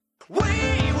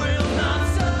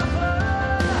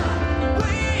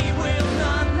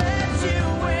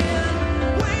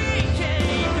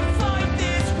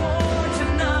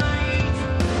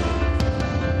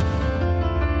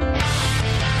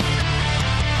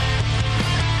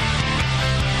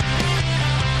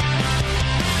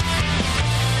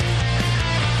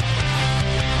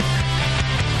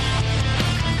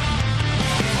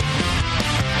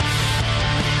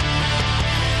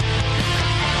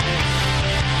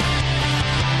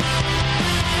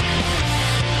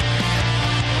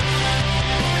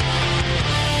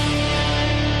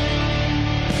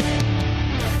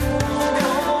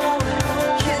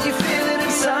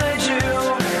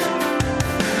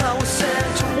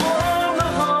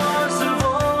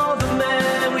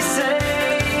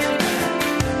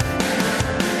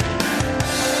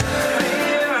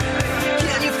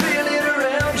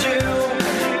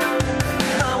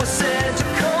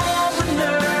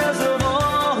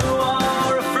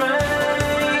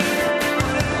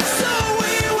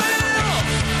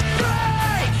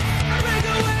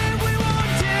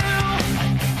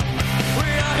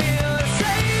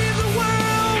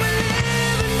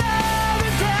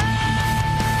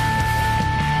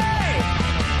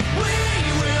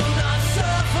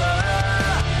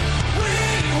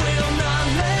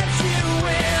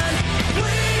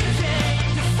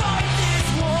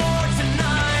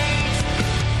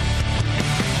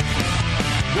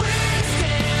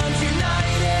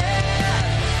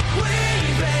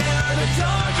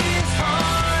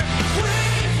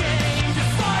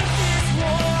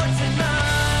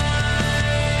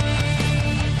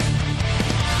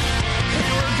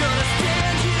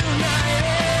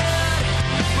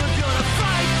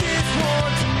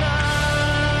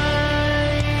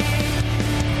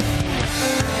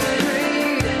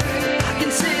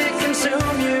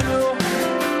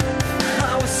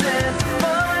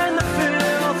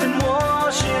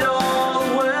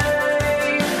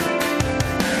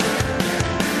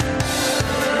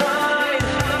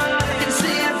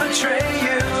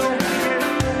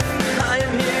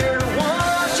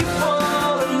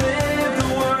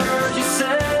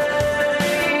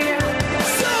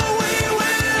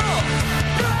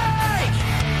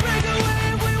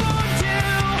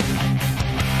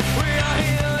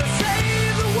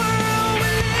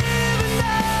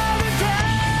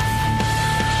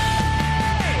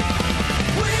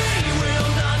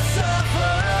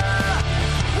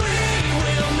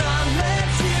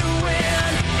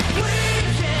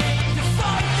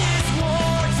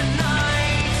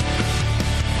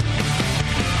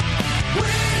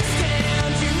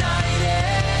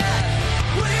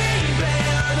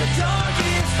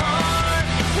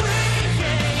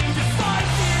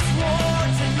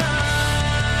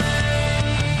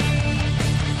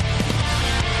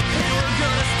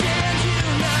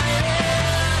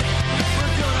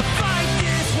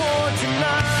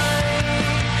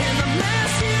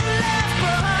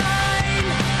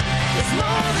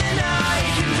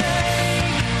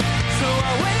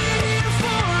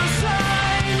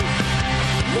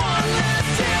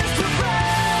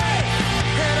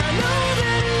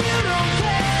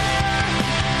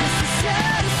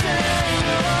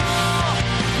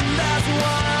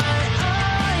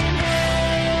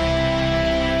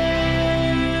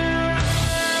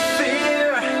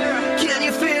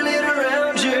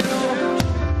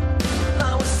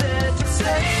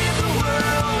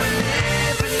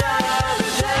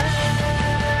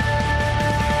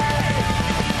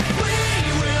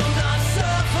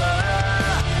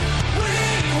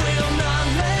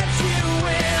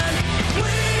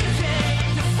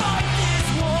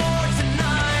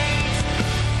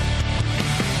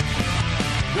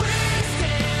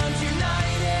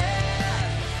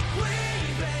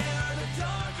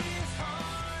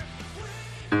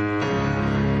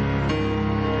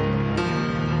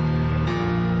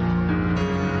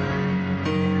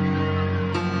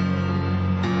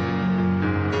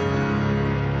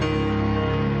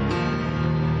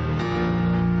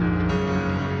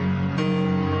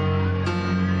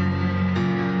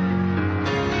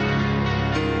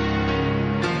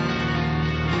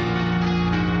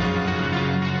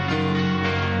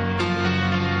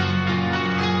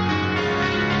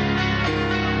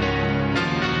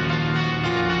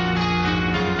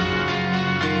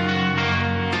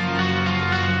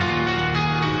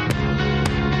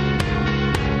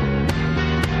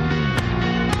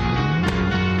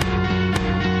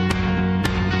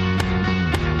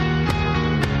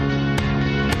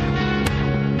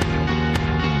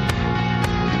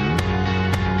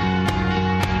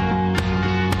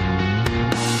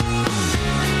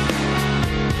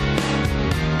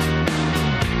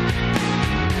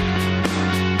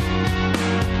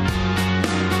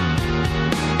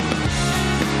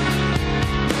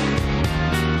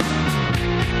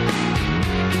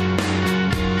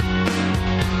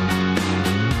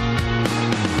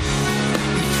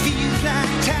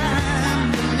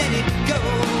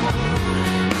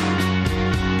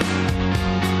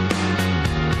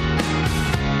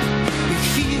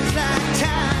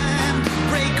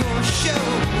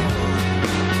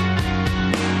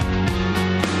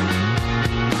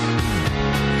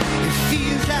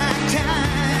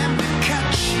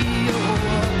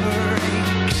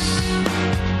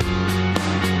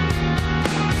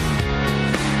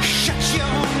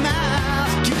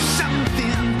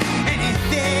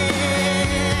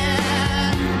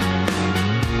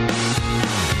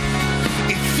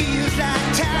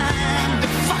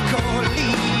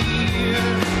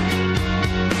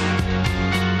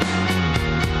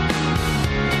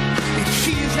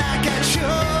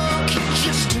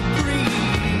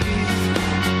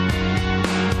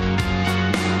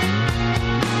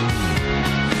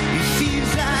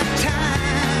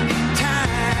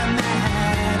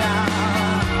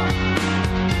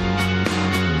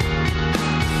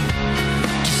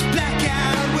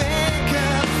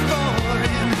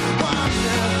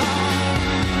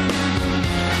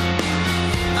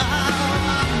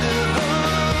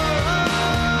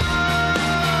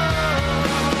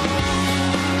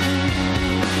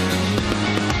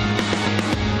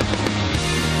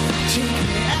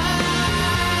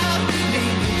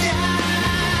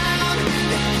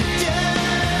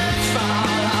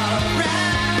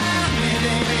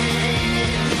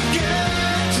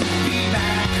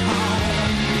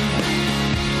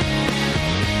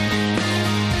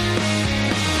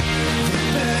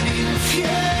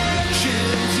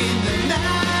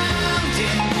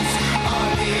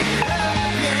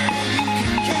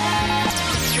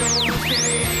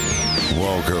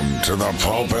to the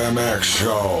Pulpmx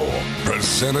Show,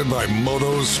 presented by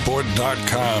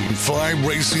Motorsport.com, Fly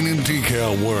Racing and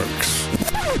Decal Works.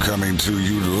 Coming to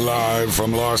you live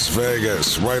from Las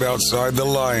Vegas, right outside the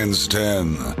Lion's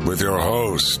Den, with your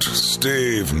host,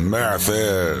 Steve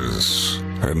Mathis.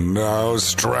 And now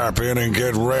strap in and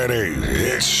get ready.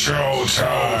 It's showtime.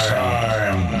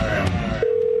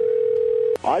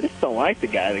 I just don't like the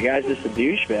guy. The guy's just a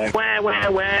douchebag. Wah,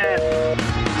 wah, wah.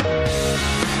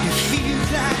 It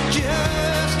feels like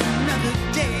just another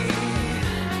day.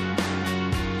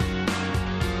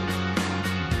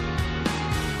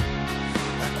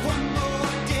 Like one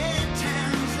more dead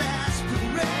town's last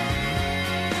parade.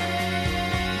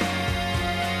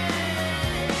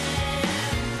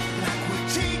 Like we're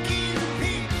taking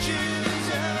pictures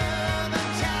of a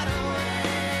tidal wave.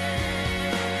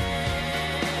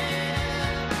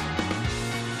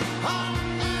 On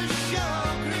the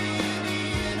shore,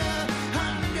 grinning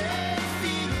 100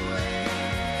 feet away.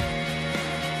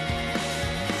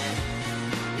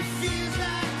 It feels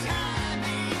like time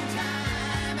ain't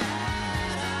time at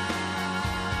all.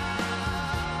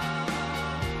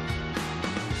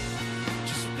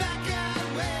 Just black-eyed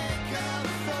wake up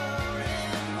for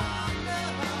and wander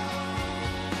home.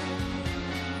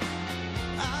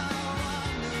 I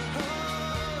wander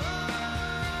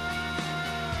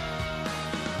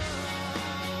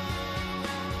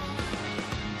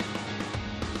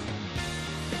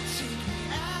Take me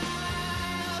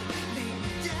out, lay me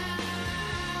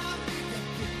down, let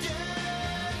the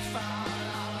dirt fall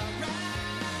all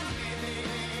around me.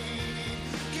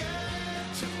 Good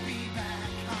to be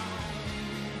back home.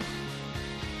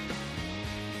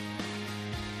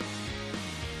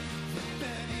 The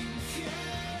burning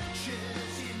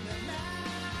futures in the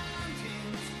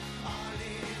mountains are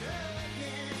lit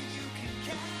again. You can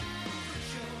count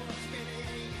yours,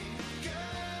 baby.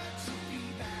 Good to be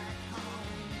back home.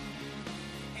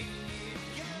 Ain't it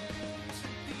good to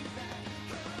be back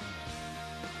home?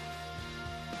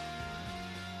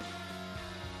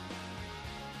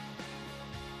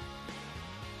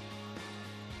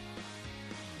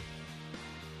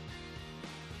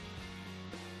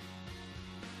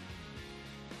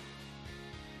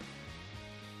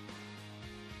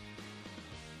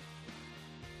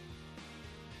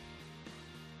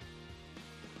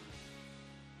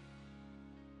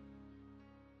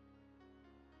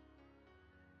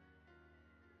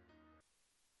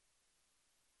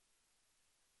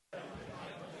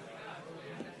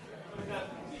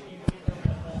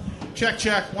 Check,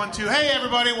 check, 1, 2. Hey,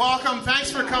 everybody, welcome.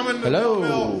 Thanks for coming to Hello.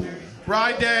 Millville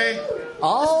Ride Day.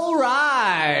 All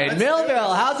right,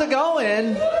 Millville, how's it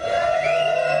going?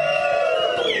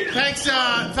 Thanks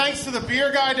to the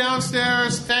beer guy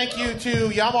downstairs. Thank you to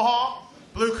Yamaha,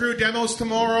 Blue Crew demos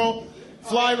tomorrow,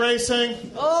 Fly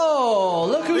Racing. Oh,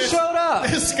 look who showed up.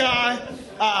 This guy.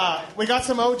 We got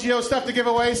some OGO stuff to give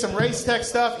away, some race tech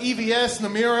stuff, EVS,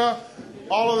 Namura,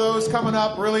 all of those coming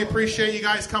up. Really appreciate you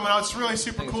guys coming out. It's really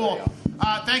super cool.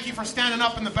 Thank you for standing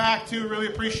up in the back, too. Really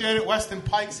appreciate it. Weston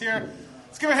Peick's here.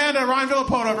 Let's give a hand to Ryan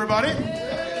Villopoto, everybody.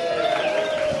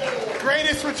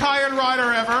 Greatest retired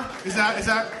rider ever. Is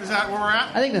that where we're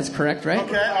at? I think that's correct, right?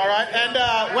 Okay, all right. And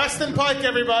Weston Peick,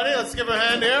 everybody. Let's give a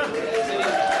hand here.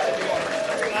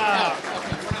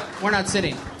 We're not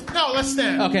sitting. No, let's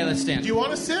stand. Okay, let's stand. Do you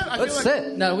want to sit? Let's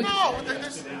sit. No, we. No.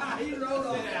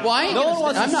 Well, I ain't No gonna one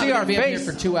wants I'm to not see gonna our be up face.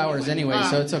 here for 2 hours anyway,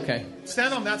 so it's okay.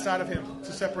 Stand on that side of him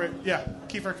to separate. Yeah,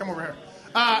 Kiefer, come over here.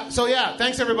 So yeah,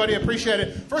 thanks everybody. Appreciate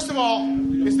it. First of all,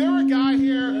 is there a guy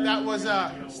here that was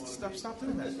stop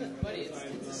doing that?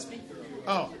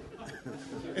 Oh,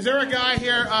 is there a guy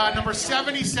here number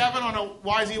 77 on a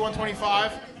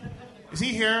YZ125? Is he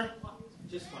here?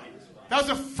 That was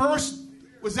the first.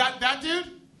 Was that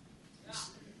dude?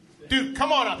 Dude,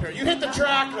 come on up here. You hit the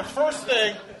track. The first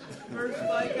thing.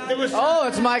 It was. Oh,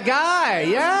 it's my guy.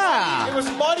 Yeah. It was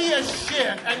muddy as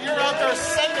shit, and you're out there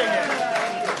sending it.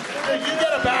 Dude, you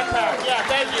get a backpack. Yeah,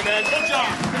 thank you, man. Good job.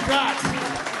 Congrats.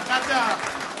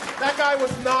 That guy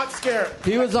was not scared.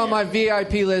 He was on my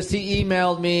VIP list. He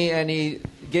emailed me and he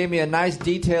gave me a nice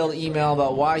detailed email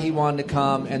about why he wanted to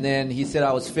come, and then he said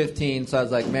I was 15, so I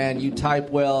was like, man, you type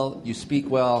well, you speak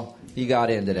well. He got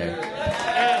in today. And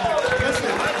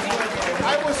listen,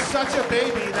 I was such a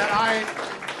baby that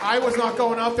I was not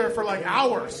going out there for like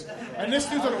hours. And this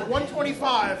dude's on a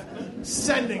 125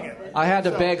 sending it. I had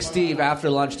to beg Steve after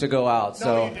lunch to go out.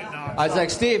 So you did not. I was like,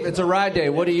 Steve, it's a ride day.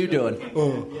 What are you doing?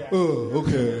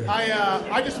 Okay.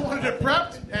 I just wanted it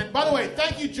prepped. And by the way,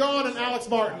 thank you, John and Alex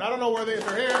Martin. I don't know where they're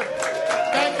here.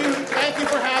 Thank you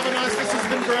for having us. This has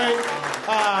been great.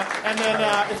 And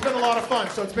then it's been a lot of fun.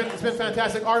 So it's been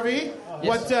fantastic. RV,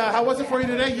 how was it for you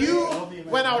today? You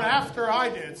went out after I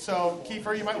did. So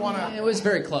Kiefer, you might want to. It was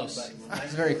very close. It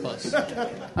was very close.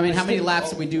 I mean, how many laps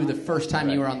did we do the first time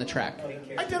you were on the track?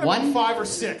 I did about 5 or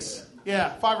 6.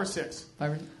 Yeah, 5 or 6.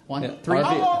 1, 3.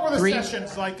 How long were the 3?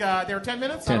 sessions? Like they were 10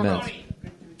 minutes? 10 minutes.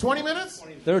 20 minutes?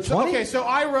 There were 20? Okay, so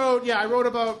I rode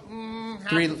about half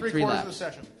Three to three-quarters laps. of the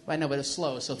session. I know, but it's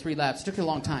slow, so 3 laps. It took you a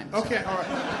long time. So. Okay, all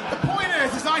right. The point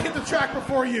is I hit the track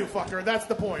before you, fucker. That's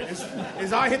the point.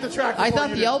 Is I hit the track before I thought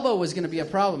you the did. elbow was going to be a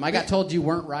problem. I got told you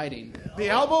weren't riding. The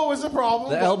elbow was a problem.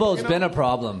 The but, elbow's been a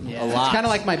problem a lot. It's kind of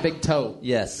like my big toe.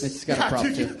 Yes. It's got a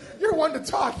problem, dude, too. you're one to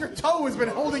talk. Your toe has been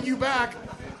holding you back.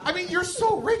 I mean, you're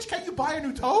so rich. Can't you buy a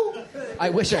new toe? I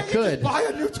wish I Can't you just could. buy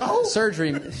a new toe?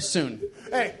 Surgery soon.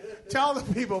 Hey, tell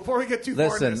the people before we get too far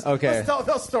Listen, in this. okay. Let's tell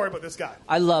a story about this guy.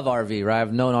 I love RV, right?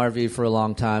 I've known RV for a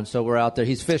long time, so we're out there.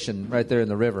 He's fishing right there in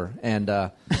the river, and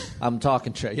I'm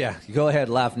talking to yeah, go ahead,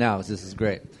 laugh now, 'cause this is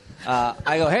great.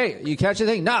 I go, hey, you catch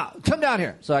anything? Nah, come down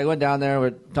here. So I went down there, we're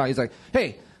talking. He's like,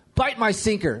 hey, bite my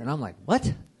sinker. And I'm like,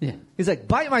 what? Yeah. He's like,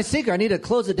 bite my sinker. I need to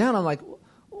close it down. I'm like,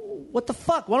 what the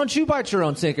fuck? Why don't you bite your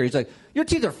own sinker? He's like, your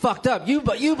teeth are fucked up. You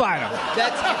bite them.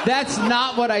 That's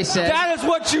not what I said. That is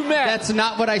what you meant. That's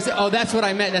not what I said. Oh, that's what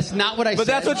I meant. That's not what I said. But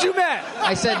that's what you meant.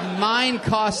 I said mine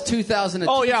cost $2,000.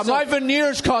 Oh yeah, my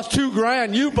veneers cost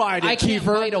 $2,000. You bite it, I can't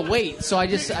Kiefer. bite a weight, so I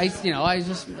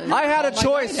had a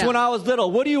choice when I was little.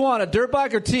 What do you want, a dirt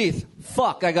bike or teeth?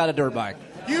 Fuck, I got a dirt bike.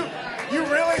 You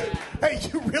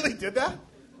really did that?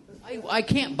 I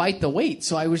can't bite the weight,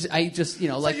 so just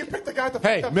So you picked the guy at the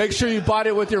Hey, make sure you bite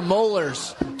it with your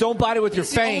molars. Don't bite it with your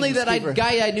It's fangs. the only Kiefer.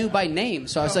 guy I knew by name,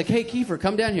 so I was like, hey, Kiefer,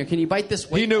 come down here. Can you bite this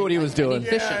weight? He knew what he was doing.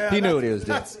 He knew what he was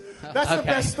doing. That's the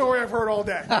best story I've heard all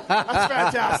day. That's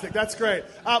fantastic. That's great.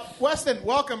 Weston,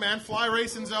 welcome, man. Fly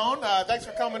Racing Zone. Thanks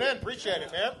for coming in. Appreciate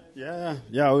it, man.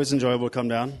 Yeah, always enjoyable to come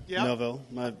down. Yeah. Millville,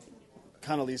 my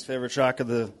kind of least favorite track of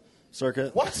the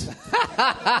circuit. What?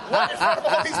 What? In front of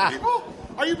all these people?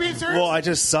 Are you being serious? Well, I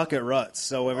just suck at ruts,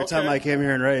 so every time I came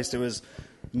here and raced, it was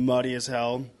muddy as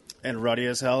hell and ruddy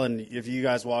as hell. And if you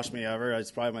guys watched me ever,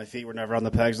 it's probably my feet were never on the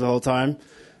pegs the whole time,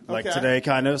 like today,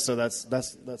 kind of. So that's how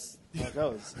it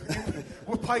goes.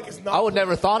 Well, Peick is not. I would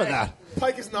never thought of that.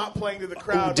 Peick is not playing to the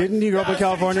crowd. Didn't you grow up in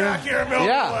California? Track here in Millville,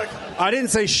 Yeah. like- I didn't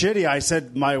say shitty. I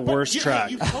said my worst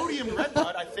track. You podium Red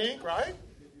Bud, I think, right?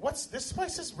 What's this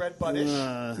place is Red Bud-ish?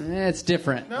 It's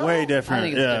different. No? Way different. I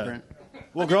think it's different.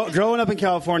 Well, growing up in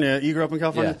California, you grew up in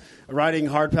California, riding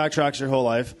hard pack tracks your whole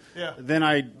life. Yeah. Then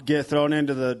I get thrown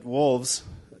into the wolves,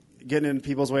 getting in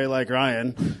people's way like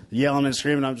Ryan, yelling and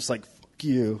screaming. I'm just like, fuck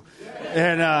you.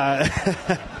 And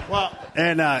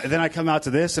then I come out to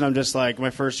this, and I'm just like, my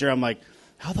first year, I'm like,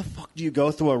 how the fuck do you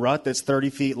go through a rut that's 30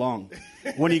 feet long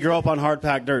when you grow up on hard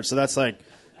pack dirt? So that's like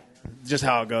just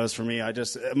how it goes for me.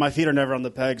 My feet are never on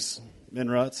the pegs in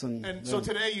ruts. And so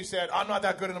today you said, I'm not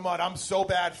that good in the mud. I'm so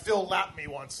bad. Phil lapped me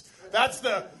once. That's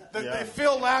the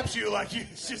Phil laps you like you.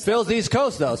 Just, Phil's East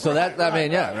Coast though, so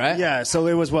right? Yeah, so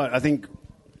it was what? I think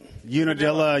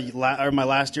Unadilla, or my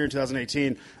last year in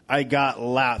 2018, I got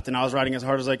lapped, and I was riding as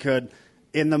hard as I could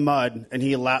in the mud, and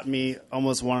he lapped me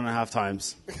almost 1.5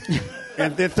 times.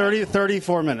 And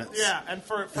 34 minutes. Yeah, and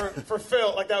for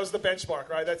Phil, like that was the benchmark,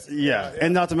 right? That's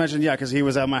And not to mention, because he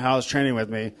was at my house training with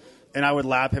me, and I would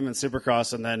lap him in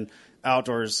Supercross, and then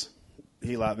outdoors,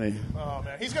 he lapped me. Oh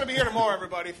man, he's going to be here tomorrow,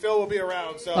 everybody. Phil will be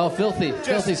around. So Oh,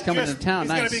 Filthy's coming to town. He's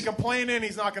Nice. going to be complaining.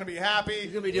 He's not going to be happy.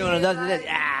 He's gonna be doing another. He's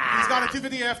got a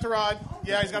 250F to ride.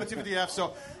 Yeah, he's got a 250F.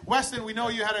 So, Weston, we know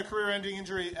you had a career-ending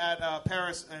injury at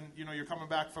Paris, and you're coming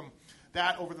back from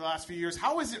that over the last few years.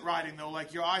 How is it riding though?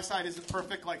 Like your eyesight isn't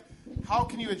perfect. Like, how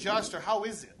can you adjust, or how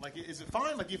is it? Like, is it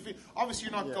fine? Like, obviously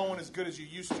you're not going as good as you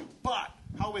used to, but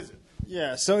how is it?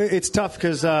 Yeah, so it's tough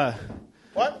because.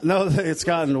 What? No, it's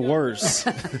gotten worse.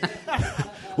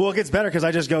 Well, it gets better because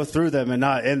I just go through them and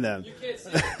not in them. You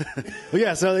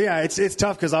can't see. It's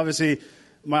tough because obviously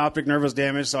my optic nerve was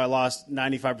damaged, so I lost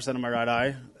 95% of my right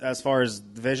eye as far as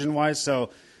vision-wise. So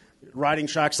riding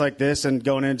tracks like this and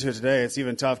going into it today, it's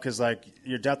even tough because like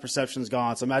your depth perception's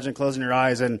gone. So imagine closing your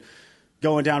eyes and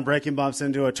going down braking bumps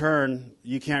into a turn.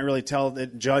 You can't really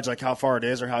judge like how far it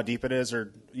is or how deep it is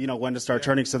or when to start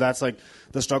turning. So that's like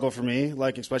the struggle for me,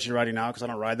 like especially riding now because I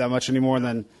don't ride that much anymore. And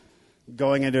then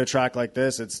going into a track like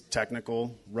this, it's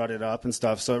technical, rutted up and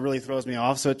stuff. So it really throws me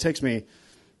off. So it takes me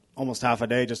almost half a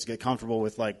day just to get comfortable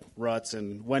with like ruts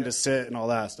and when to sit and all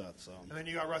that stuff. So. And then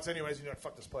you got ruts anyways, and you're like,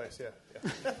 fuck this place,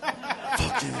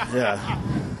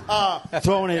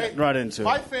 Throwing it right into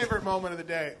my it. favorite moment of the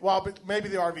day, maybe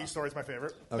the RV story is my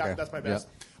favorite. Okay. That's my best.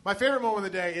 Yep. My favorite moment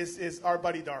of the day is our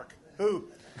buddy Dark, who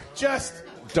just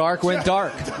Dark went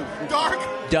dark. Dark.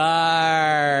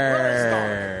 Dark.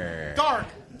 Dark.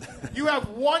 You have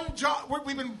one job.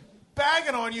 We've been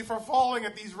bagging on you for falling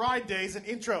at these ride days and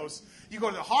intros. You go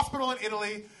to the hospital in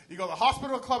Italy. You go to the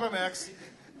hospital at Pulpmx,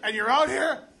 and you're out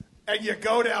here, and you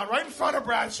go down right in front of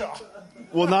Bradshaw.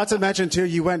 Well, not to mention, too,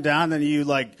 you went down and you,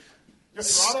 like,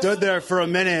 stood there for a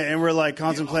minute and were, like,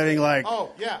 contemplating, like,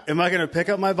 am I going to pick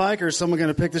up my bike or is someone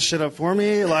going to pick this shit up for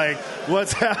me? Like,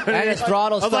 what's happening? And his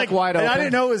throttle's stuck wide open. And I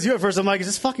didn't know it was you at first. I'm like, is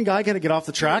this fucking guy going to get off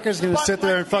the track or is he going to sit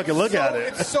there and fucking look at it?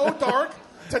 It's so dark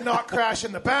to not crash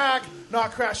in the back,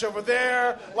 not crash over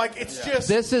there. Like, it's just...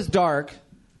 This is dark.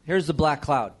 Here's the black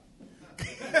cloud.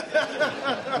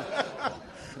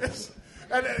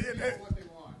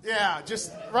 Yeah,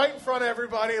 just right in front of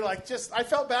everybody. Like, just I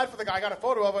felt bad for the guy. I got a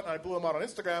photo of it, and I blew him out on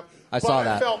Instagram. I saw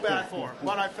that. I felt bad for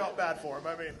him.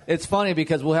 I mean, it's funny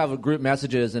because we'll have group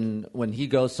messages, and when he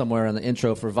goes somewhere in the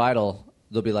intro for Vital,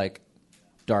 they'll be like,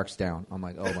 "Dark's down." I'm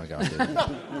like, "Oh my god,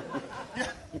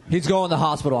 dude." He's going to the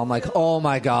hospital. I'm like, "Oh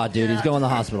my god, dude, he's going to the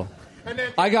hospital."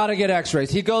 I gotta get X-rays.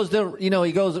 He goes to, he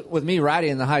goes with me riding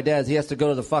in the high des. He has to go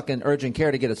to the fucking urgent care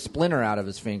to get a splinter out of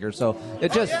his finger. So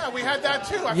it just. Yeah, we had that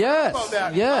too. I forgot about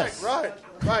that. Yes. Right.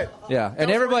 Yeah, and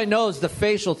everybody knows the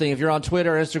facial thing. If you're on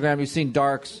Twitter or Instagram, you've seen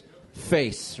Dark's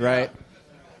face, right? Yeah.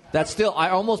 That's still. I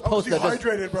almost posted. I was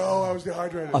dehydrated, bro. I was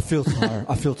dehydrated. I feel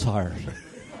tired.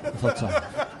 That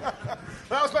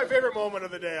was my favorite moment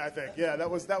of the day. I think. Yeah, that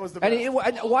was the best.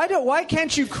 And why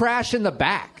can't you crash in the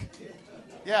back?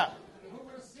 Yeah.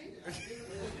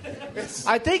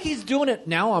 I think he's doing it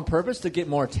now on purpose to get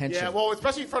more attention. Yeah, well,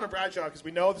 especially in front of Bradshaw because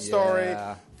we know the story.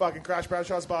 Yeah. Fucking crash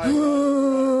Bradshaw's bike.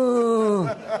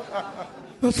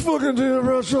 That's fucking damn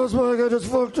Bradshaw's bike. I just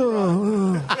fucked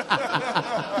up.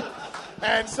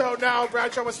 And so now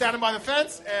Bradshaw was standing by the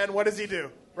fence, and what does he do?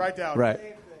 Right down.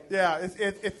 Right. Yeah,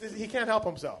 he can't help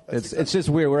himself. It's just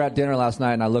weird. We're at dinner last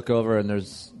night, and I look over, and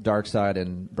there's Darkside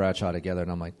and Bradshaw together,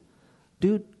 and I'm like,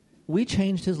 dude, we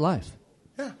changed his life.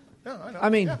 Yeah, I know. I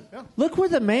mean, look where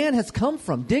the man has come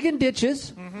from. Digging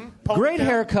ditches, great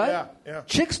haircut. Yeah.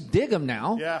 Chicks dig him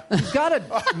now. Yeah. He's got a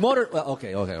motor. Well, okay.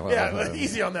 Yeah,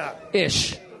 easy on that.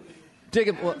 Ish. Dig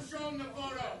him. Well, show him the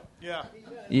photo. Yeah.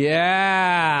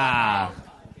 Yeah.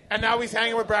 And now he's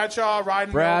hanging with Bradshaw,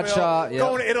 riding Bradshaw, Millville,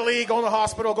 going to Italy, going to the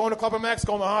hospital, going to Pulpmx,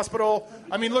 going to the hospital.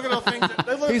 I mean, look at the things.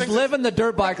 He's living the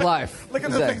dirt bike life. Look at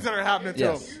the things that are happening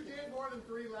to him.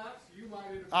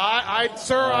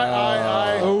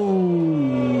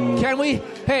 Can we?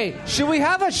 Hey, should we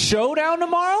have a showdown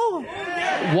tomorrow?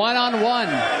 One-on-one.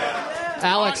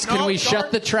 Alex, can we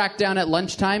shut the track down at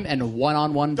lunchtime and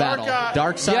one-on-one battle?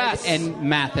 Darkside and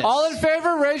Mathis. All in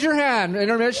favor, raise your hand.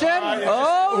 Intermission?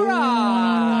 All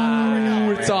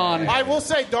right. It's on. I will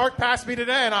say, Dark passed me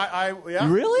today, and I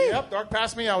Really? Yep, Dark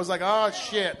passed me. I was like, oh,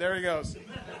 shit, there he goes.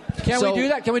 Can we do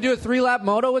that? Can we do a 3-lap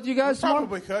moto with you guys tomorrow?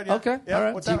 Probably could, yeah. Okay, yeah. all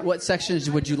right. What sections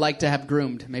would you like to have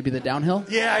groomed? Maybe the downhill?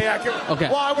 Yeah. Okay.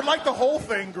 Well, I would like the whole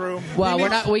thing groomed. Well,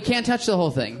 we can't touch the whole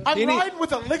thing. I'm riding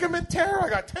with a ligament tear. I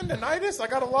got tendonitis. I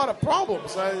got a lot of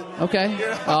problems. Okay.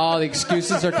 Oh, the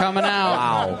excuses are coming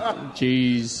out. Wow.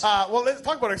 Jeez. Well, let's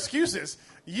talk about excuses.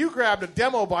 You grabbed a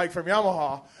demo bike from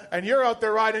Yamaha, and you're out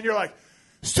there riding, and you're like,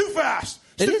 it's too fast.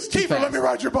 It is too fast. Let me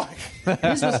ride your bike.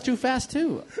 His was too fast,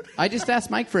 too. I just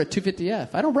asked Mike for a 250F.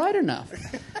 I don't ride enough.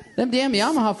 Them damn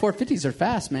Yamaha 450s are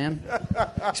fast, man.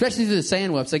 Especially through the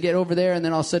sand whoops. I get over there, and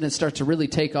then all of a sudden it starts to really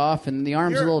take off, and the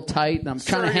arm's a little tight, and I'm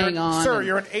trying to hang on. Sir,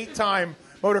 you're an 8-time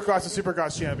motocross and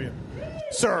supercross champion.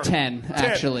 Sir. 10,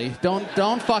 actually. Don't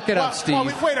fuck it up, Steve. Well,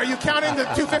 wait, are you counting the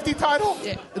 250 title?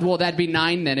 Well, that'd be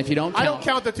 9 then if you don't count. I don't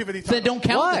count the 250 title. Then don't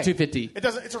count the 250. It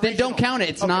doesn't. It's a then don't count it.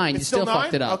 It's 9. You still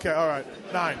fucked it up. Okay, all right.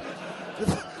 9.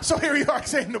 So here you are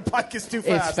saying the bike is too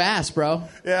fast. It's fast, bro.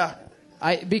 Yeah.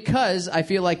 Because I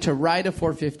feel like to ride a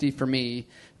 450 for me,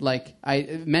 like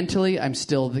mentally I'm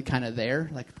still kind of there.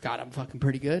 Like, God, I'm fucking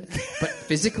pretty good. But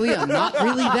physically I'm not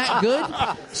really that good.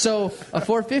 So a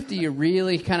 450, you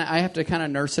really I have to kind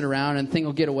of nurse it around and thing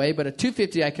will get away. But a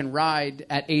 250 I can ride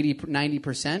at 80,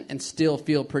 90% and still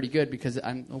feel pretty good because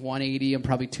I'm 180, I'm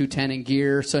probably 210 in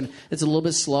gear. So it's a little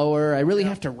bit slower. I really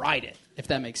have to ride it, if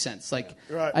that makes sense. Like,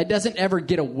 it doesn't ever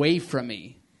get away from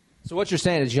me. So what you're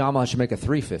saying is Yamaha should make a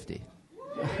 350.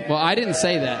 Well, I didn't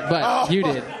say that, but you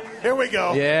did. Here we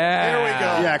go. Yeah. Here we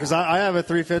go. Yeah, because I have a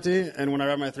 350, and when I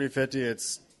ride my 350,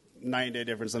 it's night and day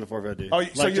difference than a 450. Oh,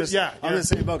 so I'm in the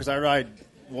same boat because I ride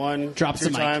 2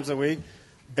 times a week.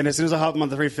 And as soon as I hop on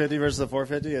the 350 versus the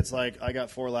 450, it's like I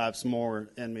got 4 laps more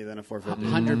in me than a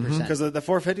 450. 100%. Because the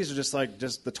 450s are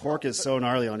just the torque is so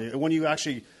gnarly on you. And when you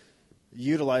actually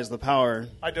utilize the power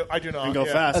I do not. and go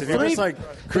yeah. fast. If you're just like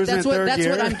But cruising in third that's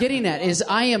gear, what I'm getting at. Is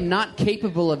I am not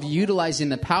capable of utilizing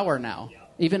the power now.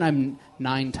 Even I'm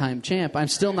 9-time champ. I'm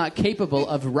still not capable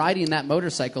of riding that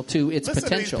motorcycle to its Listen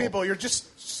potential. to these people. You're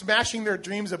just smashing their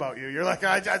dreams about you. You're like,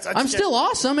 I'm still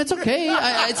awesome. It's okay.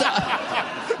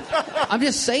 I'm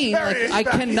just saying, There like, he is, I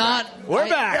back. cannot. We're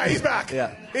back. Yeah, he's back.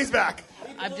 Yeah. He's back.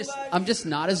 I'm just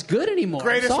not as good anymore.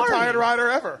 Greatest I'm sorry. retired rider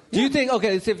ever. Do you think,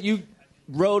 okay, so if you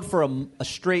rode for a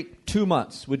straight 2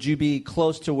 months, would you be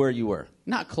close to where you were?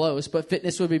 Not close, but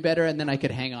fitness would be better, and then I could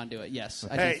hang on to it. Yes,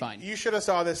 I'd Hey, be fine. you should have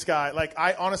saw this guy. Like,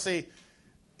 I honestly,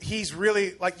 he's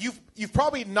really like you've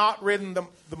probably not ridden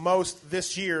the most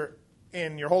this year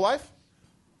in your whole life.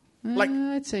 Like,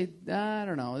 I'd say I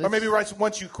don't know. or maybe right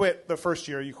once you quit the first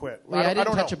year, you quit. Well, I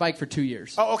didn't touch know. a bike for 2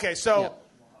 years. Oh, okay. So Yeah.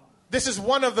 this is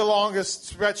one of the longest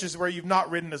stretches where you've not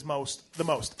ridden the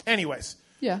most. Anyways,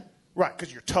 Yeah, right?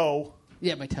 Because your toe.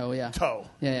 yeah, my toe. Yeah, Toe.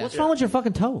 Yeah. What's wrong with your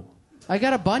fucking toe? I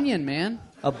got a bunion, man.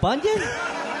 A bunion?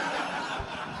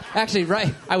 Actually,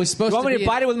 right. I was supposed You want to me be to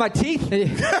bite it with my teeth?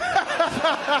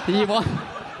 You want?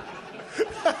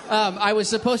 I was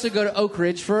supposed to go to Oak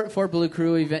Ridge for Blue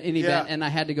Crew event, Yeah. and I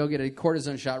had to go get a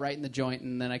cortisone shot right in the joint,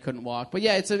 and then I couldn't walk. But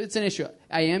yeah, it's an issue.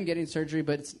 I am getting surgery,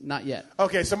 but it's not yet.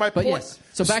 Okay, so my But point. yes.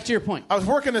 So back to your point. I was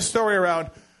working this story around.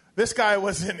 This guy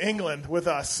was in England with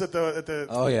us at the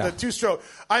Oh, yeah. the two-stroke.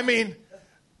 I mean,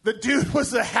 the dude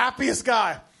was the happiest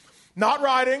guy. Not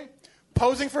riding,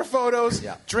 posing for photos,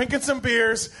 Yeah. drinking some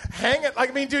beers, hanging. Like,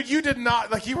 I mean, dude, you did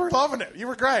not like. You were loving it. You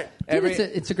were great. Dude,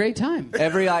 it's a great time.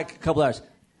 Every like couple hours.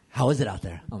 How is it out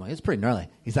there? I'm like, it's pretty gnarly.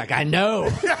 He's like, I know.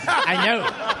 I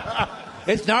know.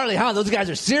 It's gnarly, huh? Those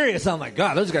guys are serious. I'm like,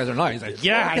 God, those guys are gnarly. He's like,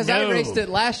 yeah, I Because know. I raced it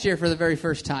last year for the very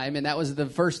first time, and that was the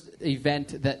first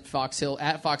event that Fox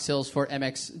Hills for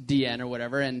MXDN or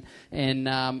whatever, and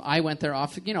I went there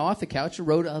off the couch,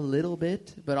 rode a little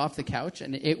bit, but off the couch,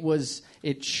 and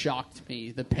it shocked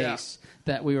me the pace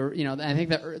that we were. I think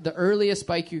the earliest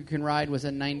bike you can ride was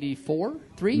a 94,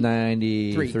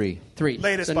 93. three.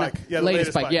 Latest bike. Yeah, the latest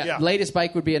latest bike. bike, Yeah, yeah. latest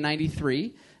bike would be a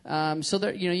 93. So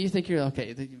there, you think you're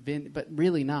okay, but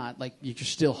really not. Like you're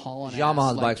still hauling.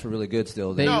 Yamaha's ass, bikes were really good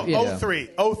still. No, Yeah. 03,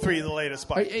 the latest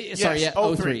bike. Sorry, Yes, yeah,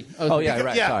 03. Oh, yeah,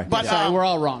 right. Yeah, Sorry. but Sorry, we're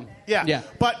all wrong. Yeah.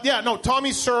 But yeah, no,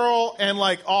 Tommy Searle and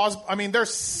like Oz, I mean, they're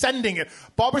sending it.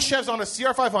 Bobashev's on a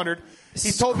CR500.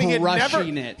 He told me he had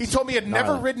Crushing never it. He told me he had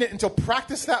never Gnarly. ridden it until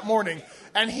practice that morning.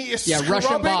 And he is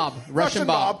Russian Bob. Russian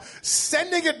Bob,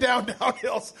 sending it down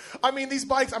hills. I mean, these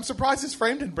bikes, I'm surprised his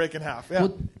frame didn't break in half. Yeah.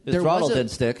 Well, His throttle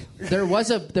didn't stick. There was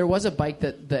a bike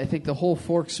that I think the whole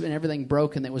forks and everything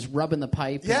broke, and it was rubbing the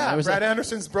pipe. Yeah, and I was Brad like,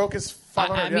 Anderson's broke his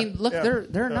 500. I mean, look, yeah.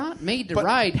 they're not made to But-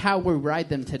 ride how we ride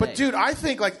them today. But dude, I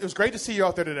think like it was great to see you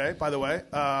out there today. By the way,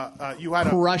 you had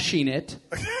crushing it.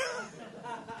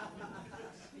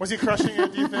 Was he crushing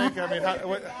it? Do you think? I mean,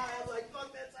 what,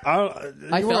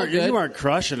 I felt good. You weren't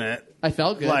crushing it. I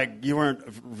felt good. Like you weren't.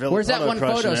 Villopoto Where's that one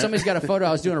crushing photo? it. Somebody's got a photo.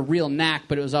 I was doing a real knack,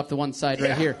 but it was off the one side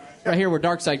right here. Right here where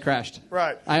Dark Side crashed.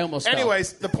 right. I almost fell.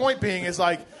 Anyways, the point being is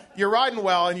like you're riding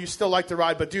well and you still like to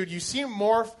ride, but dude, you seem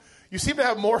to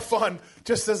have more fun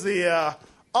just as the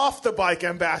off the bike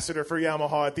ambassador for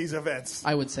Yamaha at these events.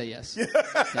 I would say yes. Yeah.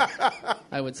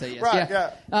 I would say yes.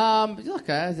 Right, Look,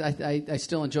 I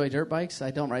still enjoy dirt bikes.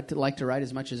 I don't like to ride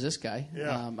as much as this guy.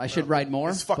 Yeah. I should ride more.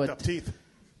 His fucked but up teeth.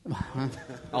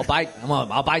 I'll bite.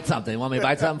 I'll bite something. Want me to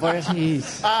bite something for you?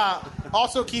 Jeez.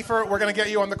 Also, Kiefer, we're going to get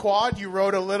you on the quad. You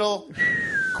rode a little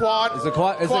quad. Is the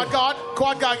quad- is quad it- god?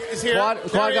 Quad guy is here. Quad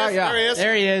There he guy, is, yeah. There he is.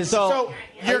 There he is. So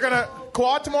you're going to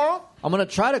quad tomorrow? I'm going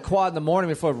to try to quad in the morning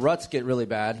before ruts get really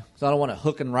bad. So I don't want to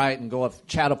hook and right and go up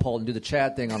Chatapult and do the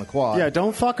Chad thing on a quad. Yeah,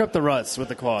 don't fuck up the ruts with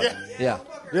the quad. Yeah.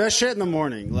 Do that shit in the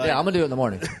morning. Like, Yeah, I'm going to do it in the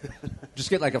morning. Just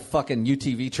get like a fucking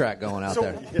UTV track going out So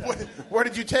there. where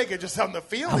did you take it? Just out in the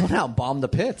field? I went out and bombed the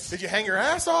pits. Did you hang your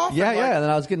ass off? Yeah, And, yeah. like- And then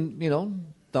I was getting,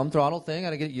 thumb throttle thing. I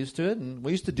had to get used to it. And we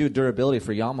used to do durability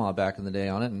for Yamaha back in the day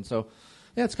on it. And so,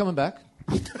 yeah, it's coming back.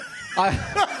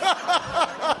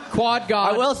 Quad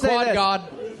God. I will say Quad this. God.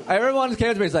 Everyone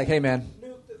came to me. It's like, hey, man.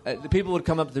 The people would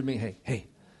come up to me. Hey,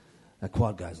 that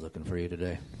quad guy's looking for you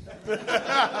today. And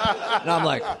I'm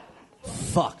like,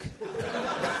 fuck.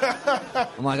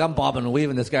 I'm bobbing and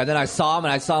weaving this guy. Then I saw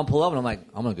him pull up, and I'm like,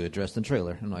 I'm gonna go get dressed in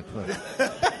trailer. And I'm like,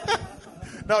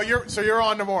 fuck. No, you're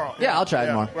on tomorrow. Yeah, I'll try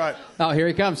tomorrow. Right. Oh, here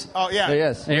he comes. Oh yeah. There he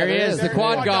is. There he is, the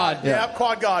quad god. Yeah,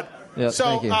 quad god. Yeah, so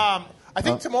thank you. I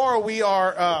think tomorrow we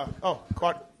are.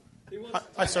 Quad.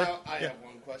 Hi, sir. I have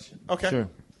one question. Okay. Sure.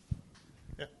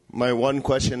 My one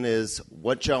question is,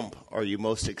 what jump are you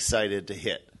most excited to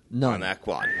hit None. on that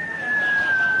quad?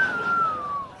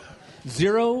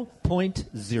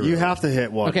 0.0. You have to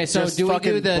hit one. Okay, so Just do we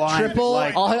fucking do the blind, triple?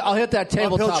 like, I'll hit that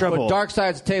tabletop. Uphill triple. Dark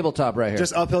side's tabletop right here.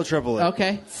 just uphill triple it.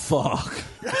 Okay. fuck.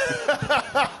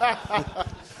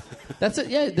 That's it.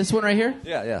 Yeah, this one right here.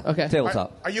 Yeah. Okay.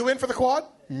 Tabletop. Are you in for the quad?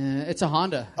 It's a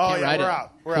Honda. Oh, Can't yeah, ride we're it.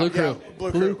 out. We're Blue out. Crew.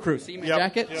 Yeah, Blue Crew. See my Yep,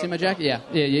 jacket? yep. See my jacket? Yeah.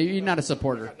 You're not a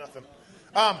supporter. Nothing.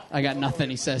 I got nothing,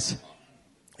 he says.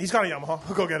 He's got a Yamaha.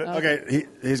 We'll go get it. Okay,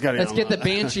 he's got it. Let's get the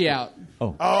Banshee out.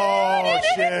 Oh,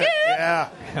 shit. Yeah.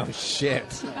 Oh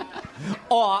shit.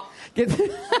 Get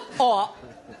the-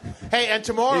 Hey, and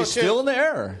tomorrow, He's too. still in the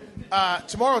air.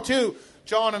 Tomorrow, too,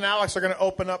 John and Alex are going to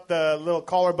open up the little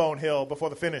collarbone hill before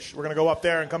the finish. We're going to go up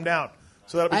there and come down.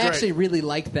 So that'll be I great. actually really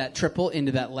liked that triple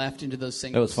into that left, into those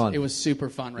singles. It was fun. It was super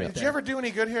fun right Did there. you ever do any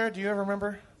good here? Do you ever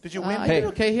remember? Did you win? I did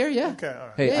okay here, yeah. Okay, all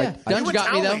right. Hey, Yeah, I- Dunge You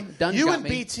got me, and though. Townley, Dunge you got and me.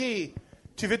 BT,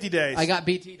 250 days. I got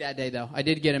BT that day, though. I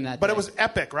did get him that But day. it was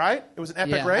epic, right? It was an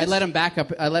epic yeah, race? I let him back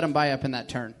up. I let him buy up in that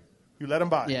turn. You let him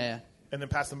by? Yeah. And then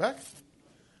pass him back?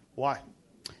 Why?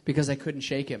 Because I couldn't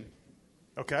shake him.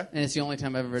 Okay. And it's the only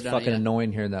time I've ever done Fucking it. yet.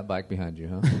 annoying hearing that bike behind you,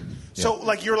 huh? So,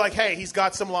 like, you're like, hey, he's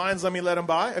got some lines, let me let him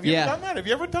by? Have you Yeah. ever done that? Have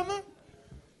you ever done that?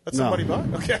 Let No. somebody by?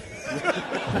 Okay.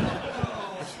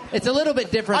 It's a little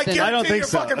bit different I than... guarantee don't think you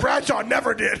so. fucking Bradshaw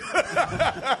never did.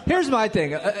 Here's my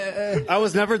thing. I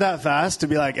was never that fast to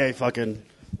be like, hey, fucking.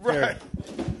 Right.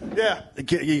 Yeah.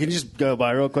 You can just go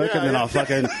by real quick, Yeah, and then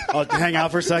yeah. I'll hang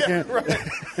out for a second. Yeah,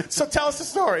 right. So tell us the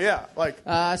story, yeah. Like,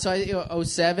 So I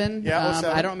 07. Yeah,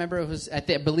 07. I don't remember. It was. I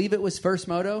believe it was first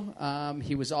moto.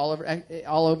 He was all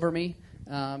over me,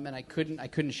 and I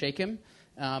couldn't shake him.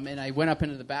 And I went up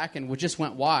into the back and just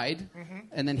went wide,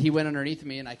 and then he went underneath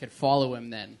me, and I could follow him.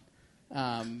 Then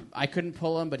I couldn't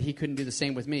pull him, but he couldn't do the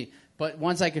same with me. But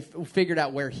once I figured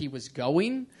out where he was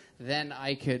going, then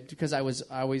I could, because I was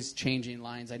always changing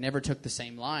lines. I never took the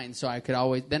same line, so I could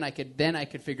always then I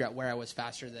could figure out where I was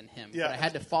faster than him. Yeah. But I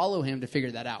had to follow him to figure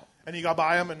that out. and you got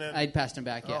by him, and then. I'd passed him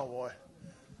back. Yeah. Oh, boy.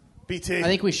 BT. I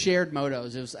think we shared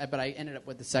motos. It was, but I ended up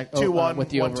with the 2-1, with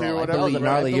the 1-2, overall. I whatever. That was a believe.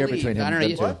 gnarly I year believe. between him I don't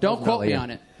and know. them two. Don't What? quote me Gnarly on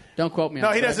it. Don't quote me No,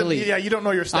 on it. he but I doesn't. believe. Yeah, you don't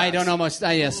know your stats. I don't know most.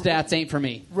 Yeah, stats ain't for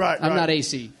me. Right, I'm right. not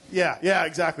AC. Yeah,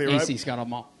 exactly, right? AC's got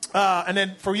them all. And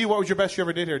then for you, what was your best you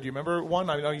ever did here? Do you remember one?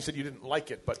 I know you said you didn't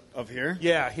like it, but. Of here?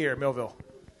 Yeah, here, Millville.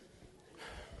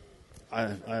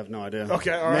 I have no idea.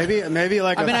 Okay, all right. Maybe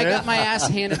like I mean, I got fifth? my ass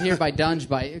handed here by Dunge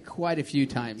by quite a few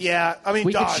times. Yeah, I mean,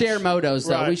 we Dodge. could share motos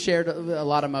though. Right. We shared a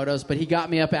lot of motos, but he got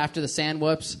me up after the sand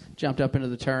whoops, jumped up into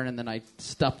the turn, and then I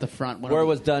stuffed the front. Where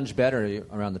was Dunge better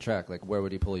around the track? Like, where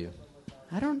would he pull you?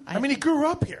 I mean, he grew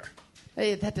up here.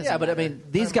 Hey, that doesn't Yeah, but I matter. mean,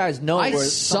 these guys know I where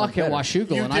suck at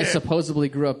Washougal, You and I did. supposedly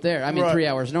grew up there. I mean, Right. 3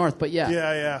 hours north, but yeah.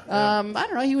 Yeah. I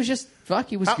don't know. He was just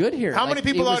he was good here. How Like, many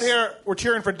people it out was- here were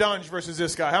cheering for Dunge versus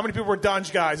this guy? How many people were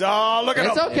Dunge guys? Oh, look at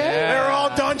It's them. okay. Yeah. They're all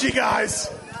Dungy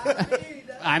guys.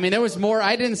 I mean, there was more.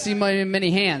 I didn't see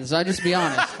many hands. So I'll just be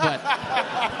honest, but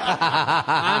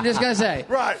I'm just gonna say.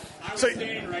 Right. So,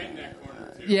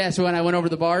 Yeah. So when I went over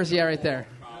the bars, yeah, right there.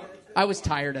 I was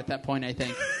tired at that point. I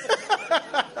think.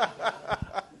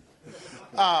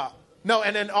 no,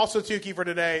 and then also, too, Kiefer,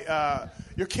 today,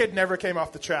 your kid never came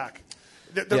off the track.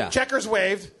 The Yeah. checkers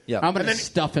waved. Yeah. I'm gonna And then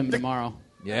stuff him tomorrow.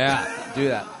 Yeah, do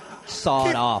that. Saw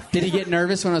it off. Did he get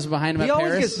nervous when I was behind him He at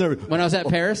always Paris? gets nervous. When I was at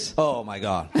Paris? Oh my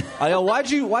god! I go, why'd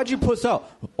you puss out?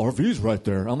 RV's right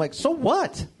there. I'm like, so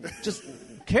what? Just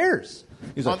cares.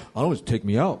 He's like, I don't want to take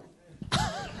me out.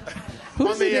 Who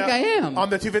does he think I am? On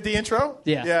the 250 intro?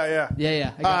 Yeah.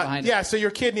 Yeah. I got behind it. Yeah, so your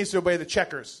kid needs to obey the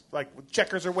checkers. Like,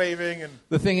 checkers are waving and...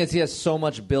 The thing is, he has so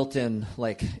much built-in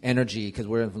like energy because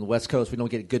we're from the West Coast. We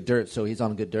don't get good dirt, so he's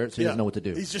on good dirt, so he doesn't know what to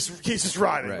do. He's just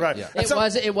riding, right. yeah.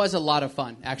 And It was a lot of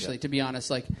fun, actually. To be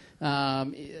honest, like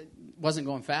it wasn't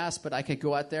going fast, but I could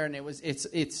go out there and it's.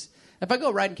 If I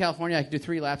go ride in California, I can do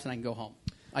 3 laps and I can go home.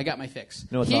 I got my fix. You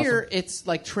know what's Here, awesome? it's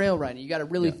like trail riding. You got to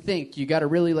really think. You got to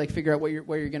really like figure out where you're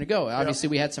going to go. Obviously,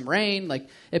 we had some rain. Like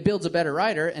it builds a better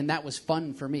rider, and that was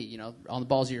fun for me. You know, on the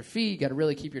balls of your feet, you got to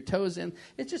really keep your toes in.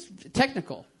 It's just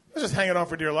technical. I was just hanging on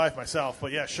for dear life myself,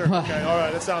 but yeah, sure. Okay, all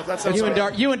right, that sounds You all and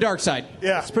right. you and Dark Side.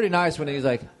 Yeah. It's pretty nice when he's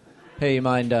like, "Hey, you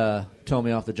mind towing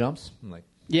me off the jumps?" I'm like,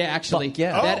 Yeah, actually, Fuck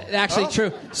yeah. that actually Oh.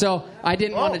 true. So I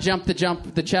didn't want Oh. to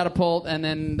jump the catapult and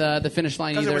then the finish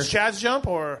line Because either. it was Chad's jump,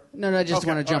 or... No, I just Okay,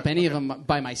 want to jump all right, any okay. of them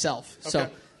by myself. So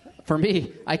Okay. for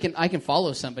me, I can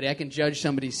follow somebody. I can judge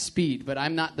somebody's speed, but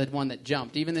I'm not the one that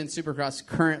jumped. Even in Supercross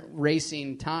current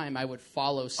racing time, I would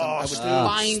follow some. I would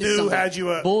find Stu some had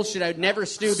you a- bullshit. I would never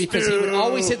Stu because he would Stu.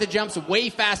 always hit the jumps way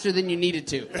faster than you needed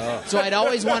to. So I'd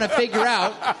always want to figure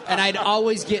out, and I'd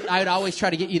always try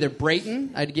to get either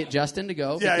Brayton, I'd get Justin to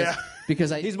go. Yeah, because, yeah.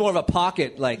 because He's more of a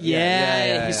pocket, like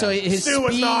So his Stu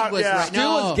was speed not, was yeah. right. Stu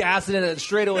No. was gassing it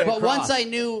straight away. But across. once I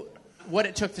knew what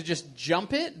it took to just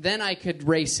jump it, then I could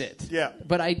race it. Yeah.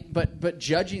 But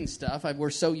judging stuff, we're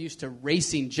so used to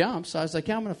racing jumps. So I was like,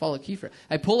 yeah, I'm going to follow Kiefer.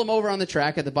 I pull him over on the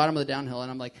track at the bottom of the downhill,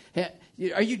 and I'm like, hey,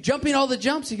 are you jumping all the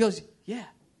jumps? He goes, yeah.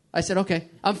 I said, okay,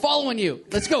 I'm following you.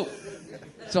 Let's go.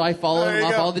 So I follow There him you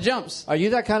off go. all the jumps. Are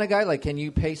you that kind of guy? Like, can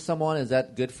you pace someone? Is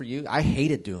that good for you? I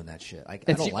hated doing that shit. I It's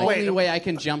don't the like only it. way I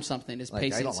can jump something is Like, I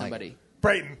pacing don't like somebody. it.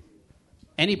 Brayton.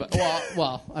 Anybody.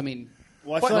 Well, I mean,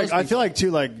 Well, I feel like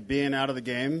too, like being out of the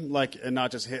game, like, and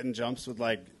not just hitting jumps with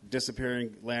like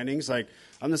disappearing landings. Like,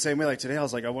 I'm the same way. Like today, I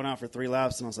was like, I went out for 3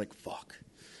 laps, and I was like, fuck.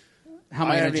 how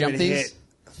am I going to jump haven't even these? hit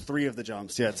 3 of the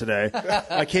jumps yet today.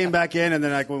 I came back in, and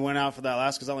then we went out for that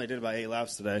last because I only did about 8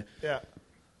 laps today. Yeah.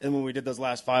 And when we did those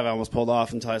last 5, I almost pulled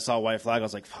off until I saw a white flag. I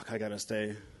was like, fuck, I got to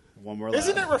stay one more lap.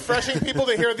 Isn't it refreshing, people,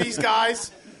 to hear these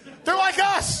guys? They're like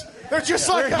us. They're just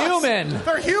like They're us. human.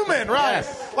 They're human, right?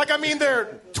 Yes. Like, I mean, they're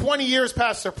 20 years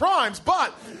past their primes,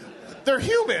 but they're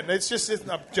human. I'm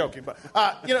joking, but,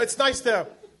 it's nice to,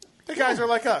 the guys are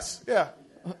like us. Yeah.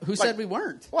 Who said we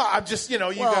weren't? Well, I'm just,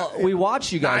 Well, we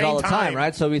watch you guys 9 all the time, times.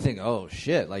 right? So we think, oh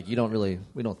shit, like we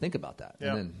don't think about that.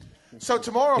 Yeah. And then So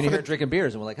tomorrow you for hear the... drinking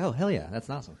beers, and we're like, oh hell yeah, that's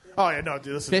awesome. Oh, yeah, no,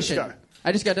 dude, listen to this Fishing. guy.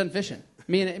 I just got done fishing.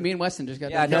 Me and Weston just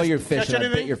got Yeah, I done. know you're catch fishing. I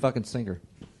anything? bit your fucking sinker.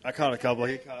 I caught a couple.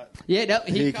 He caught. Yeah, no,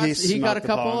 He he smoked got a the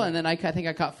couple, pond. and then I think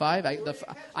I caught 5.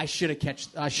 I should have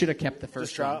kept the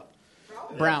first one. trout?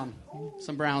 Brown,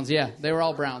 some browns. Yeah, they were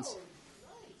all browns.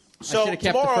 So I should have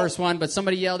kept tomorrow, the first one, but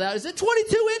somebody yelled out, "Is it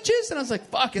 22 inches?" And I was like,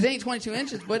 "Fuck, it ain't 22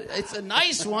 inches, but it's a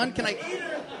nice one. Can I?"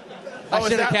 I is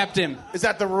should have that- kept him. Is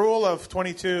that the rule of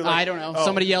 22? I don't know. Oh.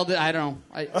 Somebody yelled it. I don't know.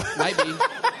 I might be.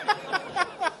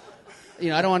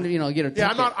 I don't want to, get a Yeah,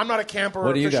 ticket. I'm not a camper What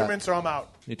or do you got? fisherman, so I'm out.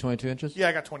 You 22 inches? Yeah,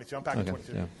 I got 22. I'm packing Okay.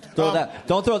 22. Yeah.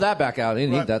 Don't throw that back out. You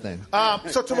didn't need that thing.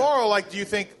 So tomorrow, do you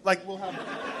think we'll have?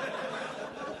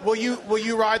 Will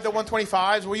you ride the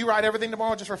 125s? Will you ride everything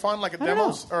tomorrow just for fun, like at I don't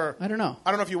demos? know. Or I don't know. I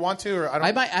don't know if you want to, or I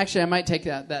don't. I might take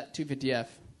that 250F.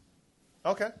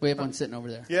 Okay. We have one sitting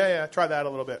over there. Yeah. Try that a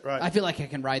little bit, right? I feel like I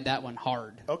can ride that one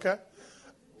hard. Okay.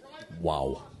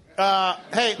 Wow.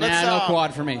 Hey, let's no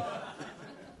quad for me.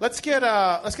 let's get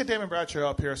Damon Bradshaw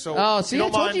up here. So, Oh, if see, you I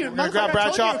don't told mind, you. we're gonna grab Motherfucker, I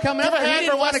told you Bradshaw. you were coming Give up. a He hand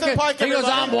didn't for wanna Weston co- Peick. He goes,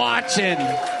 everybody. I'm watching.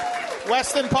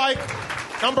 Weston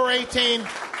Peick, number 18.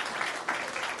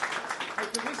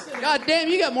 God damn,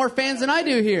 you got more fans than I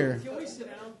do here.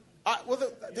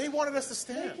 They wanted us to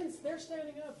stand. They're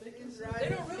standing up. They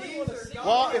don't really want to sit.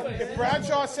 Well, if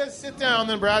Bradshaw says sit down,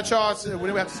 then Bradshaw says we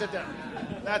have to sit down.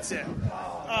 That's it.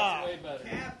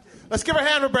 Let's give a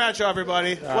hand for Bradshaw,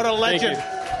 everybody. What a legend.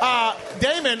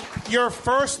 Damon, your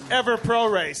first ever pro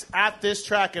race at this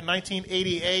track in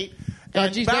 1988.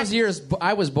 And Geez, back- those years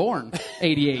I was born,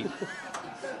 88.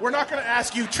 we're not going to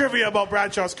ask you trivia about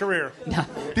Bradshaw's career.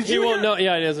 Did He you won't hear, know.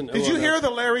 Yeah, he doesn't. Did you hear the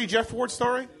Larry Jeff Ward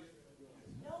story?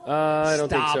 I don't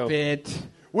think so. Stop it.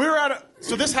 We were at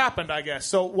so this happened, I guess.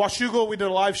 So Washougal, we did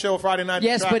a live show Friday night. at the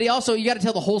Yes, track. but you got to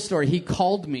tell the whole story. He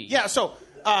called me. Yeah, so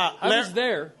I was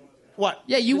there. What?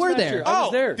 Yeah, you This were last there. year. I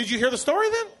was there. Did you hear the story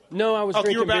then? No, I was Oh, you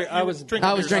drinking were back- beer. you I were was drinking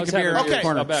I was beer. drinking having beer. a in the Okay,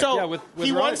 corner. back. so Yeah, with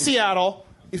he won Ryan. Seattle.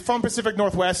 He's from Pacific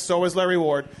Northwest, so is Larry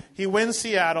Ward. He wins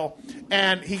Seattle,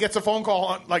 and he gets a phone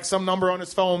call on some number on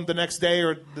his phone the next day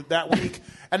or that week,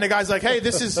 and the guy's like, "Hey,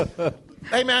 this is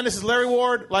Larry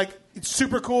Ward. It's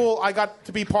super cool. I got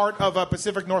to be part of a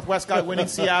Pacific Northwest guy winning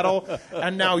Seattle,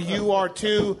 and now you are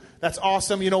too. That's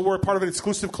awesome. We're part of an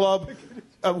exclusive club,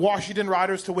 Washington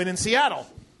Riders, to win in Seattle.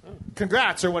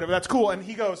 Congrats or whatever. That's cool." And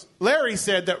he goes, Larry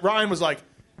said that Ryan was like,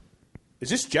 "Is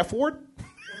this Jeff Ward?"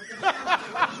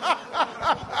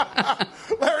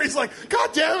 Larry's like, "God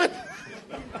damn it,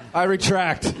 I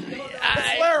retract.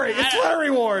 it's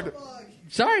Larry Ward."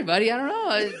 Sorry, buddy. I don't know.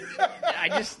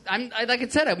 Like I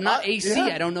said, I'm not AC.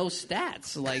 yeah. I don't know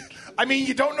stats. I mean,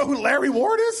 you don't know who Larry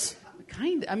Ward is?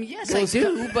 Kind of. I mean, yes, I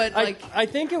do, but I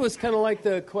think it was kind of like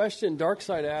the question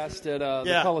Darkside asked at the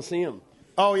Yeah. Coliseum.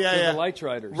 Oh, yeah, For yeah. the Lights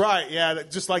Riders. Right, yeah,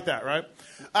 just like that, right?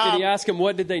 Did he ask him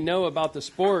what did they know about the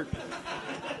sport?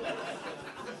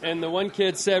 And the one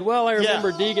kid said, "Well, I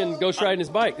remember Deegan ghost riding his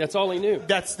bike. That's all he knew."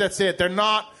 That's it. They're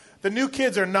not. The new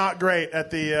kids are not great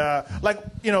at the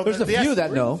There's a few that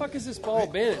Where know. the fuck is this ball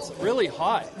been? It's really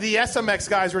hot. The SMX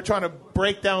guys were trying to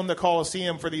break down the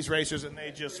Coliseum for these racers, and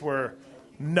they just were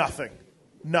nothing.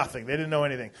 They didn't know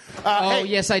anything. Hey,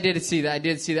 yes, I did see that. I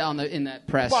did see that in that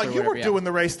press. well, or you whatever, were yeah. doing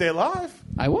the race day live.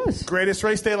 I was. Greatest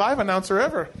race day live announcer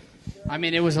ever. I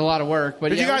mean, it was a lot of work. But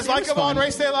Did you guys like them on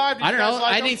Race Day Live? Did I don't you guys know.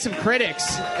 like I them? need some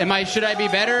critics. Should I be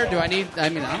better? I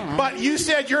don't know. But you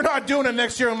said you're not doing it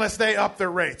next year unless they up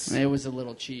their rates. It was a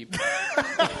little cheap.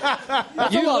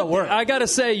 That's a lot of work. I gotta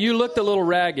say, you looked a little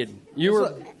ragged. You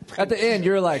were at the end.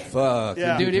 You're like, fuck,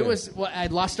 Yeah. Dude, it was. Well,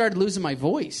 I started losing my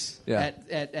voice Yeah.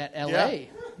 at LA. Yeah.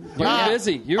 You were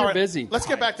busy. You All were right, busy. Let's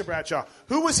get back to Bradshaw.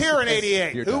 Who was here in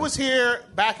 '88? You're Who done. was here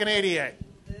back in '88?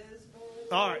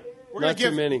 All right. We're Not gonna too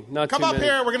give, many. Not come too up many.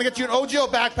 here. We're going to get you an OGO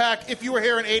backpack if you were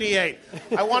here in '88.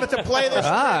 I wanted to play this.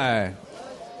 Hi.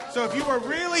 So if you were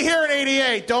really here in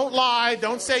 '88, don't lie.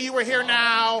 Don't say you were here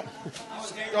now.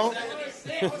 Don't.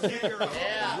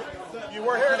 You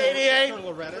were here in '88.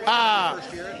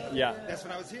 Yeah. That's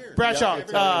when I was here. Bradshaw.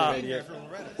 Yeah.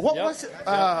 What Yep. was it?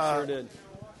 Sure did.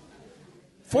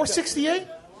 468.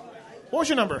 What was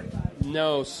your number?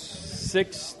 No,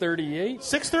 638.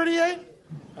 638.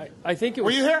 I think it Were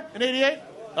was. you here in '88?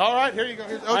 All right. Here you go.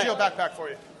 Here's an OGO backpack for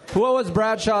you. What was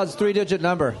Bradshaw's 3-digit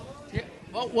number?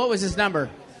 What was his number?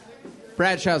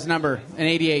 Bradshaw's number in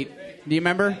 '88. Do you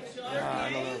remember?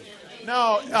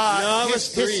 No, it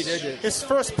was 3 digits. His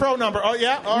first pro number. Oh,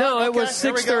 yeah? All No, right, it okay, was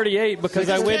here we go. 638 because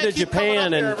You I just went to can't keep coming up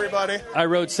Japan here, and everybody. I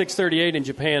rode 638 in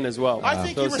Japan as well. I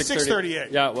think So you were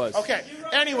 638. Yeah, it was. Okay.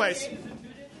 Anyways,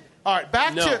 all right.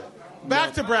 Back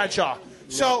No. to Bradshaw.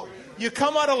 So you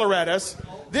come out of Loretta's.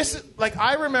 This, like,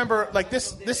 I remember, like,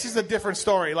 this is a different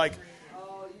story. Like,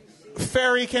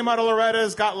 Ferry came out of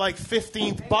Loretta's, got like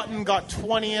 15th. Button got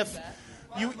 20th.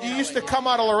 You used to come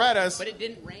out of Loretta's. But it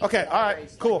didn't rain. Okay, all right,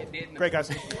 cool, great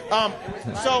guys.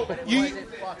 So you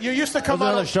used to come There's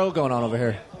out. another Of, show going on over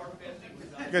here.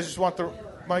 you guys just want the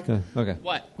mic? Okay.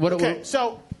 What? Okay,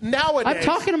 so nowadays, I'm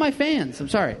talking to my fans. I'm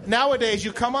sorry. Nowadays,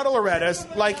 you come out of Loretta's,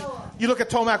 like, you look at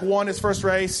Tomac won his first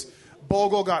race,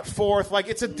 Bogle got 4th. Like,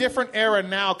 it's a different era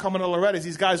now coming to Loretta's.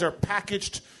 These guys are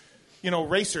packaged,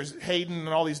 racers, Hayden and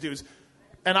all these dudes.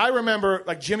 And I remember,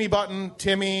 like, Jimmy Button,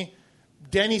 Timmy,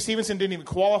 Danny Stevenson didn't even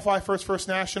qualify for his first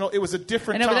national. It was a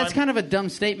different I know, time. but that's kind of a dumb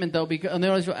statement, though, because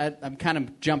I'm kind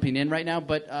of jumping in right now,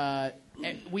 but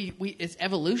it's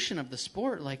evolution of the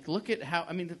sport. Like, look at how,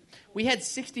 we had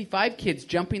 65 kids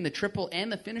jumping the triple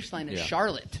and the finish line at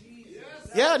Charlotte.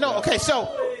 Yeah, no, okay,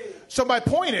 so my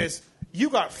point is, you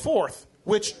got 4th,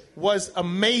 which was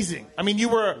amazing. I mean, you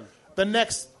were the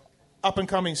next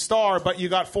up-and-coming star, but you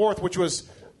got 4th, which was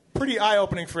pretty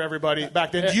eye-opening for everybody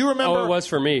back then. Do you remember? Oh, it was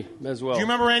for me as well. Do you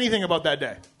remember anything about that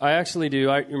day? I actually do.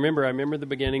 I remember the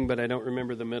beginning, but I don't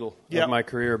remember the middle Yep. of my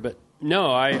career. But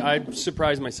no, I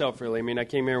surprised myself, really. I mean, I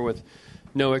came here with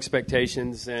no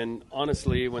expectations, and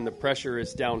honestly, when the pressure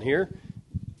is down here,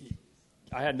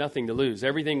 I had nothing to lose.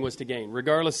 Everything was to gain.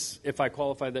 Regardless if I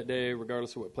qualified that day,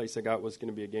 regardless of what place I got, was going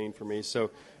to be a gain for me.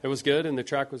 So it was good, and the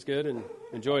track was good, and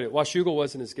enjoyed it. Washougal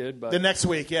wasn't as good. But The next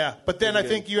week, yeah. But then I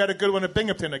think you had a good one at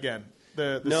Binghamton again.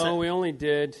 No, we only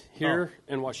did here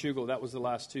and Washougal. That was the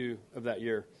last 2 of that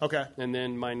year. Okay. And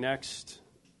then my next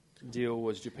deal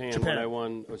was Japan. When I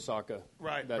won Osaka.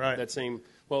 Right, That, right. That same,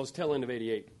 well, it was tail end of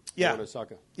 88. Yeah. I won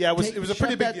Osaka. Yeah, it was a pretty Shove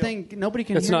big that deal. thing. Nobody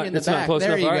can It's hear not- you in the it's not back. close There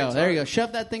enough. you All go. right, There you sorry. go.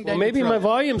 Shove that thing down. Well, maybe your my throat.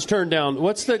 volume's turned down.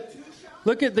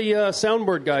 Look at the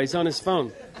soundboard guy. He's on his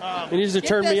phone. He needs to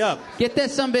turn me up. Get that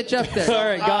sumbitch up there. All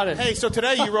right, got it. Hey, so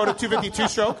today you rode a 252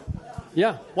 stroke.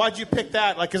 Yeah. Why'd you pick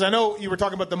that? Like, because I know you were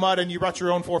talking about the mud and you brought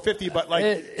your own 450, but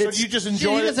like, so you just He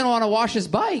enjoyed it. doesn't want to wash his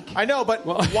bike. I know, but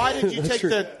why did you That's take true.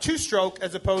 the 2-stroke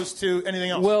as opposed to anything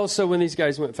else? Well, so when these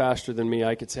guys went faster than me,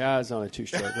 I could say I was on a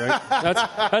 2-stroke, right?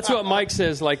 That's what Mike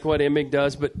says, like what Emig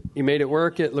does, but he made it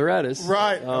work at Loretta's.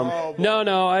 Right.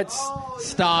 No, it's...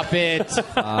 Stop it.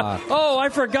 Oh, I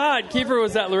forgot. Kiefer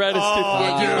was at Loretta's too.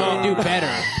 Yeah, you need to do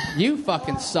better. You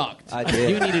fucking sucked. I did.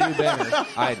 You need to do better.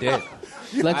 I did.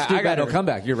 Let's do I got better. no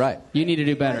comeback. You're right. You need to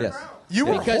do better. Yes. You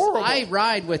were Because horrible. I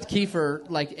ride with Kiefer,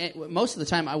 like, most of the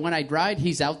time when I ride,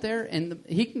 he's out there, and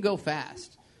he can go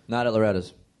fast. Not at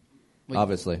Loretta's, Well,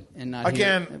 obviously. And not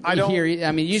Again, here. I don't. Here,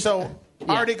 I mean, you. So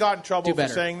yeah. I already got in trouble Do for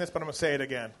better. saying this, but I'm going to say it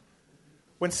again.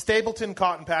 When Stapleton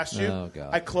caught and passed you, Oh,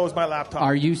 God. I closed my laptop.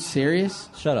 Are you serious?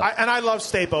 Shut up. And I love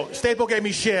Staple. Staple gave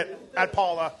me shit at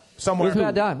Paula It somewhere. was a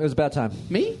bad time. It was a bad time.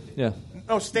 Me? Yeah.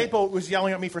 No, Staple was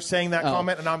yelling at me for saying that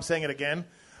comment, and I'm saying it again.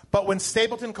 But when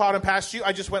Stapleton caught and passed you,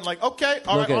 I just went like, okay,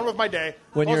 all Look right, at- on with my day.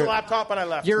 when Closed the you're- laptop, and I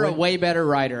left. You're a way better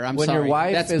rider. I'm When sorry. your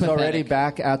wife That's is already pathetic.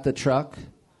 back at the truck,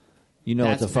 you know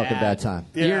That's it's a fucking bad time.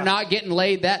 Yeah. You're not getting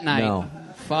laid that night. No.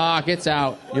 Fuck, it's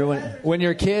out. When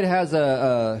your kid has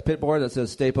a pit board that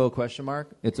says Stapo ?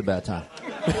 It's a bad time.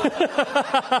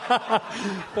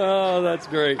 Oh, that's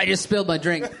great. I just spilled my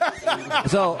drink.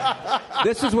 So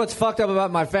this is what's fucked up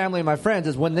about my family and my friends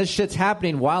is when this shit's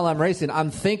happening while I'm racing,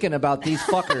 I'm thinking about these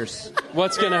fuckers.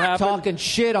 what's going to happen. Talking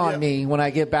shit on me when I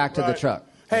get back to the truck.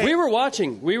 Hey, We were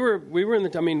watching. We were in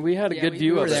the. I mean, we had a good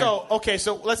view of it.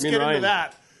 So let's Me get and into Ryan.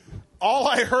 that. All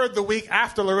I heard the week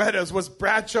after Loretta's was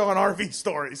Bradshaw and RV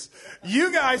stories.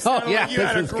 You guys sounded like you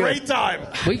had a great time.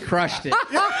 We crushed it.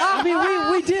 I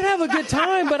mean, we did have a good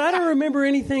time, but I don't remember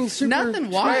anything super. Nothing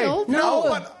wild.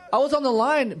 No, I was on the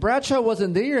line. Bradshaw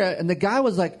wasn't there yet, and the guy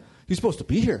was like, "He's supposed to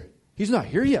be here. He's not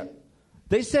here yet."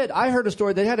 They said, I heard a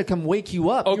story. They had to come wake you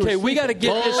up. Okay, we got to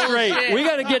get this straight. We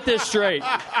got to get this straight.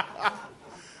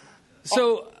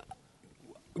 So,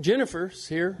 Jennifer's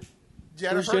here.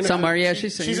 Jennifer? Somewhere, yeah,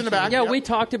 she's in the back. Yeah, Yep. we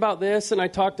talked about this, and I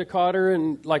talked to Cotter,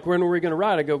 and like, when were we going to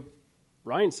ride? I go,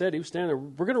 Ryan said he was standing there.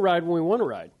 We're going to ride when we want to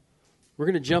ride. We're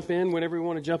going to jump in whenever we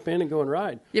want to jump in and go and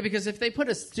ride. Yeah, because if they put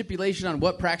a stipulation on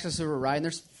what practices we're riding,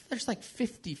 there's like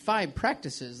 55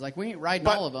 practices. Like, we ain't riding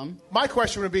all of them. My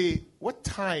question would be, what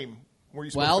time were you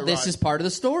supposed to ride? Well, this is part of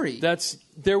the story.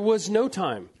 There was no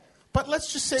time. But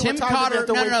let's just say Tim what time Cotter, did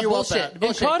they have to wake you bullshit, up at?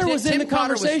 bullshit. Cotter was in Tim the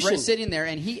Cotter was conversation. sitting there,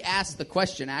 and he asked the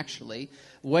question, actually,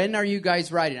 when are you guys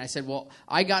riding? I said, well,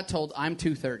 I got told I'm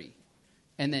 2:30.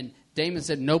 And then Damon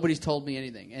said, nobody's told me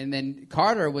anything. And then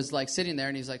Carter was like sitting there,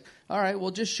 and he's like, all right,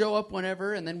 we'll just show up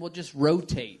whenever, and then we'll just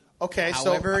rotate. Okay,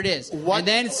 however so it is. what- And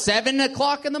then 7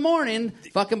 o'clock in the morning,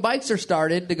 fucking bikes are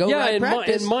started to go ride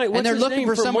practice, what's they're his looking name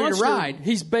for somebody Monster? to ride.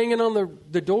 He's banging on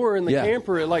the door in the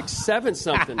camper at like 7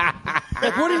 something.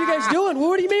 Like, what are you guys doing? Well,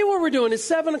 what do you mean what we're doing? It's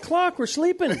 7 o'clock. We're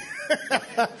sleeping.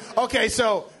 Okay,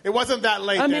 so it wasn't that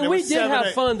late. I then. mean, It we was did 7, have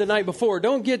 8. fun the night before.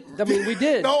 We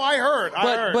did. No, I heard.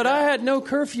 But I had no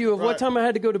curfew of what time I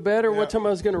had to go to bed or what time I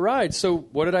was going to ride. So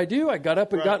what did I do? I got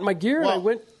up and got in my gear and I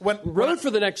went rode for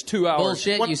the next 2 hours.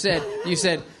 Bullshit. You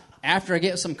said after I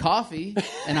get some coffee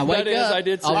and I wake up, I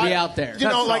did say I'll be that. out there. You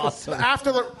know, like awesome.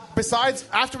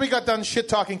 after we got done shit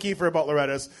talking Kiefer about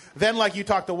Loretta's, then like you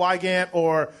talked to Wygant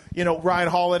or Ryan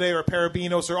Holiday or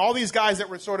Parabinos or all these guys that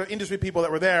were sort of industry people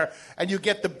that were there, and you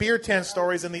get the beer tent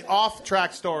stories and the off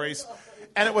track stories,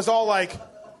 and it was all like,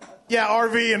 yeah,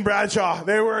 RV and Bradshaw,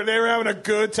 they were having a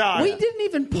good time. We didn't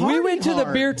even party We went to the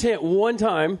hard. beer tent one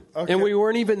time, Okay. and we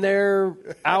weren't even there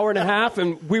hour and a half,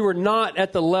 and we were not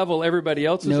at the level everybody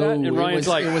else was No, at. And it Ryan's was-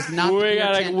 like, it was not the we beer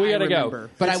gotta tent we I gotta go. remember.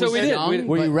 But And I so was we did. young.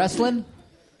 Were you wrestling?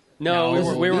 No,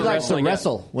 we were You like to wrestling.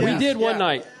 wrestle. We did one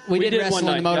night. We did wrestle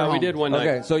one in night. the Yeah, we motorhome. did one night.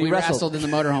 Okay, so you we wrestled in the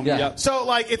motorhome. Yeah. Yep. So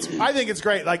like I think it's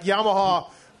great. Like Yamaha,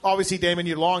 obviously Damon,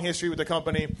 you had long history with the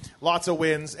company, lots of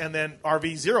wins, and then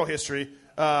RV zero history,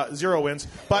 0 wins.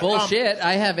 But Bullshit.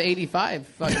 I have 85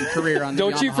 fucking career on the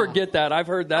Don't you Yamaha. forget that. I've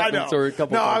heard I that know. story a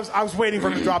couple no, times. I was waiting for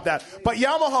him to drop that. But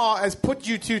Yamaha has put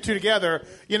you two together.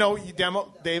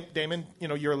 Damon,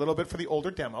 you're a little bit for the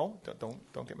older demo.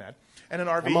 Don't get mad. And an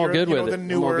RV, I'm all you're good with the it. I'm all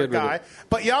newer good with guy. it.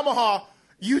 But Yamaha,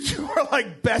 you two are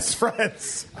like best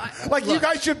friends. Like you look,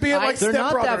 guys should be like they're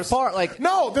not that stepbrothers. far, like-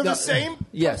 no, they're No. the same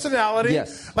Yes. personality.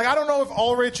 Yes. Like I don't know if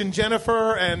Ulrich and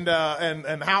Jennifer and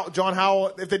John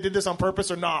Howell, if they did this on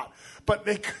purpose or not. But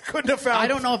they couldn't have found. I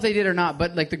don't know if they did or not,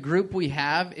 but like the group we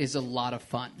have is a lot of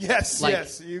fun. Yes, Like,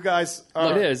 yes, you guys.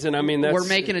 Are, It is, and I mean that's we're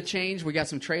making a change. We got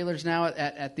some trailers now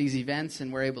at these events,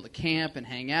 and we're able to camp and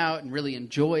hang out and really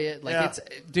enjoy it. Like Yeah.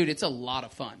 it's a lot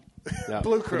of fun. yeah,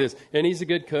 Blue Crew. It is, and he's a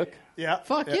good cook. Yeah.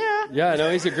 Fuck yeah. Yeah, no,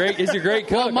 he's a great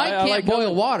cook. Well, Mike I can't like boil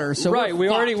cooking. water, so right.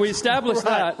 we're We established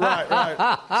that.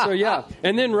 Right. So yeah,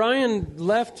 and then Ryan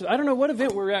left. I don't know what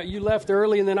event we were at. You left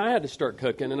early, and then I had to start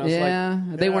cooking, and I was Yeah,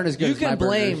 they weren't as good You as my can burgers.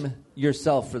 blame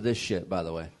yourself for this shit, by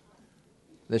the way.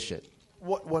 This shit.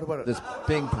 What about it? This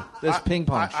ping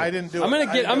pong shit. I didn't do it.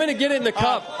 I'm gonna get it in the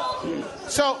cup.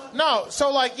 So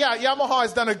Yamaha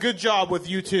has done a good job with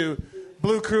you two,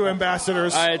 Blue Crew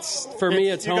ambassadors. It's for me.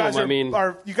 It's you home. guys I mean,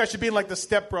 you guys should be in like the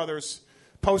Step Brothers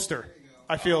poster.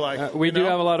 I feel like we you do know?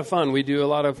 have a lot of fun. We do a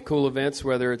lot of cool events,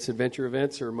 whether it's adventure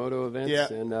events or moto events. Yeah.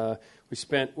 And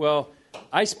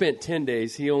I spent 10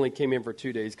 days. He only came in for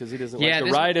 2 days because he doesn't Yeah, like to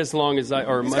this- ride as long as I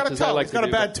or He's much got a as I toe. like He's to got do.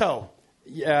 a bad toe.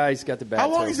 Yeah, he's got the bad How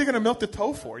long toe. is he going to milk the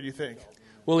toe for? You think?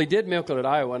 Well, he did milk it at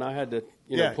Iowa, and I had to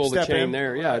pull the step chain in.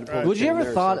 there. Yeah, I had to pull the Would you chain ever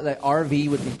there, thought so. that RV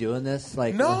would be doing this?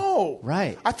 Like No.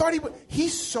 Right. I thought he would.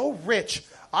 He's so rich.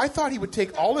 I thought he would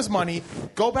take all his money,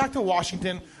 go back to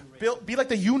Washington, be like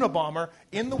the Unabomber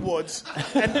in the woods,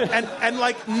 and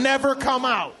like never come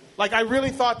out. Like I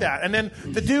really thought that. And then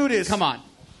the dude is Come on.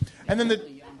 And then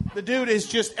the dude is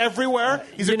just everywhere.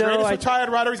 He's a greatest retired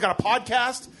rider. He's got a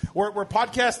podcast. We're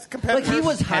podcast competitors. Like he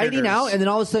was hiding out, and then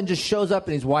all of a sudden just shows up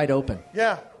and he's wide open.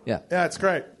 Yeah. Yeah. Yeah, it's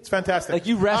great. It's fantastic. Like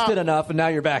you rested enough, and now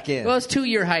you're back in. Well, it's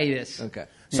 2-year hiatus. Okay.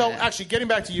 So Yeah. actually, getting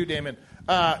back to you, Damon,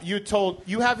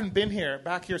 you haven't been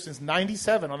back here since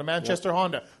 '97 on a Manchester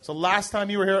Honda. So last time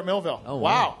you were here at Millville. Oh,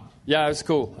 wow. Yeah, it was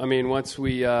cool. I mean, once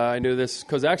I knew this,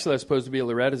 because actually I was supposed to be at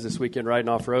Loretta's this weekend riding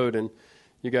off-road, and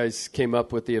you guys came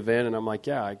up with the event, and I'm like,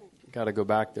 yeah, I got to go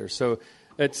back there. So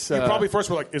it's... You probably first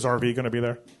were like, is RV going to be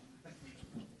there?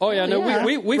 Oh, yeah, no, Yeah.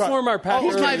 we form our path.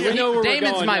 He's my, we know where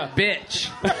Damon's we're going, my yeah. bitch.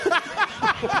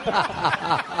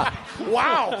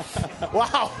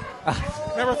 Wow.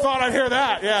 Never thought I'd hear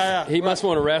that. Yeah. He must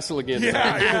want to wrestle again.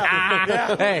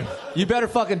 Yeah. Hey, you better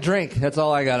fucking drink. That's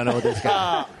all I got to know with this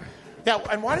guy. Yeah,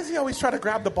 and why does he always try to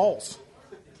grab the balls?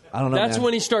 I don't know, That's man.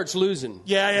 when he starts losing.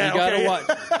 Yeah, You gotta okay.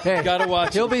 watch. Hey, You gotta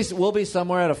watch. We'll be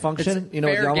somewhere at a function, It's you know,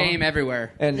 with fair Yamaha, game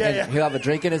everywhere. and Yeah. he'll have a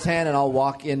drink in his hand, and I'll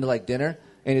walk into like dinner,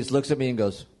 and he just looks at me and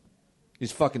goes,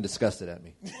 he's fucking disgusted at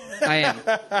me I am.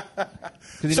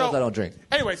 because he knows I don't drink.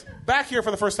 Anyways, back here for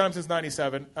the first time since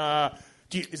 '97.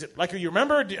 Is it like you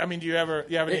remember? Do you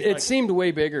have any? It seemed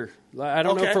way bigger. I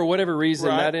don't know, Okay. for whatever reason,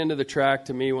 Right. that end of the track,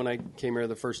 to me, when I came here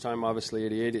the first time, obviously,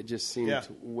 '88, it just seemed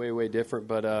way, way different.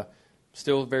 But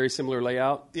still very similar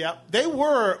layout. Yeah, they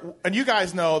were, and you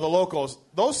guys know, the locals,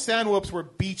 those sand whoops were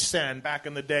beach sand back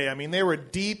in the day. I mean, they were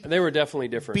deep They were definitely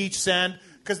different. beach sand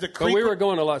because the But creek... we were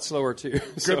going a lot slower, too.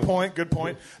 Good point.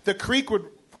 The creek would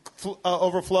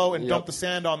overflow and dump the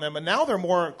sand on them, and now they're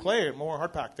more clay, more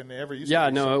hard-packed than they ever used to Yeah,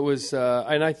 be. no, it was,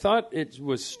 and I thought it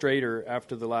was straighter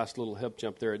after the last little hip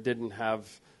jump there. It didn't have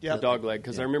the dog leg,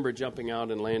 because I remember jumping out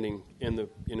and landing in the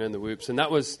in the whoops, and that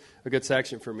was a good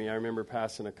section for me. I remember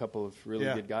passing a couple of really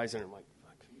good guys, and I'm like,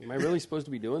 fuck, am I really supposed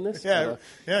to be doing this? Yeah,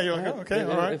 you're like, okay,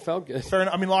 all right. It felt good. Fair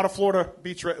enough. I mean, a lot of Florida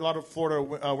winter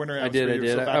rounds. I did. for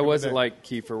you, so back I in the wasn't day. like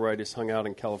Kiefer, where I just hung out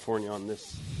in California on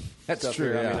this. That's stuff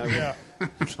true. here. I mean, Yeah.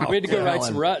 we had to go Yeah. ride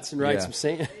some ruts and ride Yeah. some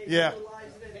sand. Yeah.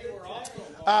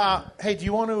 Hey, do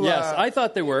you want to? Yes, I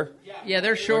thought they were. Yeah,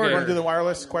 they're want shorter. to do the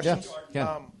wireless questions?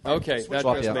 Yeah. Okay, that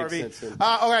swap does you. make RV. sense. Then.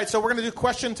 All right, so we're going to do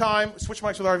question time. Switch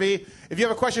mics with RV. If you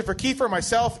have a question for Kiefer,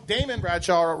 myself, Damon,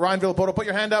 Bradshaw, or Ryan Villopoto, put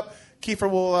your hand up. Kiefer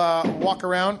will walk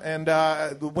around, and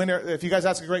the winner. If you guys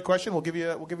ask a great question, we'll give you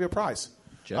a prize.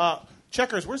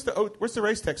 Checkers, where's the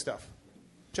race tech stuff?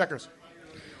 Checkers.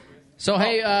 So,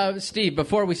 hey, Steve,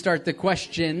 before we start the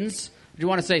questions, do you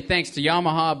want to say thanks to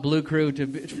Yamaha Blue Crew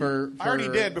for I already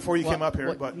did before you came up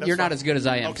here, but that's you're not fine. as good as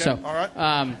I am. Okay, So, all right.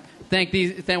 want to thank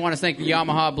the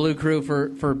Yamaha Blue Crew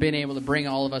for being able to bring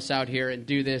all of us out here and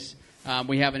do this.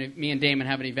 Me and Damon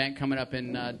have an event coming up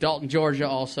in Dalton, Georgia,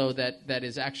 also that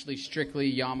is actually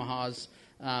strictly Yamahas.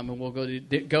 And we'll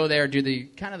go there, do the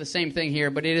kind of the same thing here,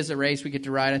 but it is a race. We get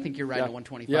to ride. I think you're riding a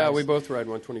 125. Yeah, we both ride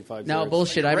 125. No,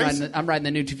 bullshit. I'm race? riding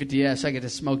the new 250S. I get to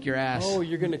smoke your ass. Oh,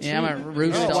 you're gonna cheat. Yeah, I'm gonna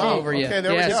roost Oh, all wow. over you. Okay,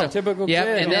 there we yeah, go. so, Typical Yep,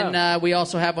 kid, and yeah. then we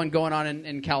also have one going on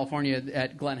in California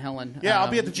at Glen Helen. Yeah, I'll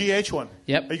be at the GH one.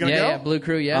 Yep. Are you going to yeah, go? Yeah, Blue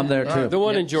Crew, yeah. I'm there too. The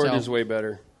one Yep, in Georgia is so- way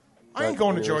better. I ain't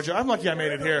going to Georgia. I'm lucky I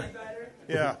made it here.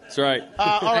 Yeah. That's right.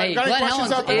 All right, Hey, got any Glen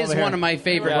questions out Helen there? is one of my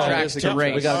favorite Yeah, tracks it is a to good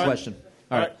race. We got a All right. question.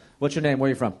 All right. What's your name? Where are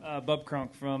you from? Bub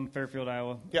Crunk from Fairfield,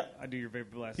 Iowa. Yep. I do your very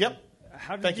blessed. Yep.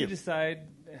 How did Thank you you. decide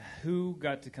who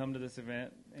got to come to this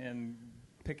event and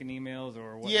picking emails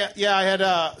or what? Yeah, I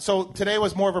had. So today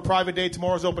was more of a private day.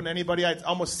 Tomorrow's open to anybody. I had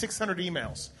almost 600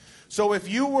 emails. So if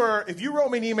you wrote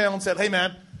me an email and said, "Hey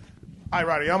man, I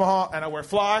ride a Yamaha and I wear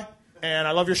fly and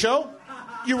I love your show,"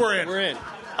 you were in. We're in.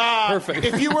 Perfect.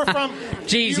 If you were from,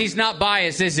 Jeez, he's not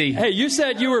biased, is he? Hey, you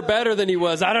said you were better than he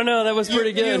was. I don't know. That was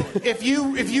pretty good. if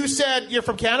you said you're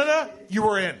from Canada, you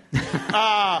were in.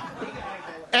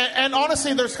 And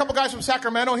honestly, there's a couple guys from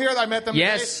Sacramento here that I met them.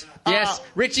 Yes, today. yes.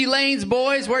 Richie Lanes,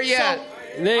 boys, where you at?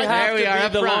 They I- have There we to are, be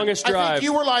up the front. longest I drive. think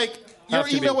you were like, your Have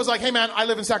to email be. was like, "Hey man, I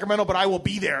live in Sacramento, but I will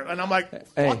be there." And I'm like,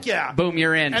 "Fuck yeah!" Boom,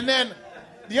 you're in. And then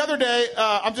the other day,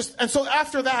 so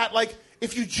after that, like,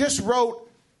 if you just wrote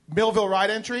Millville ride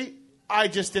entry, I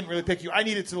just didn't really pick you. I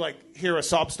needed to like hear a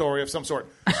sob story of some sort.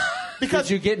 Because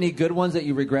Did you get any good ones that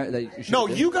you regret that you should no,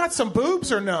 you got some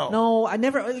boobs or no? No, I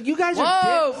never. You guys are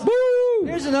Whoa! dicks.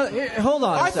 Here's another. Hold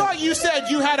on. a I second. thought you said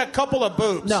you had a couple of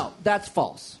boobs. No, that's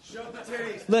false.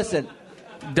 Listen,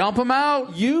 Dump him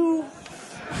out. you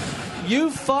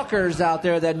fuckers out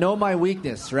there that know my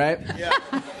weakness, right? Yeah.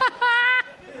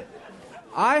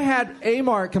 I had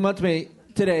Amart come up to me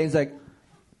today. He's like,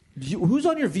 "Who's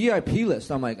on your VIP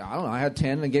list?" I'm like, "I don't know." I had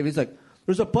 10, and he's like,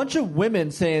 "There's a bunch of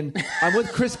women saying I'm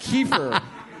with Chris Kiefer,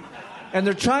 and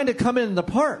they're trying to come in the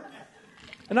park."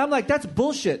 And I'm like, "That's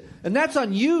bullshit," and that's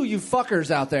on you, you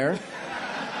fuckers out there,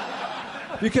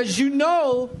 because you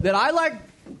know that I like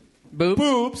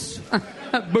boobs.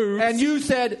 Boobs. And you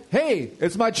said, "Hey,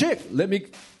 it's my chick. Let me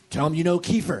tell him you know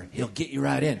Kiefer. He'll get you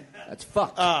right in." That's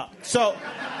fucked. So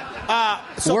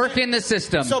Work in the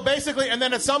system. So basically, and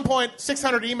then at some point,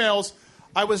 600 emails,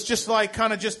 I was just like,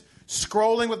 kind of just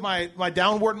scrolling with my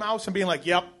downward mouse and being like,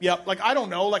 yep. Like, I don't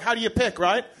know. Like, how do you pick,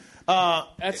 right?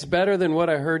 That's better than what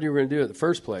I heard you were going to do at the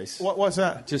first place. What was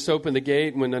that? Just open the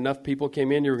gate. When enough people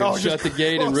came in, you were going to shut the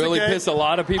gate and close really the gate. piss a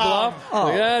lot of people off.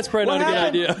 Like, that's probably not a good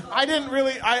idea. I didn't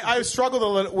really. I struggled a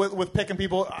little with picking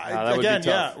people. that would be tough.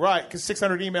 Yeah, right. Because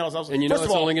 600 emails. I was. And you know first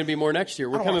it's of all, only going to be more next year.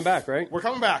 We're coming back, right? We're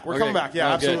coming back. We're Okay. coming back. Yeah,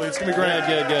 Oh, absolutely. good. It's going to be great.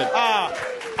 Good.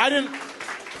 I didn't.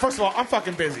 First of all, I'm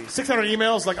fucking busy. 600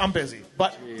 emails. Like, I'm busy.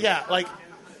 But yeah, like.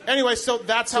 Anyway, so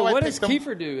that's how I what picked does them.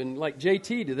 Kiefer do? And like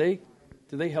JT, do they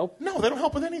help? No, they don't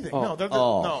help with anything. Oh. No,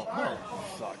 no.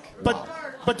 Fuck.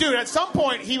 But dude, at some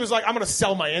point he was like, "I'm going to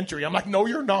sell my entry." I'm like, "No,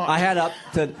 you're not." I had up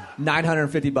to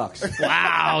 $950.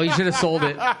 Wow, you should have sold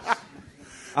it.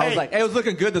 I was like, hey, it was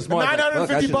looking good this morning.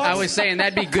 $950 I was saying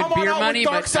that'd be good Come on beer out with money,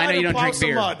 Dark but Side I know you and don't plow drink some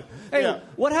beer. mud. Hey, Yeah.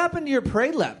 what happened to your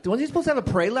parade lap? Wasn't you supposed to have a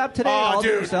parade lap today? all to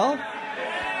dude. yourself?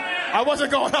 I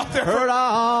wasn't going out there. Her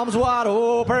arms wide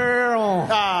open.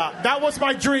 That was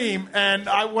my dream, and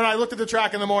when I looked at the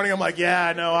track in the morning, I'm like,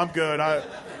 "Yeah, no, I'm good." I'm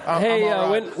all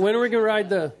right. when are we going to ride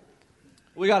the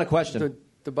We got a question.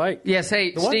 the bike? Yes,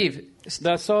 hey, Steve.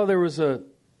 I saw there was a.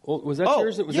 Was that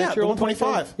yours? Was yeah, that your the old bike?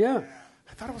 125. Yeah.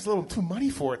 I thought it was a little too muddy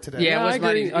for it today. Yeah, it was I agree.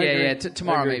 money. I agree. Yeah.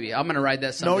 Tomorrow I agree. maybe. I'm gonna ride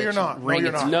that Sunday. No, you're not. No, Wring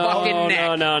you're its not. fucking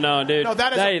neck. No, dude. No,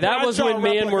 that is a that was Bradshaw when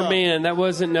men were replica. men. That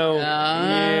wasn't no.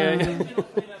 Yeah.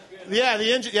 Yeah,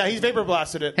 the engine. Yeah, he's vapor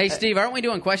blasted it. Hey, Steve, aren't we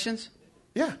doing questions?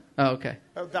 Yeah, Oh, okay.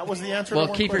 that was the answer. Well,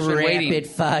 to one Kiefer's question. been waiting.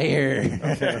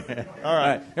 fire. All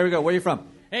right. Here we go. Where are you from?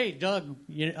 Hey, Doug,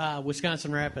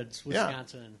 Wisconsin Rapids,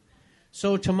 Wisconsin.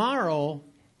 So tomorrow,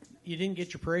 you didn't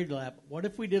get your parade lap. What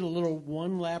if we did a little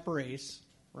one-lap race?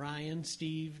 Ryan,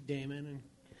 Steve, Damon, and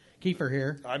Kiefer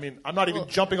here. I mean, I'm not even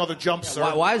jumping all the jumps, sir.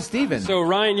 Why is Steven? So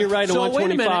Ryan, you're riding a So wait a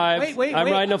minute. 125. Wait. I'm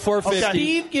riding a 450. Okay.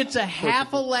 Steve gets a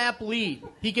half a lap lead.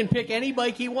 He can pick any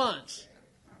bike he wants.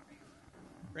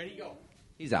 Ready, go.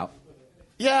 He's out.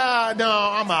 Yeah, no,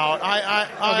 I'm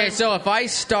out. Okay, so if I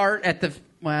start at the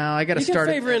I got to You can start.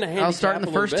 favor in a I'll start in the handicap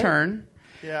a little first bit. turn,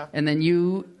 yeah, and then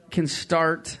you can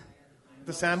start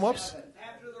the sand whoops.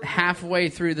 halfway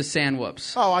through the sand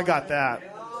whoops. Oh, I got that.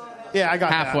 Yeah, I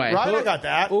got Halfway. that. Right, I got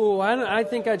that. Oh, I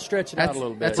think I'd stretch it out a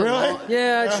little bit. That's a Really? long-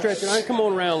 Yeah, I'd stretch it. I'd come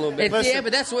on around a little bit. Yeah,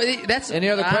 but that's. Any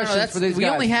other I don't know, questions that's- for these We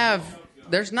guys? only have.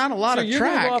 There's not a lot So of you're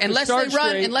gonna go track off the unless start they run.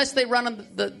 straight. Unless they run on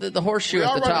the horseshoe We at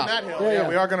are the running top. that hill. Yeah,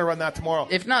 we are going to run that tomorrow.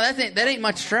 If not, that ain't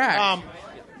much track.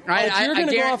 So you're going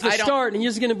to go off the start, and you're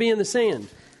just going to be in the sand.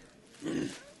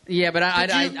 Yeah, but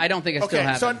I don't think it still Okay,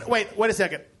 happens. so wait a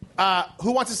second.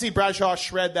 Who wants to see Bradshaw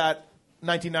shred that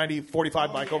 1990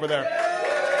 45 bike over there?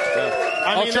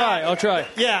 I'll try.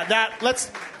 Yeah, that.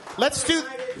 Let's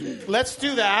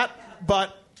do that.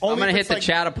 But only I'm going if to hit it's the like,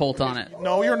 catapult on it.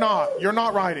 No, you're not. You're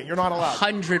not riding. You're not allowed.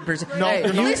 100%. No, Hey,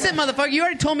 you're not. listen, motherfucker, you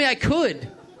already told me I could.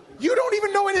 You don't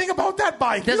even know anything about that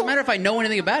bike. Doesn't matter if I know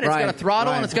anything about it. Ryan, It's got a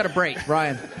throttle Ryan. and it's got a brake.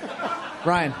 Ryan.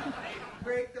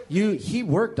 He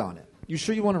worked on it. You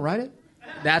sure you want to ride it?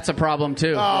 That's a problem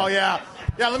too. Oh yeah.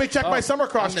 Yeah, let me check my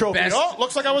Summercross I'm the trophy. best. Oh,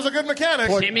 looks like I was a good mechanic.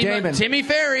 Damon. Timmy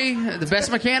Ferry, the best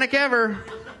mechanic ever.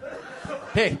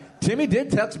 Hey, Timmy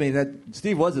did text me that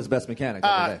Steve was his best mechanic the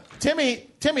other day.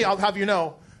 Timmy, I'll have you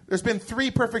know, there's been 3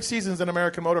 perfect seasons in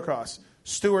American motocross.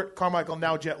 Stewart, Carmichael,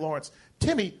 now Jet Lawrence.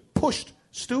 Timmy pushed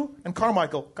Stu and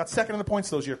Carmichael, got second in the points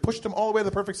those years. Pushed them all the way to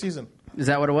the perfect season. Is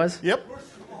that what it was? Yep.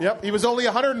 He was only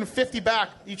 150 back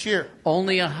each year.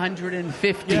 Only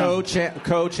 150.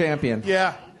 Co-champion.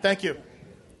 Yeah, thank you.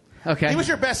 Okay. He was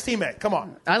your best teammate. Come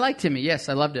on. I liked Timmy. Yes,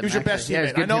 I loved him. He was your actually. best Yeah, he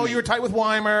was teammate. a good I know teammate. you were tight with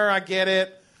Weimer. I get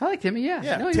it. I liked Timmy. Yeah.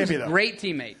 Yeah, No, he Timmy, was a though. great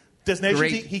teammate. Does Nations,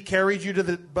 Great. he carried you to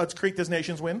the Budds Creek Does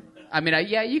Nations win? I mean,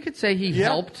 you could say he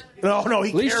helped. No, he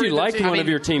At least carried you the liked team. one of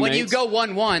your teammates. When you go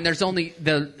 1-1, there's only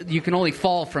you can only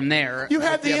fall from there. You with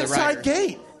had the other inside rider.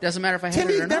 gate. Doesn't matter if I had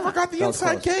Timmy it or never not. got the That was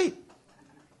inside close. gate.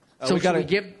 So we should gotta- we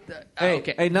give? Hey,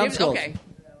 okay. hey, numbskulls. Okay.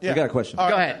 We got a question. All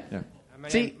Go right. ahead.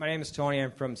 Yeah. My name is Tony.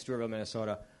 I'm from Stewartville,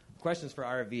 Minnesota. Questions for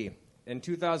RV. In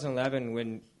 2011,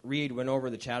 when Reed went over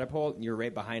the catapult and you were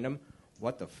right behind him,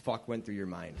 what the fuck went through your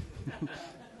mind?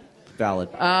 Valid.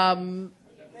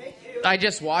 I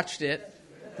just watched it.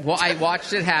 Well, I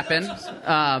watched it happen.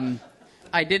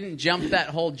 I didn't jump that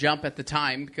whole jump at the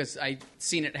time because I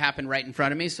seen it happen right in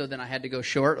front of me. So then I had to go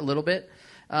short a little bit.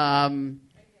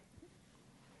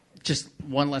 Just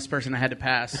one less person I had to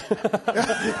pass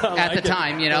at the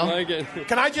time, you know. I like it.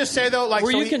 Can I just say, though, like...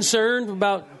 Were so you he- concerned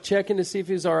about checking to see if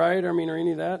he was all right? I mean, or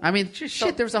any of that? I mean, just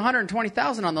shit. There was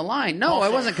 120,000 on the line. No, I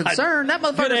wasn't concerned. That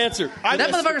motherfucker. Good answer.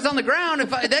 That motherfucker's on the ground.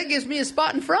 That gives me a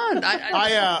spot in front.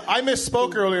 I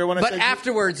misspoke earlier when I But said...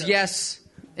 afterwards, yes.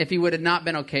 If he would have not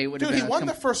been okay, it would have Dude, been. he won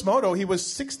the first moto. He was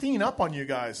 16 up on you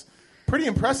guys. pretty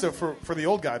impressive for the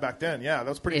old guy back then. Yeah, that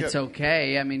was pretty It's good.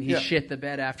 okay. I mean, he shit the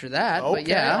bed after that. Okay, but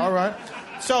yeah. all right.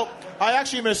 So I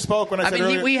actually misspoke when I said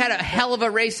earlier. we had a hell of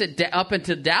a race up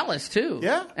into Dallas, too.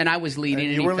 Yeah. And I was leading,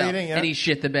 And you he were fell. leading, yeah. And he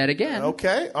shit the bed again.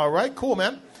 Okay, all right, cool,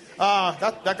 man.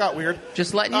 That got weird.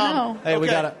 Just letting you know. Hey, we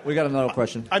okay. got another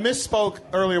question. I misspoke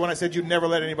earlier when I said you'd never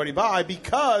let anybody buy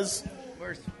because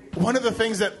one of the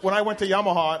things that when I went to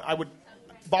Yamaha, I would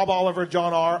Bob Oliver,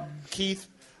 John R, Keith,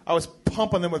 I was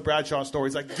pumping them with Bradshaw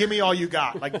stories. Like, give me all you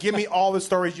got. Like, give me all the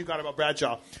stories you got about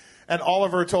Bradshaw. And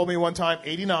Oliver told me one time,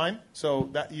 89, so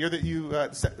that year that you,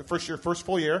 your first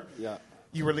full year,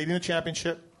 you were leading the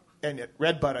championship, and at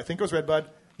Redbud, I think it was Redbud,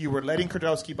 you were letting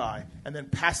Kordowski by and then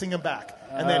passing him back.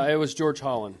 And then it was George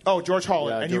Holland. Oh, George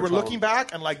Holland. Yeah, and you George were looking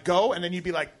back and like, go, and then you'd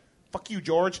be like, fuck you,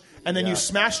 George. And then you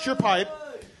smashed your pipe.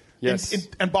 Yes.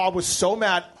 And Bob was so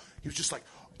mad. He was just like,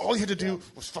 all he had to do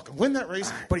was fucking win that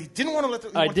race, but he didn't want to let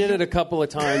the... I did it a couple of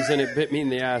times, and it bit me in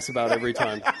the ass about every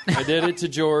time. I did it to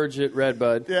George at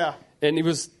Redbud. Yeah. And he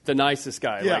was the nicest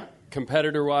guy. Yeah. Like,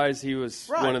 competitor-wise, he was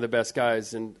Right. one of the best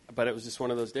guys. But it was just one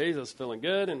of those days I was feeling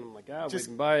good, and I'm like, Just-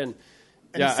 waiting by. And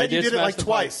you said I you did it smash like the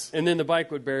twice. bike. And then the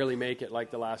bike would barely make it like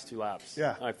the last 2 laps.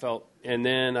 Yeah. I felt. And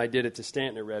then I did it to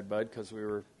Stanton at Redbud because we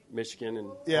were Michigan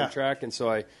and Yeah. home track. And so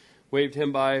I waved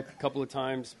him by a couple of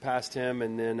times, passed him,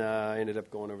 and then ended up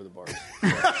going over the bars.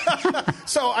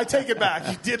 So I take it back.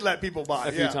 You did let people buy.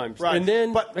 A few times. Right. And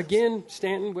then, again,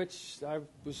 Stanton, which I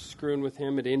was screwing with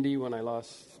him at Indy when I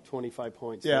lost 25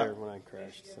 points there when I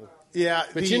crashed. So. Yeah.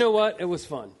 But you know what? It was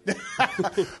fun.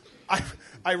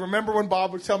 I remember when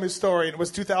Bob would tell me a story, and it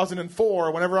was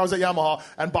 2004, whenever I was at Yamaha,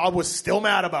 and Bob was still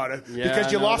mad about it Yeah,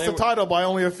 because you no, lost they the were- title by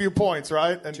only a few points,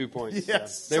 right? And 2 points.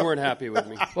 Yes. Yeah. They weren't happy with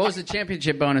me. What was the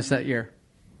championship bonus that year?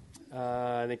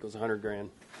 I think it was $100,000.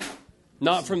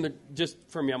 Not from just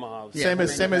from Yamaha. It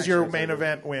was Same as your main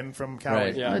event win from Cali.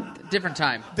 Right, yeah. Different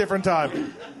time. Different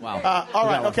time. Wow. All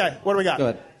right. Okay. What do we got? Go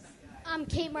ahead. I'm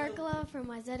Kate Markela from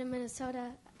Weston,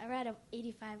 Minnesota. I ride a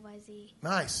 85 YZ.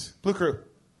 Nice. Blue Crew.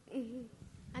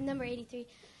 I'm number 83.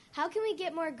 How can we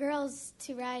get more girls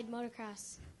to ride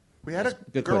motocross? We had a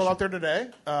Good girl question. out there today.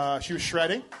 She was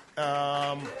shredding.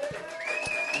 I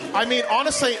mean,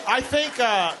 honestly, I think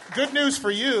good news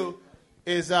for you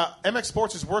is MX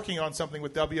Sports is working on something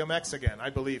with WMX again,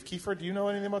 I believe. Kiefer, do you know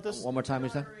anything about this? One more time, you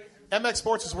said? MX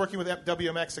Sports is working with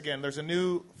WMX again. There's a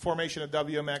new formation of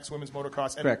WMX, Women's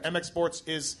Motocross, and Correct. MX Sports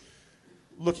is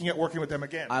looking at working with them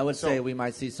again. I would So- say we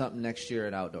might see something next year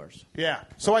at Outdoors. Yeah.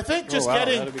 So I think just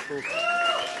that'd be cool.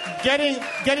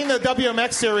 getting the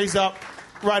WMX series up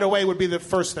right away would be the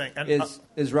first thing. And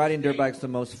Is riding dirt bikes the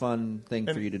most fun thing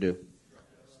for you to do?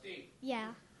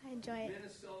 Yeah, I enjoy it.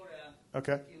 Minnesota,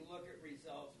 okay. if you look at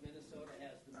results, Minnesota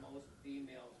has the most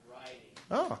females riding.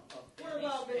 Oh. Of any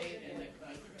state in the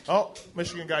country. Oh,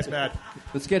 Michigan guy's mad.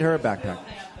 Let's get her a backpack.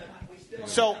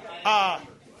 So,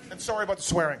 and sorry about the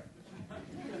swearing.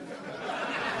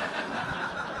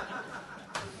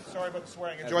 Sorry about the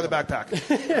swearing. Enjoy the backpack.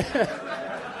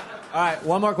 All right,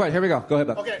 one more question. Here we go. Go ahead,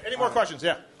 Bob. Okay, any more questions?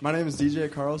 Yeah. My name is DJ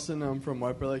Carlson. I'm from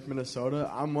White Bear Lake, Minnesota.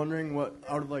 I'm wondering what,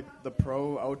 out of like the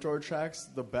pro outdoor tracks,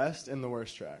 the best and the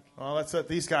worst track. Well, let's let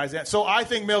these guys in. So I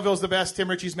think Millville's the best. Tim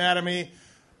Ritchie's mad at me.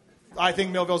 I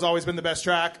think Millville's always been the best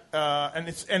track.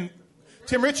 And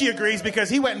Tim Ritchie agrees because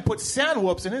he went and put sand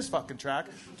whoops in his fucking track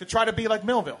to try to be like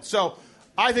Millville. So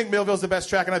I think Millville's the best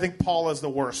track, and I think Paula's the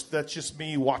worst. That's just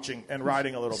me watching and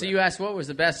riding a little So bit. you asked what was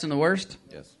the best and the worst?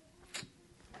 Yes.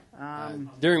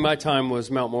 During my time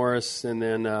was Mount Morris, and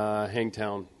then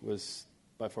Hangtown was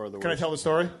by far the worst. Can I tell the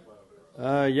story?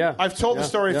 Yeah. I've told the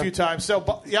story yeah. a few times.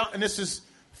 So, yeah, and this is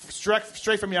straight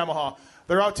from Yamaha.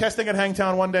 They're out testing at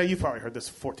Hangtown one day. You've probably heard this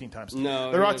 14 times.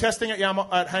 No. They're out yeah. testing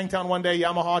at Hangtown one day.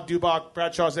 Yamaha, Dubach,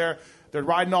 Bradshaw's there. They're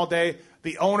riding all day.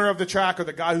 The owner of the track or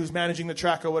the guy who's managing the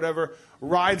track or whatever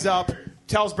rides up,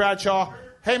 tells Bradshaw,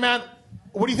 hey, man,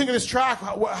 what do you think of this track?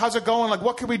 How's it going? Like,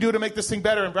 what can we do to make this thing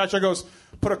better? And Bradshaw goes,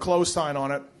 put a close sign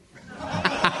on it.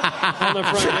 On the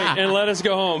front and let us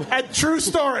go home. And true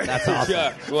story. That's awesome.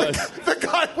 Yeah, it was. The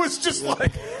guy was just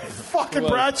like, fucking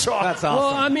Bradshaw. That's awesome.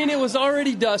 Well, I mean, it was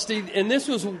already dusty, and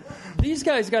these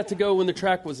guys got to go when the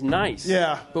track was nice.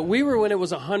 Yeah. But we were when it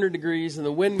was 100 degrees and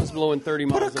the wind was blowing 30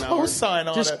 Put miles a an hour. close sign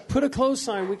on Just it. put a close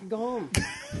sign, we could go home.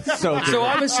 So So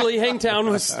obviously, Hangtown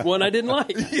was one I didn't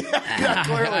like. Yeah,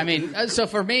 clearly. I mean, so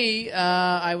for me,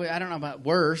 I don't know about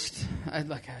worst.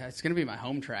 It's going to be my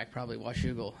home track, probably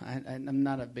Washougal. I'm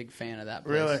not a big fan of that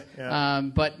place. Really? Yeah.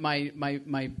 But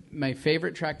my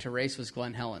favorite track to race was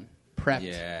Glen Helen. Prepped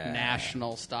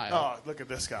national style. Oh, look at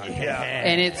this guy. Yeah.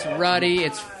 And it's ruddy.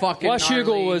 It's fucking Washougal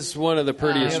gnarly. was one of the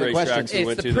prettiest racetracks we It's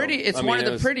went the to. pretty. though. It's I one mean, of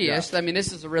the it was- prettiest. yeah. I mean,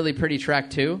 this is a really pretty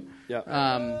track too.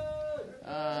 Yeah.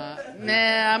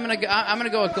 I'm gonna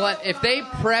go with Glen. If they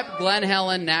prep Glen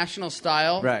Helen national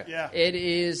style, Right. Yeah. it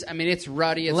is. I mean, it's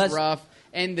ruddy, it's Unless- rough.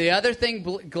 And the other thing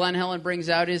Glen Helen brings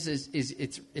out is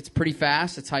it's pretty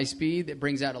fast. It's high speed. It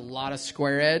brings out a lot of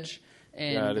square edge.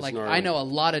 And Yeah, it is like gnarly. I know a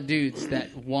lot of dudes that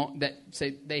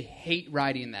say they hate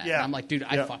riding that. Yeah. And I'm like, dude,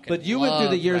 I fucking. But you went through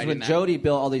the love years riding when that. Jody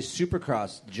built all these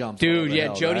supercross jumps. all over Dude, the yeah,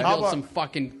 hill, Jody right? How built about- some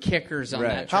fucking kickers on Right.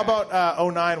 that. How Track. about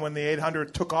 09 when the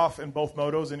 800 took off in both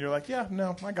motos, and you're like, yeah,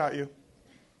 no, I got you.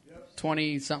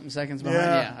 20 something seconds behind?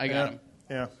 Yeah, I got him.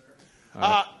 Yeah.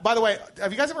 By the way,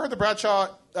 have you guys ever heard the Bradshaw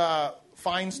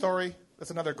fine story?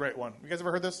 That's another great one. You guys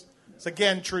ever heard this? It's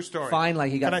again true story. Fine,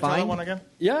 like he got Can I tell that fined? one again?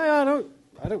 Yeah, I don't.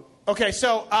 Okay,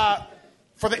 so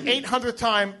for the 800th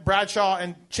time, Bradshaw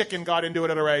and Chicken got into it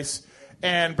at a race,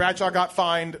 and Bradshaw got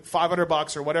fined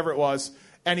 $500 or whatever it was.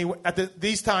 And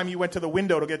these time you went to the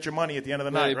window to get your money at the end of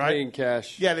the No, night, they right? pay in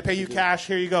cash. Yeah, they pay you cash.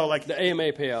 Here you go, like The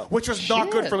AMA payout. which was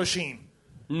not good for Lachine.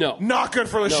 No. Not good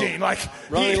for Lachine. No. Like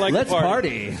Ronnie liked Let's the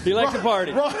party. He liked the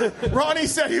party. Ronnie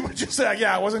said he would just say,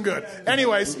 yeah, it wasn't good.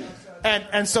 Anyways,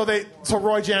 and so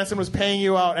Roy Jansen was paying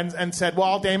you out and said,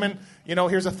 well, Damon,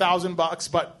 here's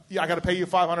 $1,000, but I got to pay you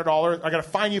 $500. I got to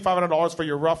fine you $500 for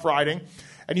your rough riding.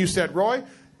 And you said, Roy,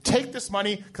 take this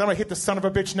money because I'm going to hit the son of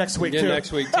a bitch next week, Yeah, too.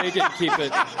 next week. Take it and keep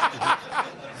it.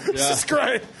 This is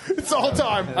great. It's all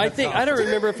time. I don't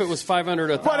remember if it was 500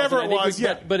 or 1,000. Whatever it I think was,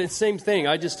 yeah. But it's same thing.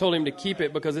 I just told him to keep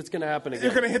it because it's going to happen again.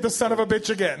 You're going to hit the son of a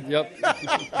bitch again.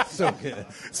 Yep. So good.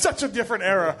 Such a different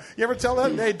era. You ever tell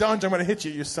that? Hey, Dunge, I'm going to hit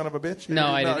you, you son of a bitch. No,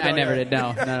 I didn't. I never did.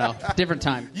 No. Different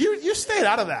time. You stayed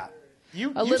out of that.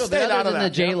 You A little stayed bit, out other of than that.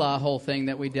 the J-Law whole thing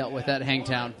that we dealt with at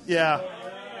Hangtown. Yeah.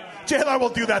 J-Law will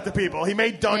do that to people. He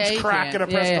made Dunge he crack can. at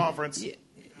a press Yeah. conference.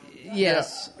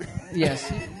 Yes. Yes.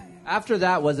 After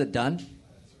that, was it done?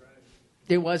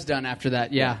 It was done after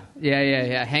that, yeah.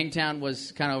 Yeah. Hangtown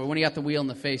was kind of, when he got the wheel in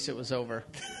the face, it was over.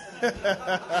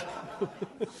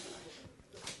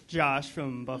 Josh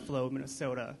from Buffalo,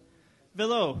 Minnesota.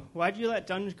 Villo, why'd you let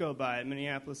Dunge go by at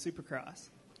Minneapolis Supercross?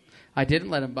 I didn't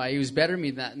let him by. He was better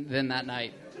than that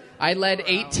night. I led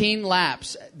 18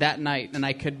 laps that night, and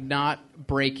I could not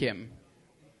break him.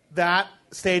 That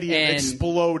stadium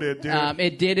exploded, dude.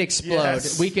 It did explode.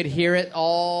 Yes. We could hear it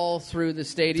all through the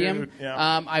stadium. Dude,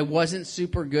 yeah. I wasn't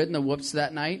super good in the whoops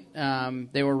that night.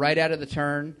 They were right out of the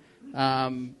turn.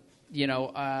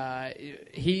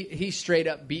 He straight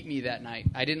up beat me that night.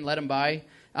 I didn't let him by.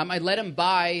 I let him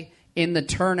by in the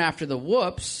turn after the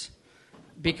whoops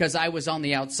because I was on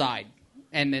the outside.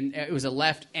 And then it was a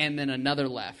left and then another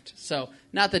left. So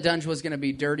not that Dunge was going to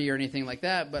be dirty or anything like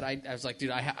that, but I was like,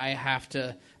 dude, I have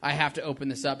to open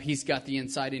this up. He's got the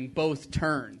inside in both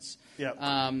turns. Yep.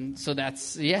 So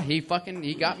that's he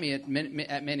got me at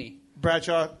Mini.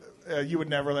 Bradshaw, you would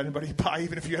never let anybody by,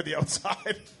 even if you had the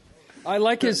outside. I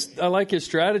like his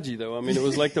strategy though. I mean, it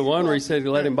was like the one where he said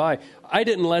let him by. I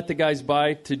didn't let the guys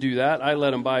by to do that. I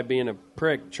let him by being a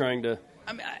prick trying to.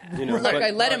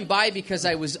 I let him by because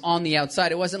I was on the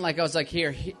outside. It wasn't like I was like,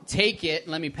 here, take it,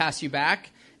 and let me pass you back.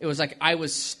 It was like I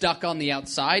was stuck on the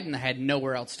outside and I had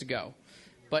nowhere else to go.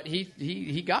 But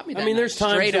he got me that night, there's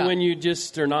times straight up. when you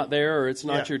just are not there or it's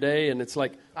not your day, and it's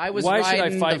like, I was why should I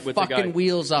riding fight the with the fucking guy?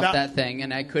 wheels off that thing,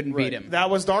 and I couldn't beat him. That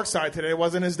was Dark Side today. It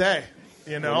wasn't his day.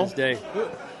 On his day.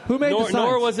 Who made the signs?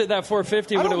 Nor was it that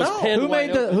 450 when it was pinned.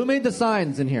 Who made the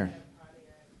signs in here?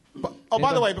 Oh,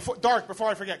 by the way, before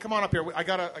I forget, come on up here. I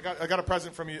got a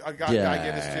present from you. I gave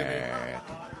this to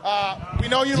me. We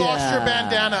know you lost your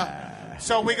bandana,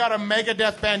 so we got a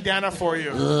Megadeth bandana for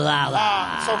you. So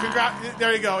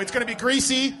there you go. It's going to be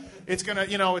greasy. It's going to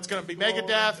be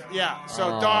Megadeth. Yeah.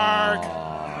 So dark.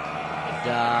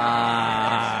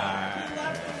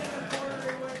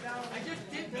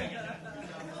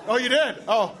 Oh, you did.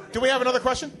 Oh, do we have another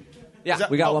question? Yeah,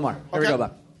 we got one more. Here we go,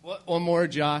 Bob. One more,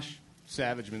 Josh.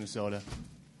 Savage, Minnesota.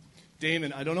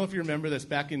 Damon, I don't know if you remember this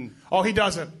back in... Oh, he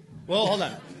doesn't. Well, hold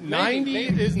on.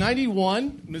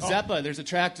 91, Mazeppa. There's a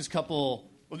track just couple...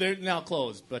 Well, they're now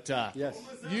closed, but... yes.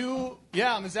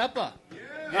 Mazeppa.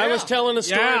 I was telling a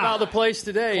story about the place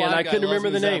today, and I couldn't remember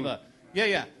the name.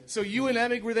 Yeah. So you and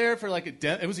Emig were there for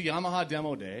it was a Yamaha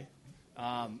demo day.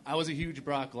 I was a huge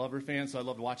Brock Glover fan, so I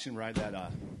loved watching him ride that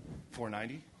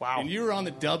 490. Wow. And you were on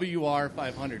the WR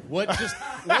 500. What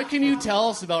can you tell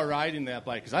us about riding that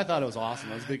bike? Because I thought it was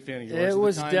awesome. I was a big fan of yours. It at the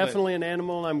was time, definitely an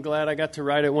animal, and I'm glad I got to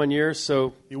ride it one year.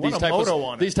 So You won a moto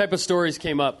on it. these type of stories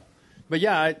came up. But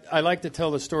yeah, I like to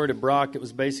tell the story to Brock. It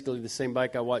was basically the same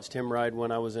bike I watched him ride when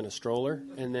I was in a stroller,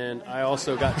 and then I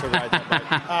also got to ride that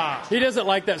bike. He doesn't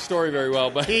like that story very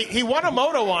well, but he won a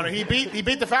moto on it. He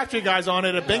beat the factory guys on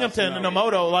it at Binghamton in a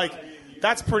moto. Like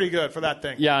That's pretty good for that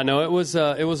thing. Yeah, no, it was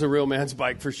a real man's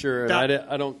bike for sure. And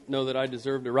That- I don't know that I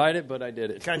deserved to ride it, but I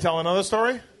did it. Can I tell another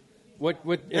story? What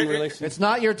in relation? It's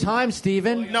not your time,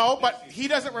 Steven. No, but he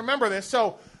doesn't remember this.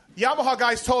 So Yamaha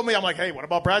guys told me, I'm like, hey, what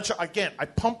about Bradshaw? Again, I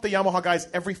pump the Yamaha guys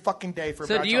every fucking day for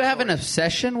So Bradshaw. do you have an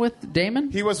obsession with Damon?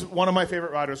 He was one of my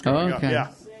favorite riders growing okay.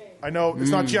 up. Yeah. I know it's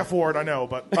not Jeff Ward, I know,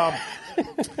 but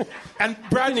and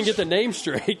Brad didn't get the name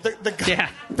straight.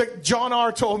 The John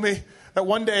R told me that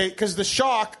one day, because the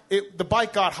shock, the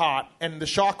bike got hot, and the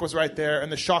shock was right there,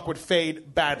 and the shock would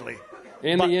fade badly.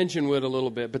 And the engine would a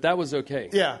little bit, but that was okay.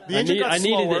 Yeah, the engine got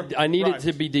slower. I needed Right.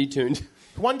 to be detuned.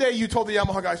 One day you told the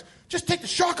Yamaha guys, just take the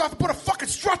shock off and put a fucking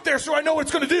strut there so I know what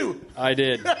it's going to do. I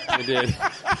did. I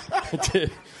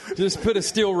did. Just put a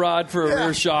steel rod for a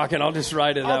rear shock, and I'll just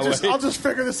ride it that way. I'll just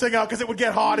figure this thing out because it would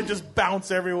get hot and just bounce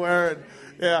everywhere. And,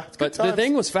 yeah, it's good But the times.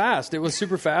 thing was fast. It was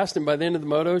super fast, and by the end of the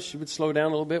moto, she would slow down a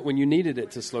little bit when you needed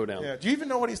it to slow down. Yeah. Do you even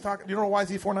know what he's talking? Do you know a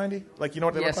YZ490? Like, you know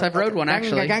what they Yes, look like? I've rode one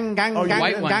actually. Oh, you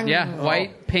White did? one, yeah. Oh.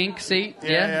 White, pink seat,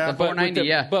 yeah. The But with 490,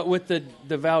 yeah. But with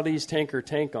the Valdez tank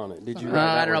on it. Did you ride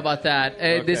that I don't know one? about that.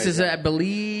 Okay. This is, I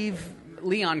believe,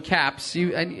 Leon Caps. I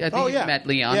think Oh, you yeah. met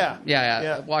Leon. Yeah.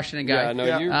 Yeah. Washington guy. Yeah,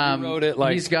 no, you rode it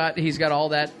like... He's got all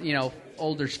that,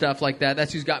 older stuff like that.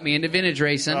 That's who's got me into vintage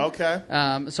racing. Okay.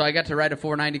 So I got to ride a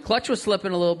 490. Clutch was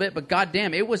slipping a little bit, but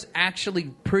goddamn, it was actually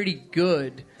pretty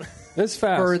good. It's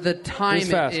fast. For the time It's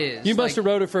fast. it is. You must have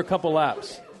rode it for a couple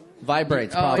laps.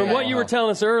 Vibrates, Oh, probably. From what you were telling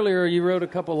us earlier, you rode a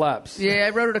couple laps. Yeah, I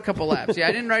rode it a couple laps. Yeah,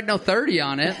 I didn't ride no 30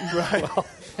 on it. Right.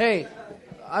 Hey,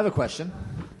 I have a question.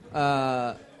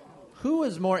 Who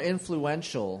is more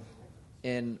influential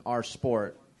in our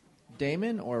sport,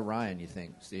 Damon or Ryan, you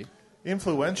think, Steve?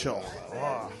 Influential.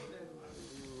 Wow.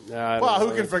 I don't Well, who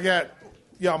know. can forget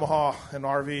Yamaha and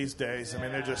RV's days? I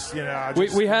mean, they're just,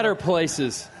 We had our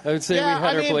places. I would say we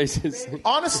had our places.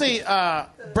 Honestly,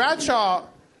 Bradshaw,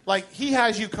 like, he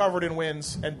has you covered in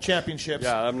wins and championships.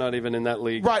 Yeah, I'm not even in that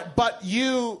league. Right, but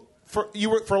for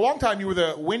a long time, you were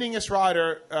the winningest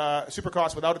rider,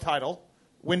 Supercross, without a title.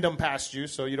 Wyndham passed you,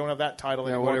 so you don't have that title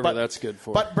Yeah, anymore. whatever that's good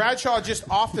for. But Bradshaw, just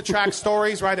off the track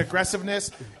stories, right?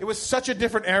 Aggressiveness. It was such a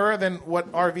different era than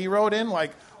what RV rode in.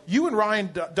 Like, you and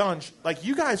Ryan Dunge, like,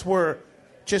 you guys were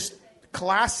just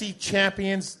classy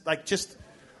champions. Like, just,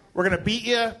 we're going to beat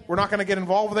you. We're not going to get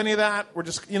involved with any of that. We're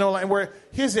just, and where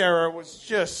his era was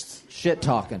just shit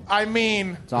talking. I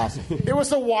mean, it's awesome. It was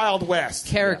the Wild West.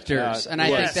 Characters, and I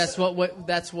Yes. think that's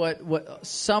what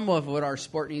some of what our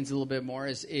sport needs a little bit more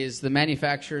is the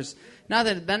manufacturers. Not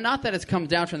that it's come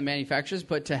down from the manufacturers,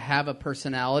 but to have a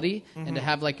personality and to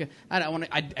have like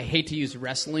I hate to use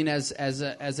wrestling as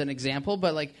an example,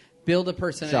 but like build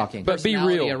a Shocking. But be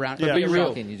personality real. around, But be real.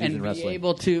 Shocking, he's and using wrestling.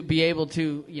 be able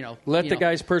to Let the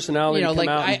guy's personality come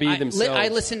out and be themselves. I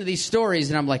listen to these stories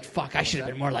and I'm like, fuck, I should have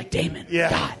been more like Damon. Yeah.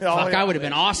 God, Oh, fuck, yeah. I would have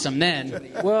been awesome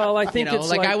then. Well, I think it's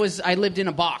like I lived in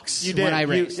a box You did. when I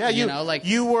raced.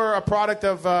 You were a product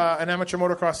of an amateur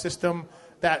motocross system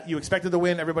that you expected to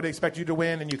win. Everybody expected you to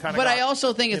win, and you kind of. But I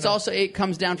also think it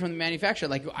comes down from the manufacturer.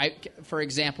 Like for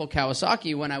example,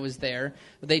 Kawasaki. When I was there,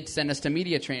 they'd send us to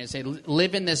media training and say,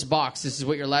 "Live in this box. This is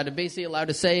what you're allowed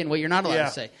to say, and what you're not allowed to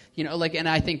say." And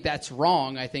I think that's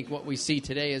wrong. I think what we see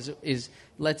today is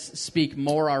let's speak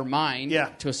more our mind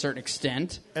to a certain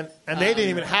extent. And they didn't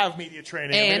even have media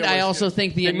training. And I also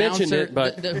think the They mentioned announcer,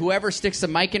 it, but- whoever sticks the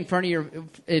mic in front of your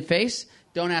face,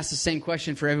 don't ask the same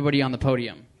question for everybody on the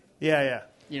podium. Yeah.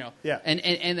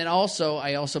 And then also,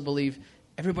 I also believe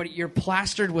everybody, you're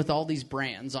plastered with all these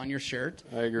brands on your shirt.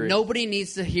 I agree. Nobody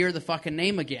needs to hear the fucking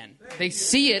name again. They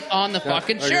see it on the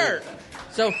fucking I agree. shirt.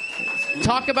 So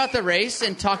talk about the race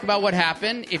and talk about what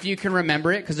happened if you can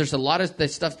remember it, because there's a lot of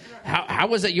this stuff. How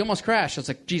was it? You almost crashed. I was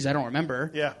like, geez, I don't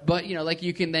remember. Yeah. But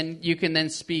you can then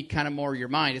speak kind of more your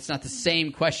mind. It's not the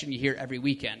same question you hear every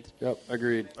weekend. Yep,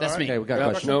 agreed. That's me. Okay, we got a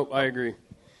Yep, question. Nope, I agree.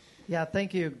 Yeah,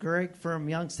 thank you. Greg from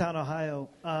Youngstown, Ohio.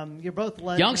 You're both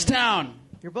legends. Youngstown.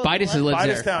 You're both Bitus legends.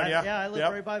 lives there. Bidustown, yeah. Yeah, I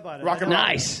live right by Bitus. Rock and roll.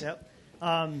 Nice. Yep.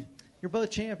 You're both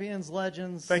champions,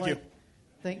 legends. Thank you.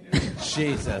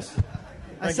 Jesus.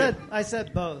 I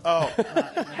said both. Oh.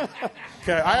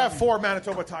 Okay, I have 4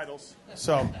 Manitoba titles.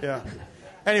 So yeah.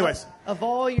 Anyways, Of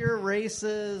all your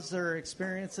races or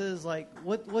experiences, like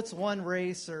what's one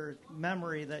race or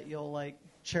memory that you'll like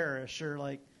cherish or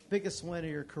like biggest win of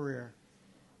your career?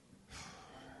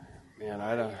 Man,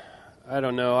 I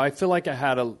don't know. I feel like I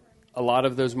had a lot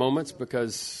of those moments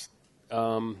because,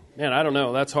 man, I don't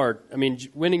know. That's hard. I mean,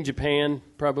 winning Japan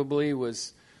probably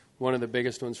was one of the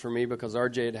biggest ones for me because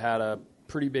RJ had a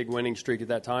pretty big winning streak at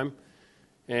that time.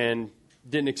 And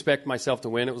didn't expect myself to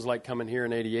win. It was like coming here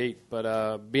in '88,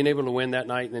 but being able to win that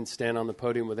night and then stand on the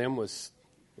podium with him was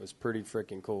pretty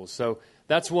freaking cool. So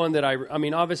that's one that I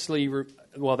mean, obviously,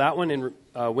 that one and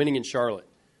winning in Charlotte,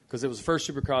 because it was the first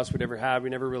Supercross we'd ever had. We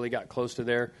never really got close to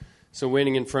there. So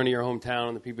winning in front of your hometown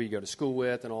and the people you go to school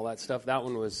with and all that stuff, that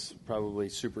one was probably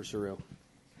super surreal.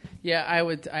 Yeah,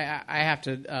 I have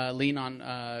to lean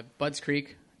on Budds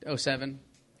Creek, 07.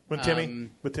 With Timmy?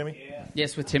 With Timmy? Yeah.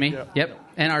 Yes, with Timmy. Yeah.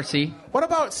 Yep. NRC. What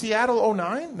about Seattle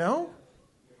 09? No?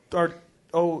 Or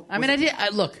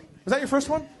look. Was that your first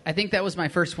one? I think that was my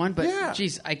first one, but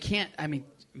geez, I can't. I mean,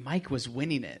 Mike was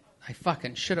winning it. I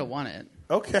fucking should have won it.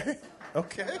 Okay.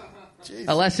 Jeez.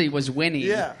 Alessi was winning.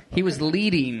 Yeah. He was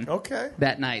leading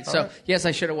that night. All So, right. yes,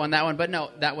 I should have won that one, but no,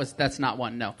 that's not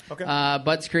one, no. Okay.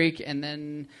 Budds Creek, and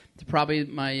then probably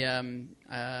my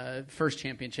first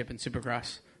championship in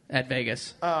Supercross at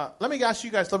Vegas. Let me ask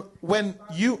you guys, when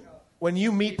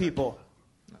you meet people,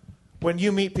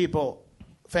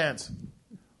 fans,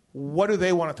 what do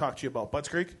they want to talk to you about? Budds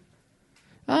Creek?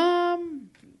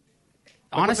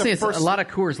 Honestly, it's a lot of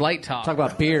Coors Light talk. Talk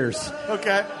about beers.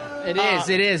 Okay.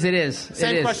 It is.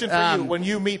 Same question for you. When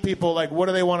you meet people, like, what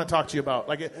do they want to talk to you about?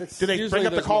 Like, do they bring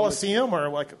up the Coliseum or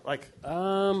like? A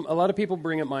lot of people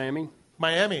bring up Miami.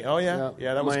 Miami. Oh yeah.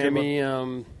 That was Miami. a good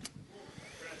one.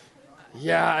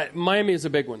 Miami is a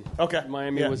big one. Okay.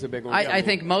 Miami was a big one. I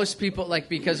think most people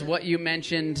because what you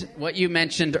mentioned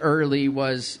early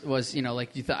was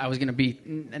like you thought I was going to be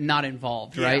not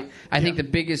involved, right? I think the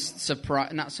biggest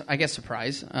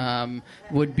surprise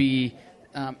would be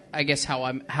I guess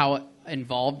how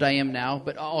involved I am now,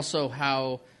 but also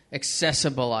how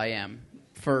accessible I am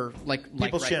for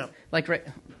People's champ.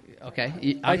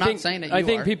 Okay, I'm not saying that you I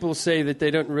think are. people say that they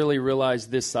don't really realize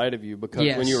this side of you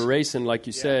because when you were racing, like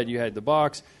you said, you had the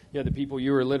box, you had the people,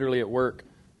 you were literally at work.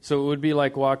 So it would be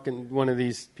like one of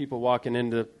these people walking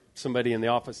into somebody in the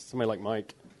office, somebody like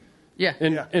Mike. Yeah.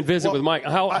 And visit with Mike.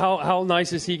 How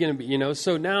nice is he going to be?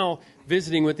 So now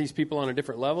visiting with these people on a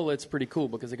different level, it's pretty cool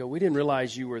because they go, we didn't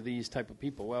realize you were these type of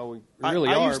people. Well, we really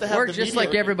I are. used to have We're the just media-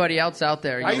 like everybody else out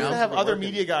there. I used to have other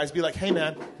media guys be like, "Hey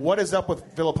man, what is up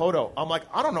with Villopoto?" I'm like,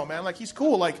 "I don't know, man. Like he's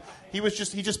cool. Like he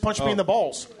just punched me in the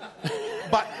balls,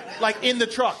 but like in the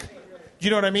truck." Do you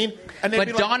know what I mean? And But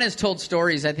Don has told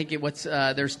stories. I think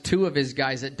there's two of his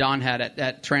guys that Don had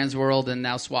at Transworld and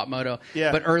now Swap Moto.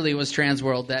 Yeah. But early was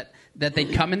Transworld that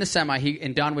they'd come in the semi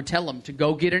and Don would tell them to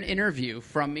go get an interview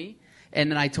from me. And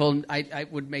then I told him I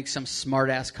would make some smart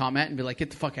ass comment and be like, "Get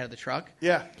the fuck out of the truck."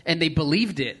 Yeah. And they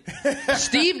believed it.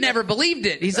 Steve never believed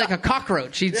it. He's like a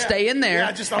cockroach. He'd stay in there.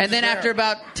 And then after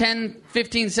about 10,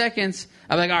 15 seconds,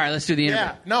 I'm like, "All right, let's do the interview."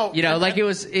 Yeah, no.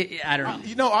 I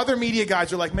don't know. Other media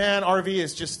guys are like, "Man, RV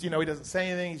is just, he doesn't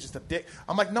say anything. He's just a dick."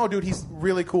 I'm like, "No, dude, he's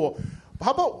really cool."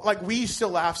 How about, like, Weege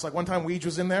still laughs. Like, one time Weege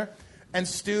was in there, and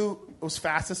Stu was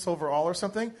fastest overall or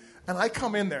something, and I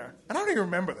come in there, and I don't even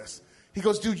remember this. He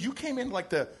goes, "Dude, you came in like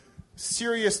the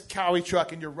serious Cowie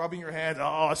truck, and you're rubbing your hands.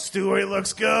 Oh, Stewie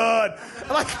looks good." I'm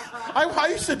like, I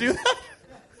used to do that.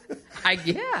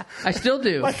 I still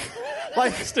do.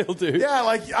 Like still do. Yeah,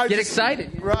 like I get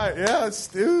excited. Right? Yeah,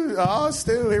 Stu. Oh,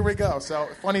 Stu. Here we go. So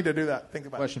funny to do that. Think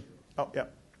about Question. it. Oh, yeah.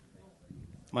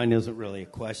 Mine isn't really a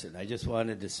question. I just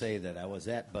wanted to say that I was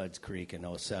at Budds Creek in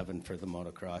 07 for the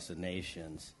Motocross of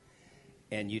Nations,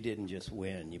 and you didn't just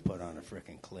win. You put on a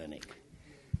frickin' clinic.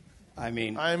 I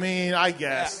mean, I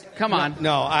guess. Come on.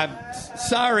 No, I'm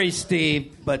sorry,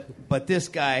 Steve, but this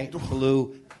guy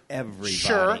blew everybody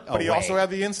Sure, but he away. also had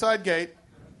the inside gate.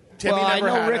 Timmy Well, I never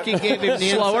know had Ricky it. gave him the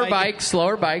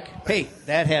slower bike. Hey,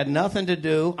 that had nothing to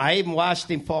do. I even watched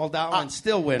him fall down and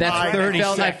still win. That's 30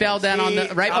 I seconds. fell down on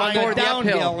the right before the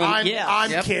uphill.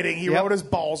 I'm kidding. He rode his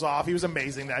balls off. He was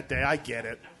amazing that day. I get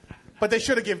it. But they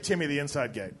should have given Timmy the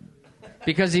inside gate.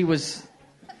 Because he was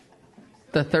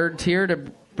the third tier to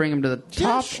bring him to the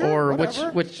top, sure, or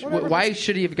whatever. Whatever. why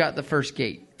should he have got the first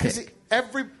gate? Because I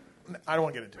don't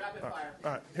want to get into it. All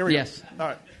right, here we go. All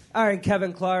right. All right,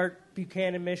 Kevin Clark,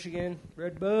 Buchanan, Michigan,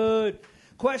 Red Bud.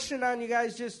 Question on you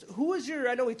guys, just who was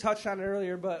I know we touched on it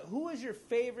earlier, but who was your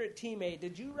favorite teammate?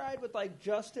 Did you ride with like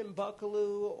Justin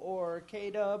Buckaloo or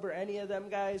K-Dub or any of them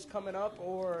guys coming up?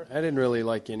 Or I didn't really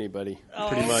like anybody,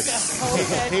 pretty much.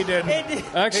 Okay. He did.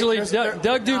 Actually,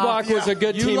 Doug Dubach was a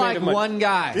good teammate. You like of mine. one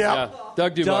guy. Yeah,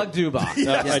 Doug Dubach. Doug Dubach.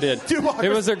 I did. It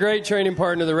was a great training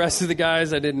partner. The rest of the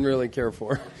guys I didn't really care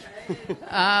for.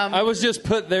 I was just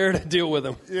put there to deal with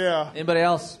them. Yeah. Anybody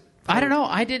else? I don't know.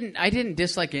 I didn't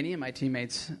dislike any of my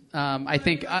teammates. I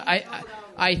think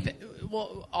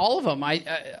well, all of them.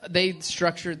 They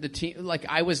structured the team. Like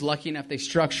I was lucky enough. They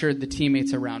structured the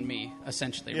teammates around me,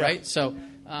 essentially, right? So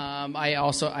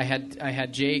I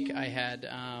had Jake. I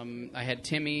had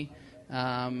Timmy.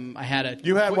 I had a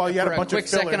You had a bunch of quick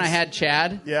second. fill-ins. I had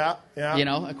Chad. Yeah.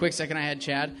 A quick second I had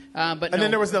Chad. But and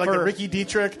then there was the Ricky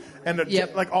Dietrich and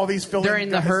like all these fill-in during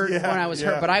the guys. hurt Yeah, when I was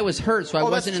yeah. hurt. But I was hurt, so I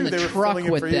that's wasn't in true. the They were truck filling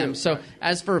in with for them. you. So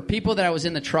as for people that I was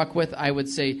in the truck with, I would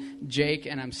say Jake,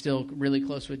 and I'm still really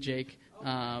close with Jake.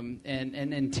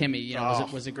 And Timmy,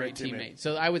 was a great teammate.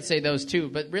 So I would say those two.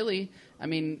 But really, I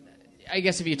mean, I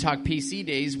guess if you talk PC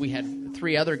days, we had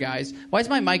 3 other guys. Why is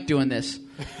my mic doing this?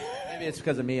 Maybe it's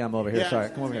because of me. I'm over here. Yeah. Sorry.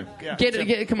 Come over here. Yeah. Get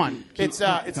it. Come on. It's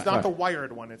not the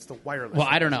wired one. It's the wireless. Well,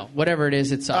 I don't know. Whatever it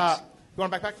is, it sucks. You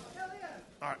want a backpack?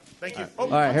 All right. Thank you. All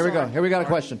right, here we go. Here we got a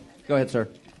question. Go ahead, sir.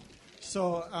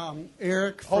 So,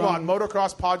 Eric, Hold on.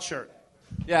 Motocross pod shirt.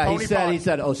 Yeah, Pony he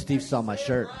said, oh, Steve saw my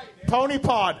shirt. Pony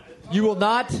pod. You will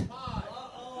not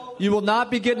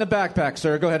be getting a backpack,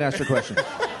 sir. Go ahead and ask your question.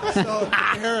 So,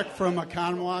 Eric from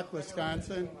Oconomowoc,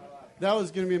 Wisconsin. That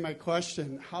was going to be my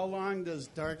question. How long does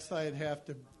Darkside have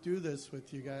to do this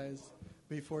with you guys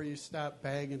before you stop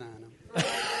bagging on him?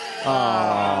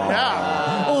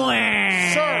 Yeah.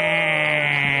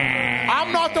 Sir,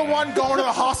 I'm not the one going to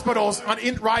the hospitals on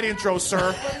ride intros,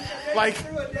 sir. Like,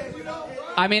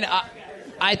 I mean,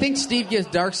 I think Steve gives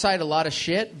Darkside a lot of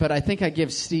shit, but I think I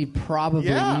give Steve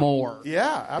probably more.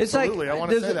 Yeah, absolutely. It's like, I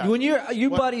want to say that. when you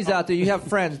buddies out there, you have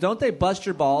friends. Don't they bust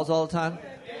your balls all the time?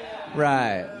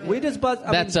 Right. We just bust.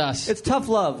 That's us. It's tough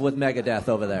love with Megadeth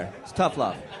over there. It's tough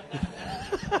love.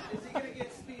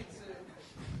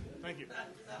 Thank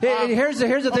you. Here's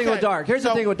the thing with Dark. Here's the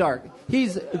so- thing with Dark.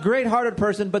 He's a great-hearted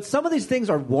person, but some of these things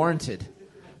are warranted.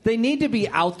 They need to be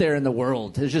out there in the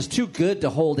world. It's just too good to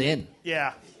hold in.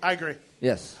 Yeah, I agree.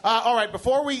 Yes. All right,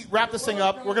 before we wrap this thing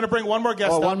up, we're going to bring one more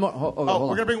guest up. one more. Hold we're on.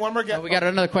 going to bring one more guest. We got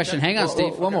another question. Hang on,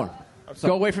 Steve. One more.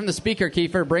 Go away from the speaker,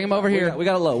 Kiefer. Bring him over here. We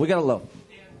got a low.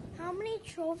 How many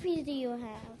trophies do you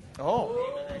have?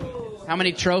 Oh. How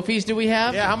many trophies do we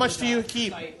have? Yeah, how much do you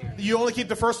keep? You only keep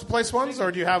the first place ones,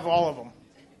 or do you have all of them?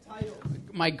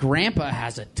 My grandpa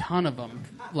has a ton of them,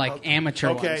 like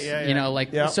amateur ones.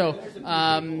 Yeah. So,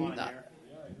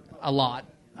 a lot.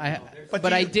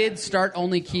 But I did start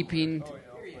only keeping.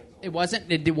 It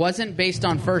wasn't based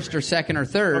on first or second or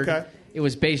third. Okay. It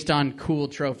was based on cool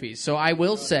trophies. So I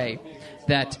will say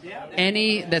that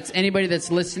anybody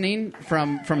that's listening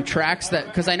from tracks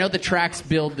because I know the tracks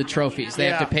build the trophies. They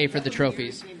have to pay for the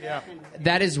trophies. Yeah.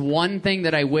 That is one thing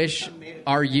that I wish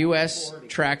our U.S.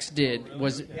 tracks did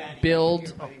was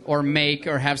build or make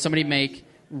or have somebody make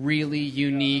really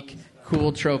unique,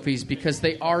 cool trophies because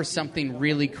they are something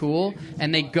really cool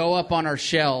and they go up on our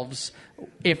shelves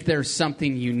if there's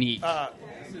something unique.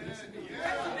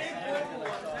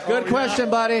 Good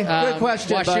question, buddy. Good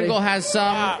question, buddy. Washougal has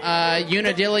some.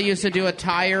 Unadilla used to do a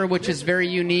tire, which is very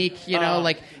unique.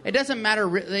 Like it doesn't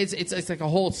matter. It's like a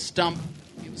whole stump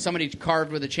somebody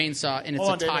carved with a chainsaw, and it's Hold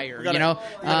on, a David. tire. We gotta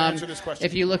answer this question.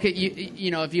 If you look at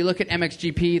if you look at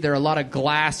MXGP, there are a lot of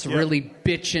glass, really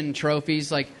bitchin'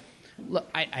 trophies. Like, look,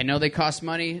 I know they cost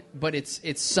money, but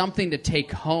it's something to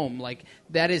take home. Like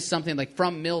that is something like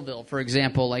from Millville, for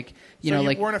example. Like You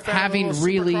weren't a fan having of the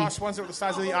really Supercross ones that were the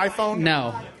size of the iPhone?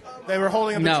 no. They were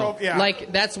holding up the trophy. Yeah.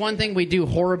 Like that's one thing we do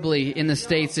horribly in the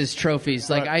States is trophies.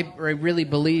 Like I really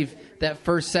believe that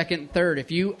first, second, third,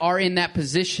 if you are in that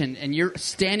position and you're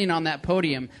standing on that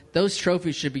podium, those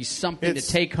trophies should be something to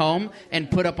take home and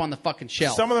put up on the fucking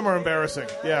shelf. Some of them are embarrassing.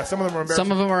 Yeah, some of them are embarrassing.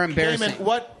 Some of them are embarrassing.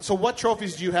 Damon, what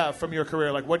trophies do you have from your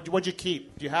career? Like, what'd you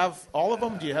keep? Do you have all of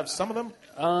them? Do you have some of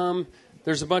them?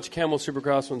 There's a bunch of Camel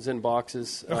Supercross ones in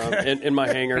boxes in my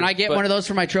hangar. Can I get one of those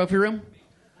for my trophy room?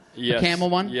 Yes. A Camel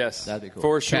one? Yes. That'd be cool.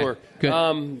 For Okay, sure.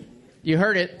 good. You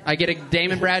heard it. I get a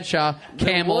Damon Bradshaw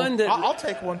Camel. I'll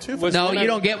take one, too. No, you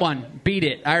don't get one. Beat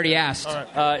it. I already asked.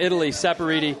 Italy,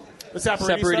 Saporiti. The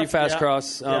Saporiti Fast stuff?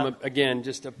 Cross. Yeah. Again,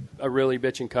 just a really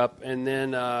bitchin' cup. And then...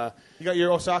 you got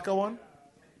your Osaka one?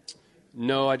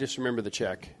 No, I just remember the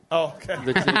Czech. Oh, okay.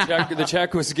 The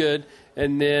Czech was good.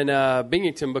 And then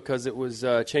Binghamton because it was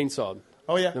chainsawed.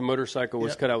 Oh, yeah. The motorcycle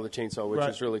was cut out with a chainsaw, which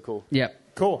is really cool. Yep.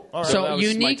 Cool. All right. So that was my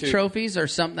unique two. trophies are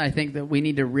something I think that we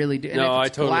need to really do. And No, if I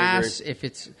it's totally glass, agree. if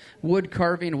it's wood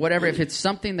carving, whatever, if it's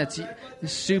something that's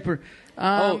super.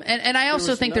 And I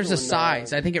also was think there's a another one,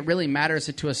 size. I think it really matters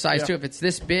to a size too. If it's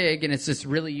this big and it's this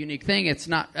really unique thing, it's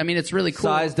not. I mean, it's really cool.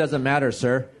 Size doesn't matter,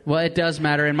 sir. Well, it does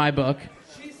matter in my book.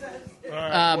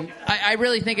 I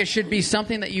really think it should be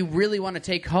something that you really want to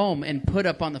take home and put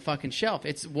up on the fucking shelf.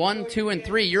 It's 1, 2, and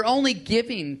 3. You're only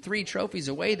giving 3 trophies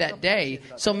away that day,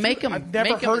 so make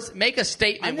a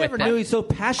statement. I never with knew them. he's so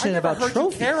passionate about heard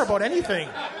trophies. you care about anything.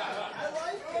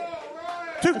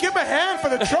 Dude, give him a hand for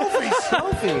the trophies.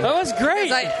 Trophy. That was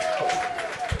great.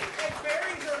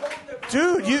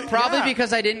 Dude, you probably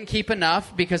because I didn't keep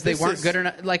enough because they weren't good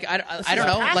enough. Like I don't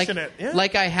know. Passionate,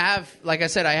 Like I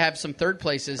said, I have some third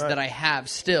places that I have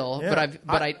still, Yeah.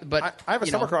 but I have a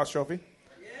you know. Summercross trophy.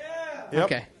 Yep.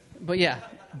 Okay, but yeah,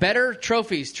 better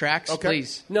trophies, Tracks,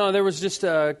 please. No, there was just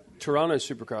Toronto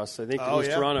Supercross. I think it was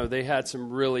yeah. Toronto. They had some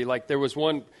really there was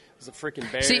one. It was a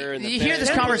freaking bear. See, in the you hear pit.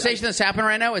 this conversation that's happening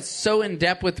right now. It's so in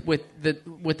depth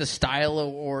with the style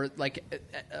or like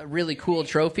a really cool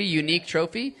trophy, unique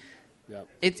trophy. Yep.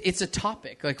 It's a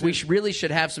topic. Like we really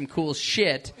should have some cool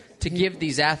shit to give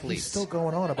these athletes. Still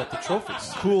going on about the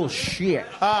trophies. Cool shit.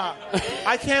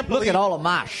 I can't believe. Look at all of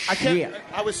my shit.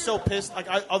 I was so pissed. Like,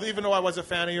 even though I was a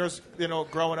fan of yours,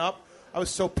 growing up, I was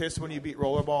so pissed when you beat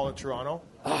Rollerball in Toronto.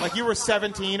 Like you were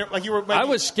 17, like you were. Like, I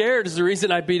was scared. Is the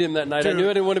reason I beat him that night. Dude. I knew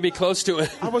I didn't want to be close to him.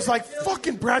 I was like,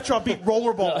 fucking Bradshaw beat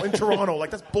Rollerball in Toronto.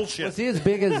 Like that's bullshit. Was he as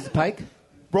big as Peick?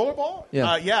 Rollerball?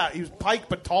 Yeah. Yeah, he was Peick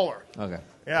but taller. Okay.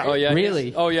 Yeah. Oh yeah.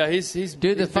 Really? He's Dude, the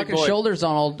he's a big fucking boy. shoulders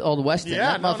on old Weston.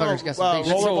 Yeah, that no, motherfucker's got some big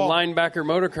That's shoulders. old linebacker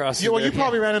motocross. You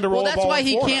probably ran into Rollerball. Well, that's why in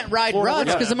he Florida. can't ride Florida.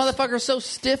 ruts because the Yeah. motherfucker's so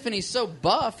stiff and he's so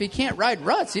buff. He can't ride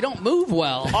ruts. He don't move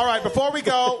well. All right, before we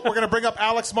go, we're going to bring up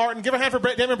Alex Martin. Give a hand for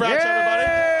Damon Bradshaw, everybody.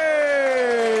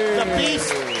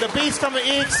 The beast from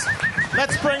the East.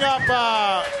 Let's bring up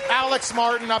Alex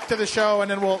Martin up to the show,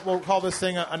 and then we'll call this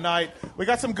thing a night. We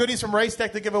got some goodies from Race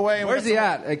Tech to give away. And Where's he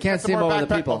at? I can't see him over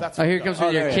the people. Oh, here comes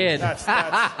with your kid. That's fucked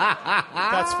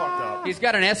up. He's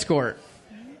got an escort.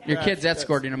 Your Yeah, kid's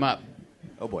escorting him up.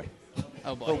 Oh boy.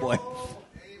 Oh boy. Oh boy.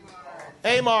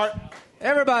 Hey, Mart.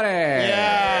 Everybody.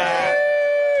 Yeah.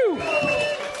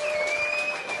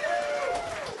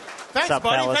 Thanks, What's up,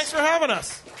 buddy. fellas? Thanks for having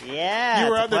us. Yeah,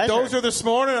 You were it's a at the pleasure. dozer this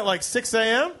morning at like 6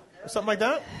 a.m. or something like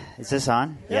that? Is this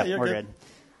on? Yeah, Yep, you're we're good. good.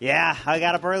 Yeah, I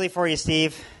got up early for you,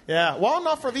 Steve. Yeah. Well,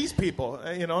 not for these people.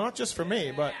 Not just for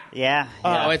me, but. Yeah.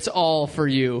 No, it's all for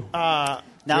you.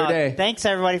 No, thanks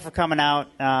everybody for coming out.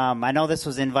 I know this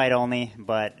was invite only,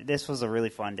 but this was a really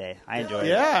fun day. I enjoyed it.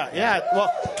 Yeah.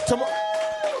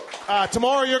 Well,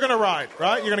 tomorrow you're going to ride,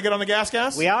 right? You're going to get on the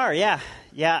gas? We are, yeah.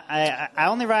 Yeah, I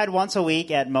only ride once a week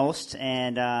at most,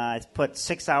 and I put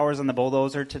 6 hours on the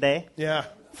bulldozer today. Yeah.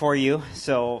 For you,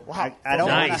 so Wow. I don't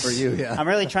Nice. wanna, For you, yeah. I'm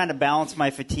really trying to balance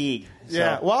my fatigue. So.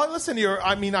 Yeah. Well, listen,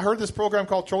 I heard this program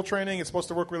called Troll Training. It's supposed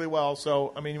to work really well.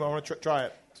 So, you might want to try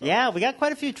it. Yeah, we got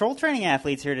quite a few troll training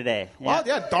athletes here today. Well,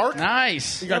 yeah, Dark.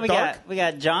 Nice. You got we Dark? we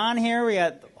got John here. We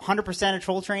got 100% of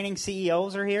troll training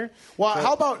CEOs are here. Well, So-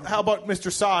 how about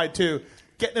Mr. Side, too?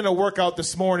 Getting in a workout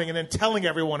this morning and then telling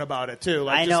everyone about it, too.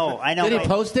 Like I know. Did he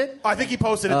post it? I think he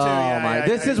posted it, too. Oh Yeah, my! yeah,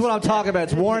 This yeah. is what I'm talking about.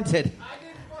 It's warranted.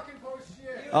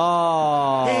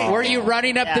 Oh. Were you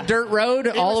running up the dirt road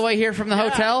all the way here from the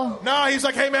hotel? No, he's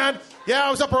like, hey, man, I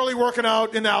was up early working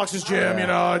out in Alex's gym,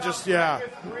 Yeah.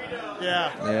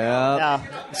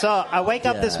 Yeah. So I wake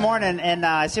up this morning and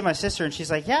I see my sister and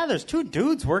she's like, "Yeah, there's two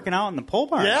dudes working out in the pole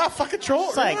barn." Yeah, fucking troll.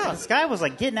 It's like yeah. this guy was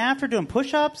like getting after doing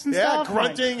push-ups and Yeah, stuff.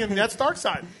 grunting, and that's Dark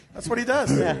Side. That's what he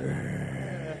does.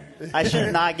 I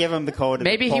should not give him the code. To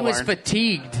Maybe the he pole was barn.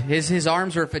 fatigued. His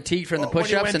arms were fatigued from the when he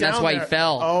push-ups, went and that's down why he there.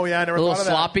 fell. Oh, yeah, I never a little thought of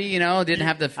that. sloppy, Didn't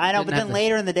have the. I know, didn't but have then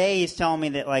later in the day, he's telling me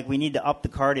that like we need to up the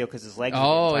cardio because his legs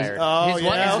Oh, are his- getting tired. his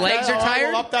what? His legs are tired?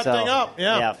 We'll up that thing up.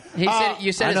 Yeah. He said.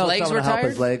 You said I his know legs someone were to help tired.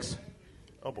 his legs.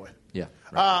 Oh boy.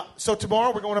 Yeah. So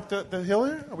tomorrow we're going up the hill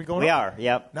here. Are we going? We up? are.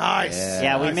 Yep. Nice.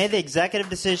 Yeah, we Nice. made the executive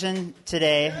decision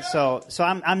today. So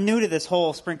I'm new to this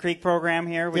whole Spring Creek program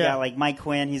here. We Yeah. got like Mike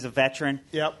Quinn. He's a veteran.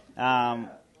 Yep.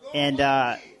 And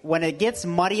when it gets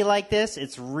muddy like this,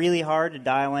 it's really hard to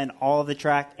dial in all of the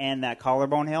track and that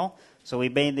collarbone hill. So we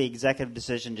made the executive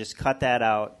decision, just cut that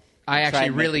out. I and try actually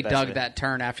and make really the best of dug it. that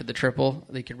turn after the triple.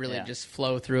 They could really just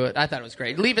flow through it. I thought it was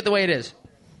great. Leave it the way it is.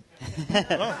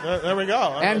 There we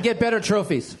go. And get better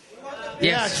trophies.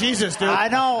 Yeah, Jesus, dude. I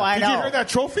know. Did you hear that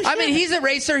trophy? I mean, shit? he's a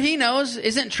racer. He knows.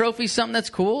 Isn't trophy something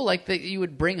that's cool? Like that you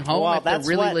would bring home Well, if they're that's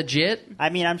really what- legit? I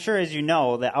mean, I'm sure, as you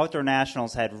know, the Outdoor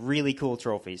Nationals had really cool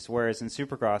trophies, whereas in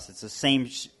Supercross, it's the same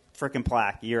freaking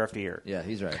plaque year after year. Yeah,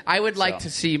 he's right. I would like So. to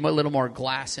see a little more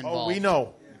glass involved. Oh, we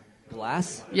know.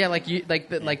 Glass? Yeah, like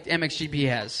MXGP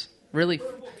has. Really,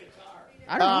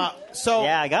 I don't know. So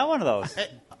yeah, I got one of those.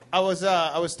 I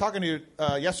was talking to you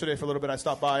yesterday for a little bit. I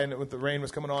stopped by and the rain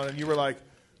was coming on, and you were like,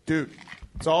 "Dude,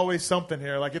 it's always something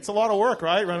here. Like it's a lot of work,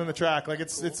 right? Running the track. Like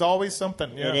it's always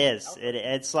something." Yeah. It is.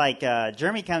 It's like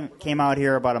Jeremy came out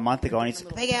here about a month ago, and he's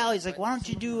like, "Big Al, he's like, why don't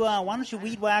you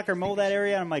weed whack or mow that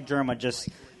area?" And I'm like, "Jeremy, just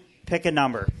pick a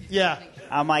number." Yeah.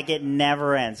 I'm like, it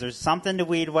never ends. There's something to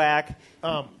weed whack.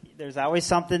 There's always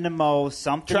something to mow,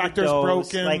 something Tractor's to doze.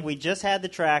 broken. Like we just had the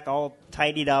track all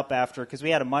tidied up after because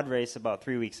we had a mud race about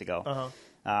 3 weeks ago.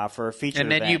 for a feature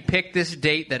And then event. you picked this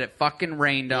date that it fucking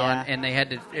rained on, and they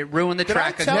had to it ruined the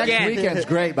track Next again. weekend's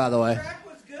great, by the way.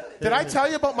 Did I tell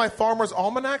you about my Farmer's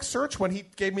Almanac search when he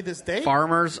gave me this date?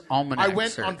 Farmer's Almanac I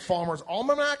went search. on Farmer's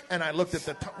Almanac and I looked at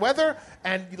the weather,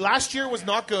 and last year was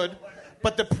not good,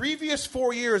 but the previous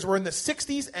 4 years were in the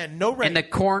 60s and no rain. And the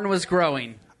corn was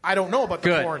growing. I don't know about the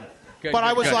Good. corn. Good, but I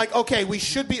good, was good. like, okay, we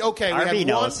should be okay. We RV had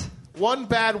knows. one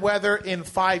bad weather in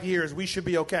 5 years. We should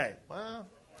be okay. Well,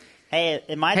 Hey,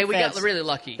 in my Hey, we defense, got really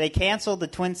lucky. They canceled the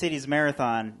Twin Cities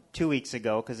Marathon 2 weeks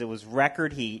ago because it was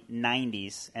record heat,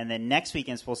 90s, and then next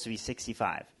weekend's supposed to be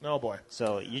 65. oh boy.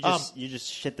 So you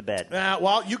just shit the bed.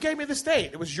 Well, you gave me this date.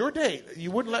 It was your date.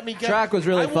 You wouldn't let me get. Track was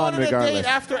really I fun wanted a regardless. date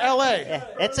after LA. Yeah,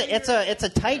 it's a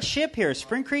tight ship here.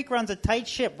 Spring Creek runs a tight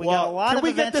ship. We got a lot can of we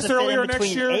get events this to fit earlier in next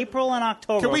between year? April and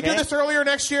October. Can we do okay? this earlier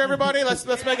next year, everybody? Let's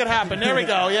make it happen. There we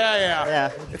go.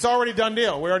 Yeah. It's already done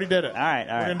deal. We already did it. All right.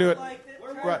 We're gonna do it.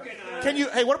 Right. Can you?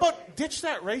 Hey, what about ditch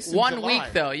that race in 1 July?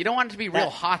 week though. You don't want it to be real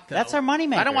hot though. That's our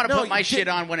moneymaker. I don't want to No, put my you shit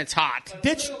on when it's hot.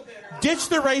 Ditch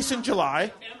the race in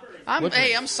July.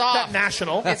 I'm soft. That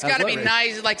national. It's got to be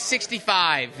nice, like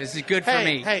 65 is good for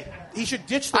me. Hey, he should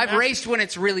ditch the. I've raced when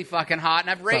it's really fucking hot, and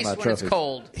I've raced when it's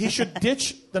cold. He should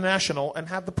ditch the national and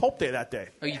have the Pope Day that day.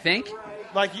 Oh, you think?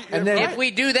 Like, And then- If we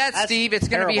do that, That's Steve, it's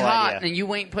going to be terrible hot, idea. and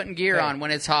you ain't putting gear on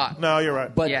when it's hot. No, you're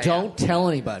right. But Yeah, don't tell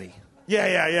anybody.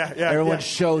 Yeah. Everyone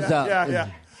shows up. Yeah.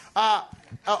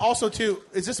 Also, too,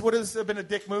 what has been a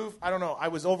dick move? I don't know. I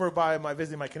was over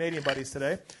visiting my Canadian buddies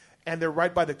today, and they're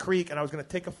right by the creek, and I was going to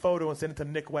take a photo and send it to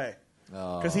Nick Way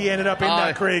because he ended up in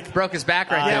that creek. Broke his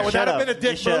back right Yeah, there. would that have been a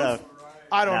dick move?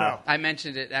 I don't know. I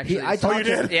mentioned it actually. I told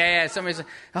you. Yeah. Somebody said,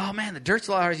 "Oh man, the dirt's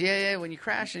a lot hard." Yeah. When you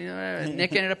crash,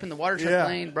 Nick ended up in the water truck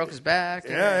lane, broke his back.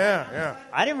 Yeah.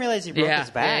 I didn't realize he broke his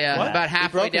back. Yeah, What? about He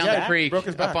halfway broke his down the back? creek, Broke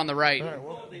his back. up on the right. All right,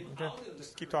 well, okay.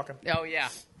 Just keep talking. Oh yeah.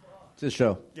 It's a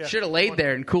show. Yeah. Should have laid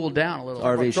there and cooled down a little.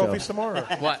 RV show. Trophies tomorrow.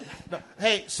 What? No.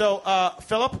 Hey, so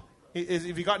Philip,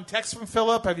 have you gotten texts from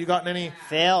Philip? Have you gotten any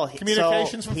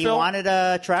communications from he Phil? wanted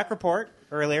a track report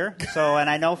earlier. And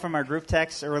I know from our group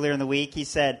text earlier in the week, he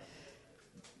said,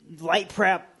 light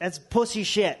prep, that's pussy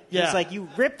shit. Yeah. He's like, you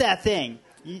rip that thing.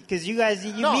 Because you guys,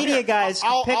 No, media here, guys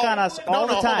pick on us all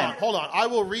the time. Hold on. I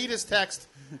will read his text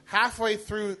halfway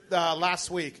through last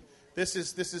week. This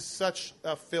is such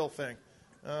a Phil thing.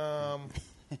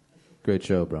 Great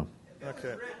show, bro.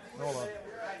 Okay, hold on.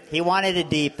 He wanted it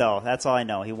deep, though. That's all I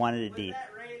know. He wanted it deep.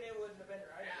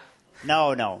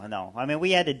 No. I mean, we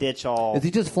had to ditch all. Is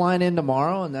he just flying in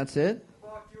tomorrow and that's it?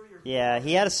 Yeah,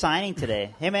 he had a signing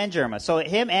today. Him and Jerma. So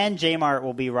him and J-Mart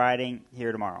will be riding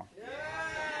here tomorrow. Yeah.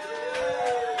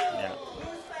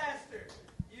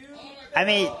 I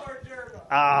mean,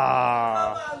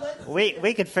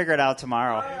 we could figure it out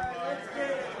tomorrow.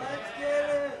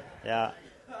 Yeah.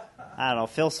 I don't know.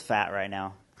 Phil's fat right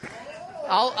now.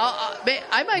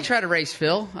 I might try to race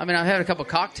Phil. I mean, I've had a couple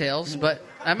cocktails, but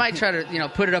I might try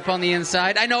to, put it up on the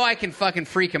inside. I know I can fucking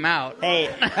freak him out. Hey.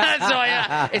 So,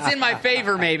 yeah, it's in my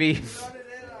favor, maybe.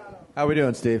 How we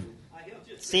doing, Steve?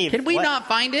 Steve, Can we not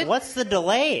find it? What's the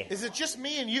delay? Is it just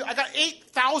me and you? I got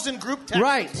 8,000 group texts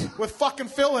Right. with fucking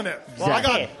Phil in it. Well, I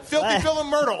Exactly. got Filthy Phil and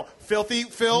Myrtle, Filthy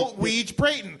Phil, Weege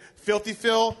Brayton, Filthy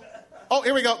Phil. Oh,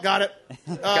 here we go. Got it.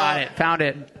 Got it. Found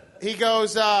it. He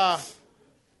goes,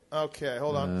 okay,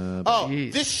 hold on.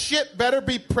 Geez. This shit better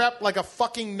be prepped like a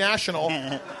fucking national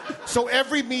so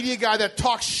every media guy that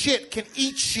talks shit can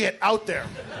eat shit out there.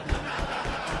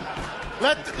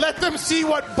 Let them see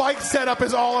what bike setup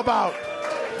is all about.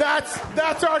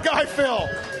 That's our guy, Phil.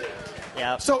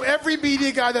 Yep. So every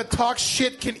media guy that talks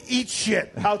shit can eat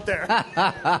shit out there.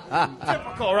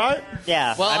 Typical, right?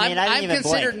 Yeah. Well, I mean, I I'm didn't even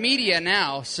considered blink. media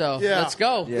now, so Yeah. let's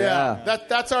go. Yeah.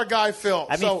 That's our guy, Phil.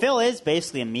 I mean, Phil is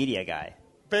basically a media guy.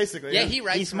 Basically, Yeah, he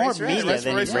writes. He's more writes media races.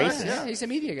 than he race races. Yeah, he's a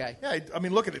media guy. Yeah, I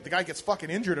mean, look at it. The guy gets fucking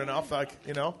injured enough,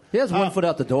 He has one foot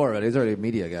out the door, but he's already a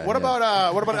media guy. What about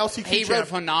LCQ He champ? rode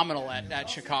phenomenal at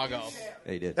Chicago.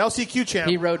 He did. LCQ champ.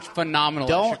 He rode phenomenal.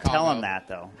 at Don't Chicago. tell him that,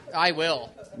 though. I will.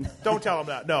 Don't tell him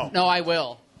that. No. No, I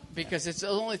will. Because it's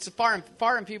far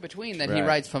and few between that he Right.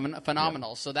 rides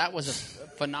phenomenal. So that was a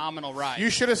phenomenal ride. You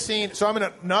should have seen. So I'm in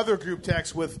another group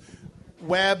text with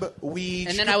Webb, Weege.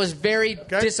 And then I was very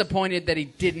disappointed that he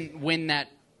didn't win that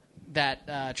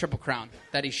Triple Crown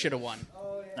that he should have won.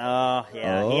 Oh,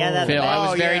 yeah. He had that Phil, I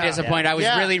was very yeah. disappointed. I was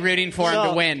Yeah. really rooting for him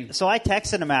to win. So I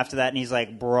texted him after that, and he's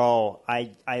like, "Bro,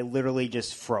 I literally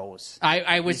just froze."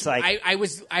 I was He's like, I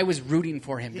was rooting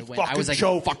for him to win. I fucking was like,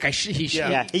 choked. fuck, he should.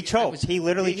 yeah, he choked. He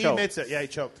literally He choked. admits it. Yeah, he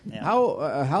choked. Yeah.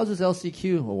 How's his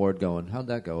LCQ award going? How'd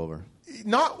that go over?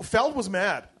 Feld was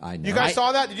mad. I know. You guys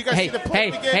saw that? Did you guys see the post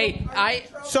we gave him? I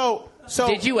So So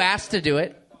did you ask to do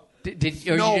it?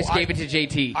 Or No, you just gave it to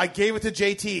JT? I gave it to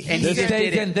JT.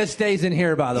 And This stays in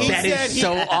here, by the way. That is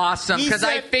so awesome. he Because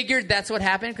I said- figured that's what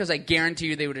happened. Because I guarantee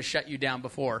you they would have shut you down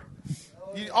before.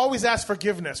 You always ask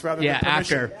forgiveness rather Yeah, than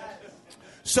permission. after.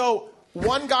 So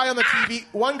one guy on the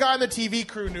TV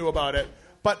crew knew about it,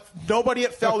 but nobody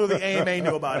at Feld or the AMA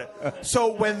knew about it.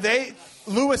 So when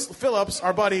Lewis Phillips,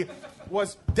 our buddy,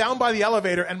 was down by the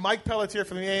elevator, and Mike Pelletier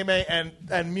from the AMA and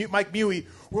Mike Mewey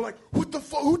were like, "What the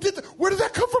fuck? Who did that? Where did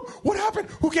that come from? What happened?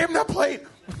 Who gave him that plate?"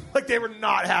 Like they were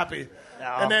not happy.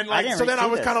 And then I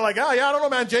was kind of like, "Oh yeah, I don't know,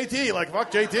 man. JT, like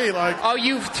fuck JT, like." Oh,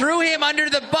 you threw him under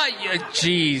the butt.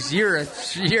 Jeez, you're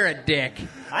a dick.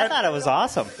 I thought it was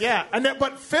awesome. Yeah,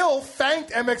 but Phil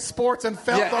thanked MX Sports and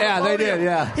felt on the Yeah, they podium. did,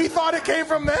 yeah. He thought it came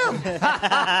from them. It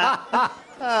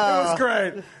was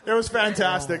great. It was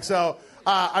fantastic. So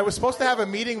I was supposed to have a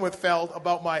meeting with Feld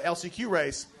about my LCQ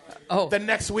race. Oh. The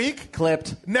next week.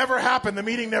 Clipped. Never happened. The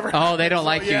meeting never happened. Oh, they don't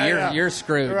like you. You're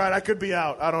screwed. Right, I could be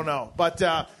out. I don't know. But,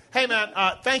 hey, man,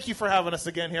 thank you for having us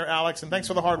again here, Alex, and thanks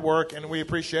for the hard work, and we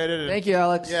appreciate it. And, Thank you,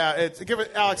 Alex. Yeah, give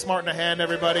Alex Martin a hand,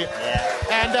 everybody.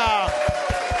 And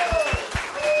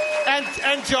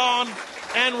and John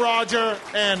and Roger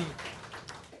and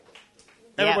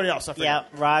everybody else. I forget.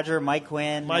 Yeah, Roger, Mike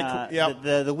Quinn,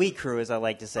 the Wheat Crew, as I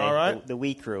like to say. All right. The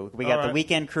Wheat Crew. We All got right. the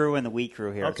Weekend Crew and the Wheat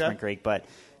Crew here Okay. at Spring Creek. But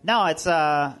no, it's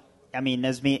as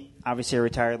me, obviously I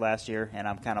retired last year, and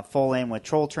I'm kind of full in with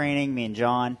troll training, me and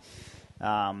John.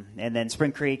 And then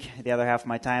Spring Creek, the other half of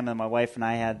my time, and my wife and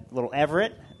I had little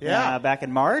Everett back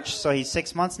in March. So he's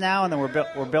 6 months now, and then we're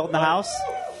building the house.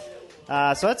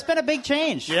 So it's been a big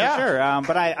change, for sure.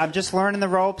 But I'm just learning the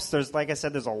ropes. Like I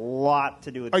said, there's a lot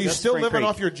to do with Are you just still Spring living Creek.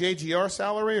 off your JGR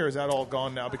salary, or is that all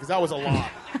gone now? Because that was a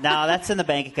lot. No, that's in the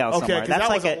bank account somewhere. because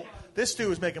That's like this dude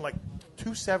was making like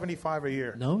 $275 a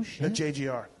year. No shit. At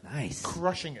JGR. Nice.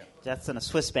 Crushing it. That's in a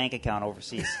Swiss bank account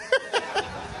overseas.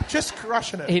 Just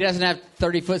crushing it. He doesn't have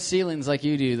 30-foot ceilings like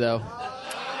you do, though.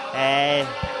 Hey.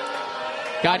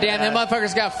 Goddamn, them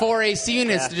motherfuckers got 4 AC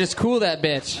units to just cool that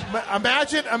bitch.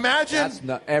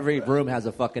 Imagine. Every room has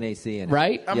a fucking AC in it.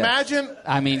 Right? Imagine.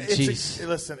 I mean, jeez.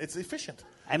 Listen, it's efficient.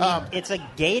 I mean, it's a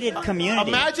gated community.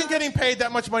 Imagine getting paid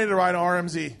that much money to ride an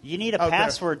RMZ. You need a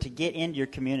password to get into your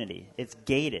community. It's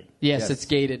gated. Yes, it's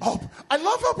gated. Oh, I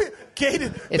love how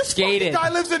gated. It's this fucking gated. guy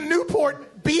lives in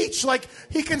Newport Beach. Like,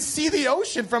 he can see the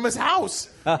ocean from his house.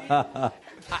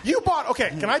 You bought... Okay,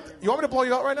 you want me to blow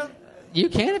you out right now? You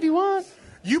can if you want.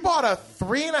 You bought a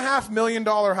 $3.5 million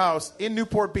house in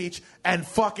Newport Beach and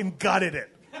fucking gutted it.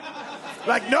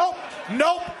 Like, nope.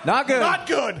 Not good. Not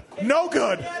good. No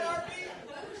good.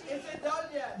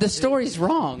 The story's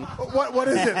wrong. What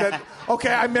is it? Maybe It's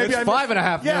I missed.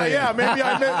 $5.5 million. Yeah, maybe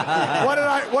I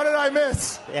missed. What did I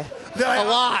miss? A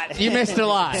lot. You missed a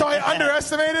lot. So I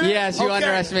underestimated it? Yes, you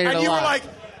underestimated and a you lot. were like,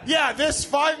 yeah, this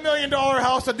 $5 million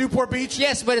house at Newport Beach.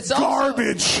 Yes, but it's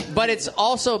garbage. But it's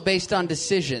also based on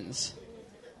decisions.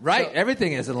 Right?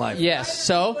 Everything is in life. Yes.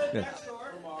 So,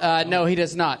 no, he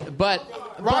does not. But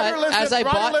as I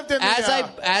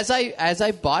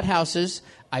bought houses,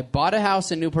 I bought a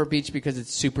house in Newport Beach because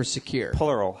it's super secure.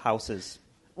 Plural houses.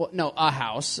 Well, no, a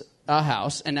house,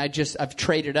 and I've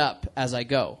traded up as I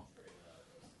go.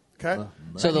 Okay.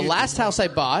 So the last house I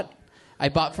bought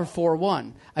for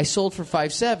 4.1. I sold for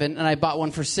 5.7, and I bought one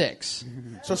for 6.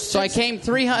 So I came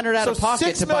 $300 out of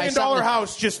pocket to buy $6 million something.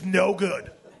 house, just no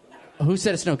good. Who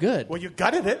said it's no good? Well, you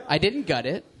gutted it. I didn't gut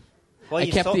it. Well, I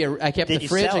kept the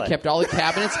fridge. I kept all the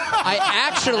cabinets.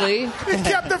 You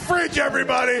kept the fridge,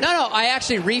 everybody. No. I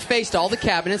actually refaced all the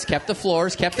cabinets, kept the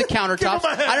floors, kept the countertops.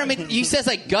 I don't mean. You says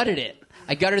I gutted it.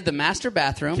 I gutted the master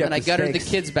bathroom Kept and I the gutted steaks.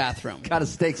 the kids' bathroom. Got his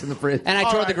steaks in the fridge. And I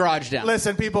All tore right. the garage down.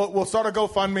 Listen, people, we'll start a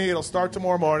GoFundMe. It'll start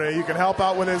tomorrow morning. You can help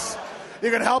out with his. You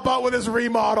can help out with his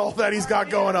remodel that he's got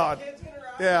going on.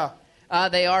 Yeah.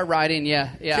 They are riding,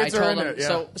 yeah. Kids I are told in them. it,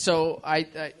 yeah. So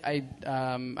I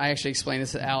actually explained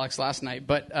this to Alex last night,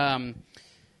 but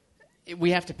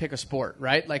we have to pick a sport,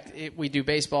 right? Like we do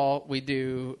baseball, we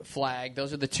do flag.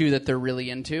 Those are the two that they're really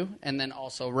into, and then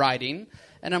also riding.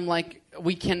 And I'm like,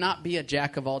 we cannot be a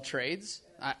jack of all trades.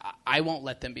 I won't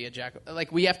let them be a jack. Like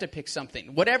we have to pick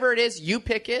something, whatever it is. You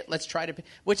pick it. Let's try to pick.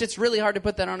 Which it's really hard to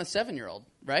put that on a 7-year-old,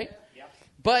 right?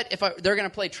 But if they're going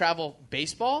to play travel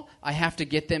baseball, I have to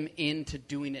get them into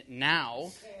doing it now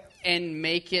and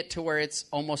make it to where it's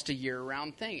almost a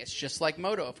year-round thing. It's just like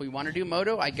moto. If we want to do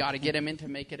moto, I got to get them in to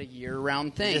make it a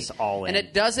year-round thing. Just all in. And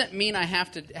it doesn't mean I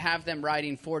have to have them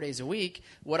riding 4 days a week.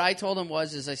 What I told them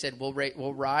is I said,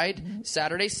 we'll ride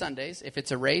Saturdays, Sundays, if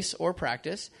it's a race or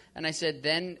practice. And I said,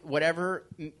 then whatever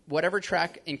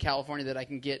track in California that I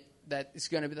can get that is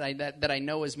going to be that I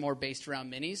know is more based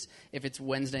around minis. If it's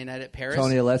Wednesday night at Paris,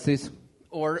 Tony Alessi's.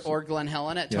 Or Glen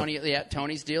Helen at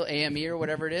Tony's deal, AME or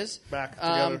whatever it is. Back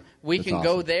together. We That's can awesome.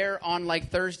 go there on like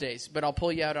Thursdays, but I'll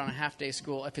pull you out on a half-day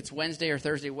school if it's Wednesday or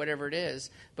Thursday, whatever it is.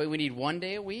 But we need 1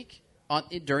 day a week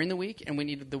during the week, and we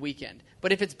need the weekend.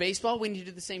 But if it's baseball, we need to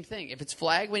do the same thing. If it's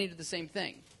flag, we need to do the same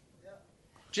thing.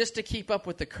 Just to keep up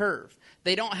with the curve.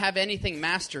 They don't have anything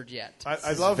mastered yet.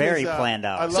 I love very his, planned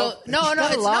out. I love, No,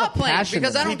 it's not planned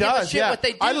because I don't give a shit what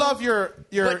they do. I love your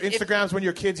But Instagrams when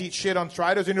your kids eat shit on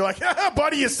Stridos and you're like,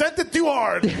 buddy, you sent it too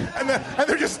hard. and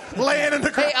they're just laying in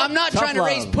the ground. Hey, I'm not trying to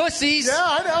raise pussies. Yeah,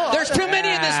 I know. There's too many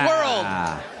in this world.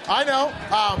 I know.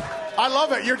 I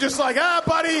love it. You're just like,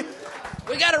 buddy.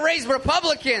 We got to raise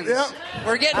Republicans. Yep.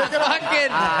 We're getting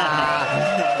fucking...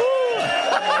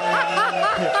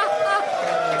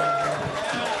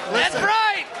 That's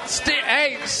right.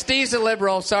 Hey, Steve's a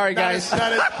liberal. Sorry, guys.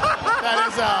 That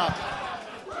is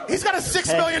he's got a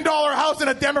 $6 million house in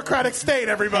a Democratic state,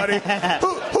 everybody.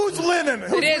 Who's winning?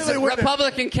 Who's It is really winning?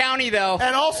 Republican County, though.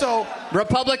 And also,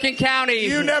 Republican County.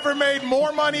 you never made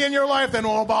more money in your life than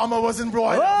Obama was in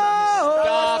White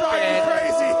Stop Driving it.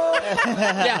 crazy.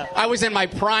 Yeah, I was in my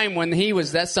prime when that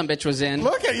sumbitch was in.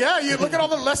 Look at all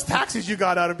the less taxes you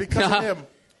got out of it because of him.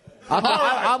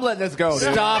 I'm letting this go.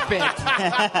 Dude. Stop it.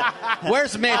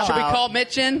 Where's Mitch? Should we call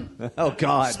Mitch in? Oh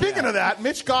God. Speaking of that,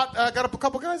 Mitch got a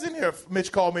couple guys in here.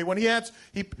 Mitch called me when he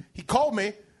called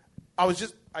me.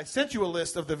 I sent you a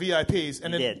list of the VIPs,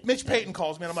 and then Mitch Payton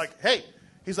calls me, and I'm like, hey,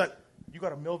 he's like, you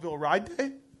got a Millville ride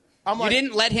day? I'm like, you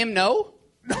didn't let him know?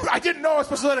 No, I didn't know I was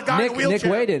supposed to let a guy in a wheelchair.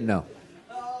 Nick Way didn't know.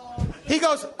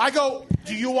 I go,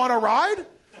 do you want to ride?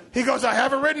 He goes, I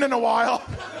haven't ridden in a while.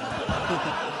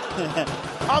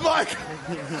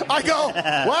 I go,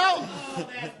 well,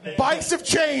 bikes have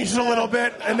changed a little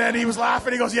bit. And then he was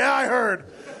laughing. He goes, yeah, I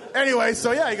heard. Anyway,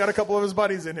 so yeah, he got a couple of his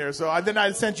buddies in here. So then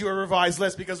I sent you a revised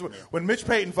list because when Mitch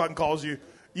Payton fucking calls you,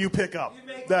 you pick up.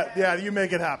 You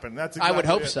make it happen. That's exactly I would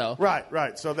hope it. so.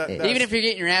 Right. So that's, even if you're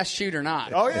getting your ass chewed or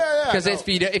not. Oh yeah. Because no.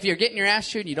 if you're getting your ass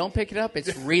chewed and you don't pick it up,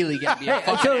 it's really gonna be a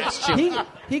fucking ass chew.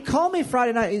 He called me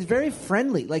Friday night. He's very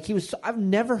friendly. Like I've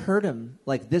never heard him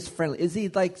like this friendly. Is he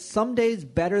like some days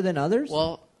better than others?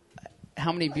 Well,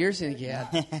 how many beers did he get?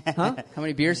 Huh? How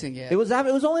many beers did he get? It was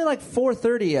only like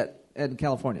 4:30 in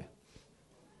California.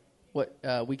 What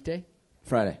weekday?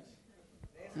 Friday.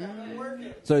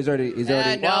 So he's already.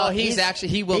 No, he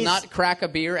will not crack a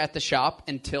beer at the shop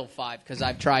until 5 because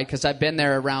I've tried because I've been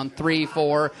there around 3,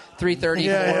 4,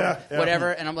 3:30, 4,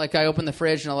 whatever, and I'm like I open the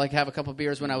fridge and I'll like have a couple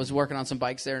beers when I was working on some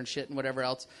bikes there and shit and whatever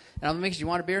else, and I'm like, do you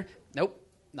want a beer? Nope,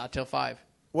 not till 5.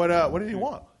 What did he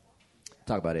want?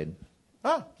 Talk about Aiden.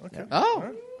 Oh, okay.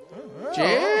 Oh.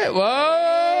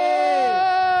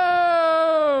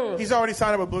 Whoa! He's already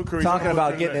signed up with Blue Crew. Talking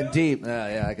about getting in deep.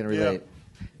 Yeah, I can relate.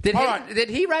 Did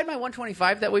he ride my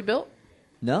 125 that we built?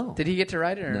 No. Did he get to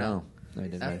ride it or no? No, he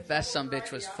didn't. That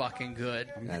sumbitch was fucking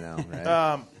good. I know, right?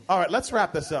 All right, let's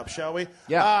wrap this up, shall we?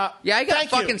 Yeah. I got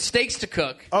fucking steaks to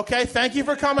cook. Okay, thank you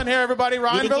for coming here, everybody.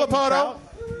 Ryan Villopoto.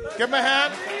 Give him a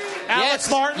hand. Alex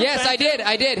Martin. Yes, I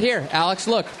did. Here, Alex,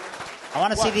 look. I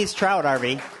want to see these trout,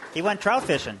 RV. He went trout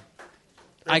fishing.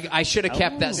 I should have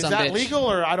kept that Is sumbitch. that legal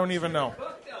or I don't even know?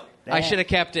 I should have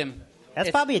kept him. That's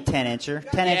probably a 10-incher.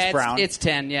 10-inch brown. It's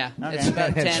 10, yeah. Okay. It's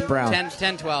about 10, brown.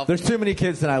 10, 12. There's too many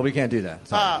kids tonight. We can't do that.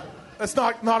 It's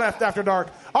not after dark.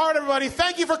 All right, everybody.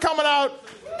 Thank you for coming out.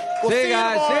 We'll See you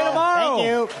guys. tomorrow. See you tomorrow. Thank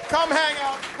you. Come hang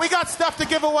out. We got stuff to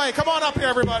give away. Come on up here,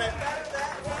 everybody.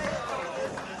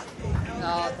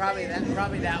 No, probably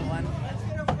that one.